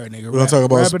like, all right, nigga. We're gonna talk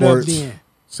about wrap it up sports. then.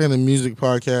 Santa Music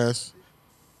Podcast.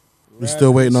 We're Wrap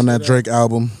still waiting on this that shit Drake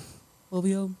album. What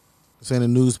we on? Santa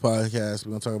News Podcast.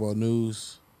 We're gonna talk about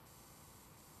news.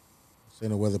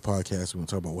 Santa Weather Podcast. We're gonna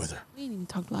talk about weather. We ain't even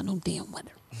talked about no damn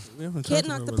weather. We haven't Kid talked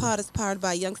Knock about the what- Pod is powered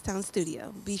by Youngstown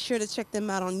Studio. Be sure to check them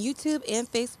out on YouTube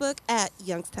and Facebook at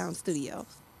Youngstown Studio.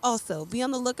 Also, be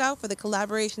on the lookout for the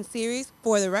collaboration series,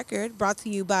 For the Record, brought to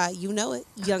you by, you know it,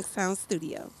 Youngstown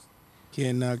Studio.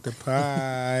 Can't knock the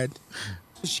pod.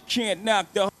 She can't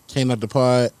knock the. Can't Knock the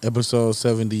Pod, episode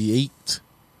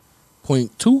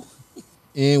 78.2.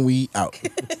 And we out.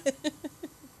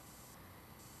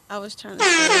 I was trying to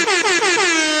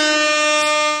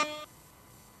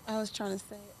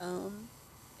say,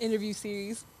 interview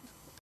series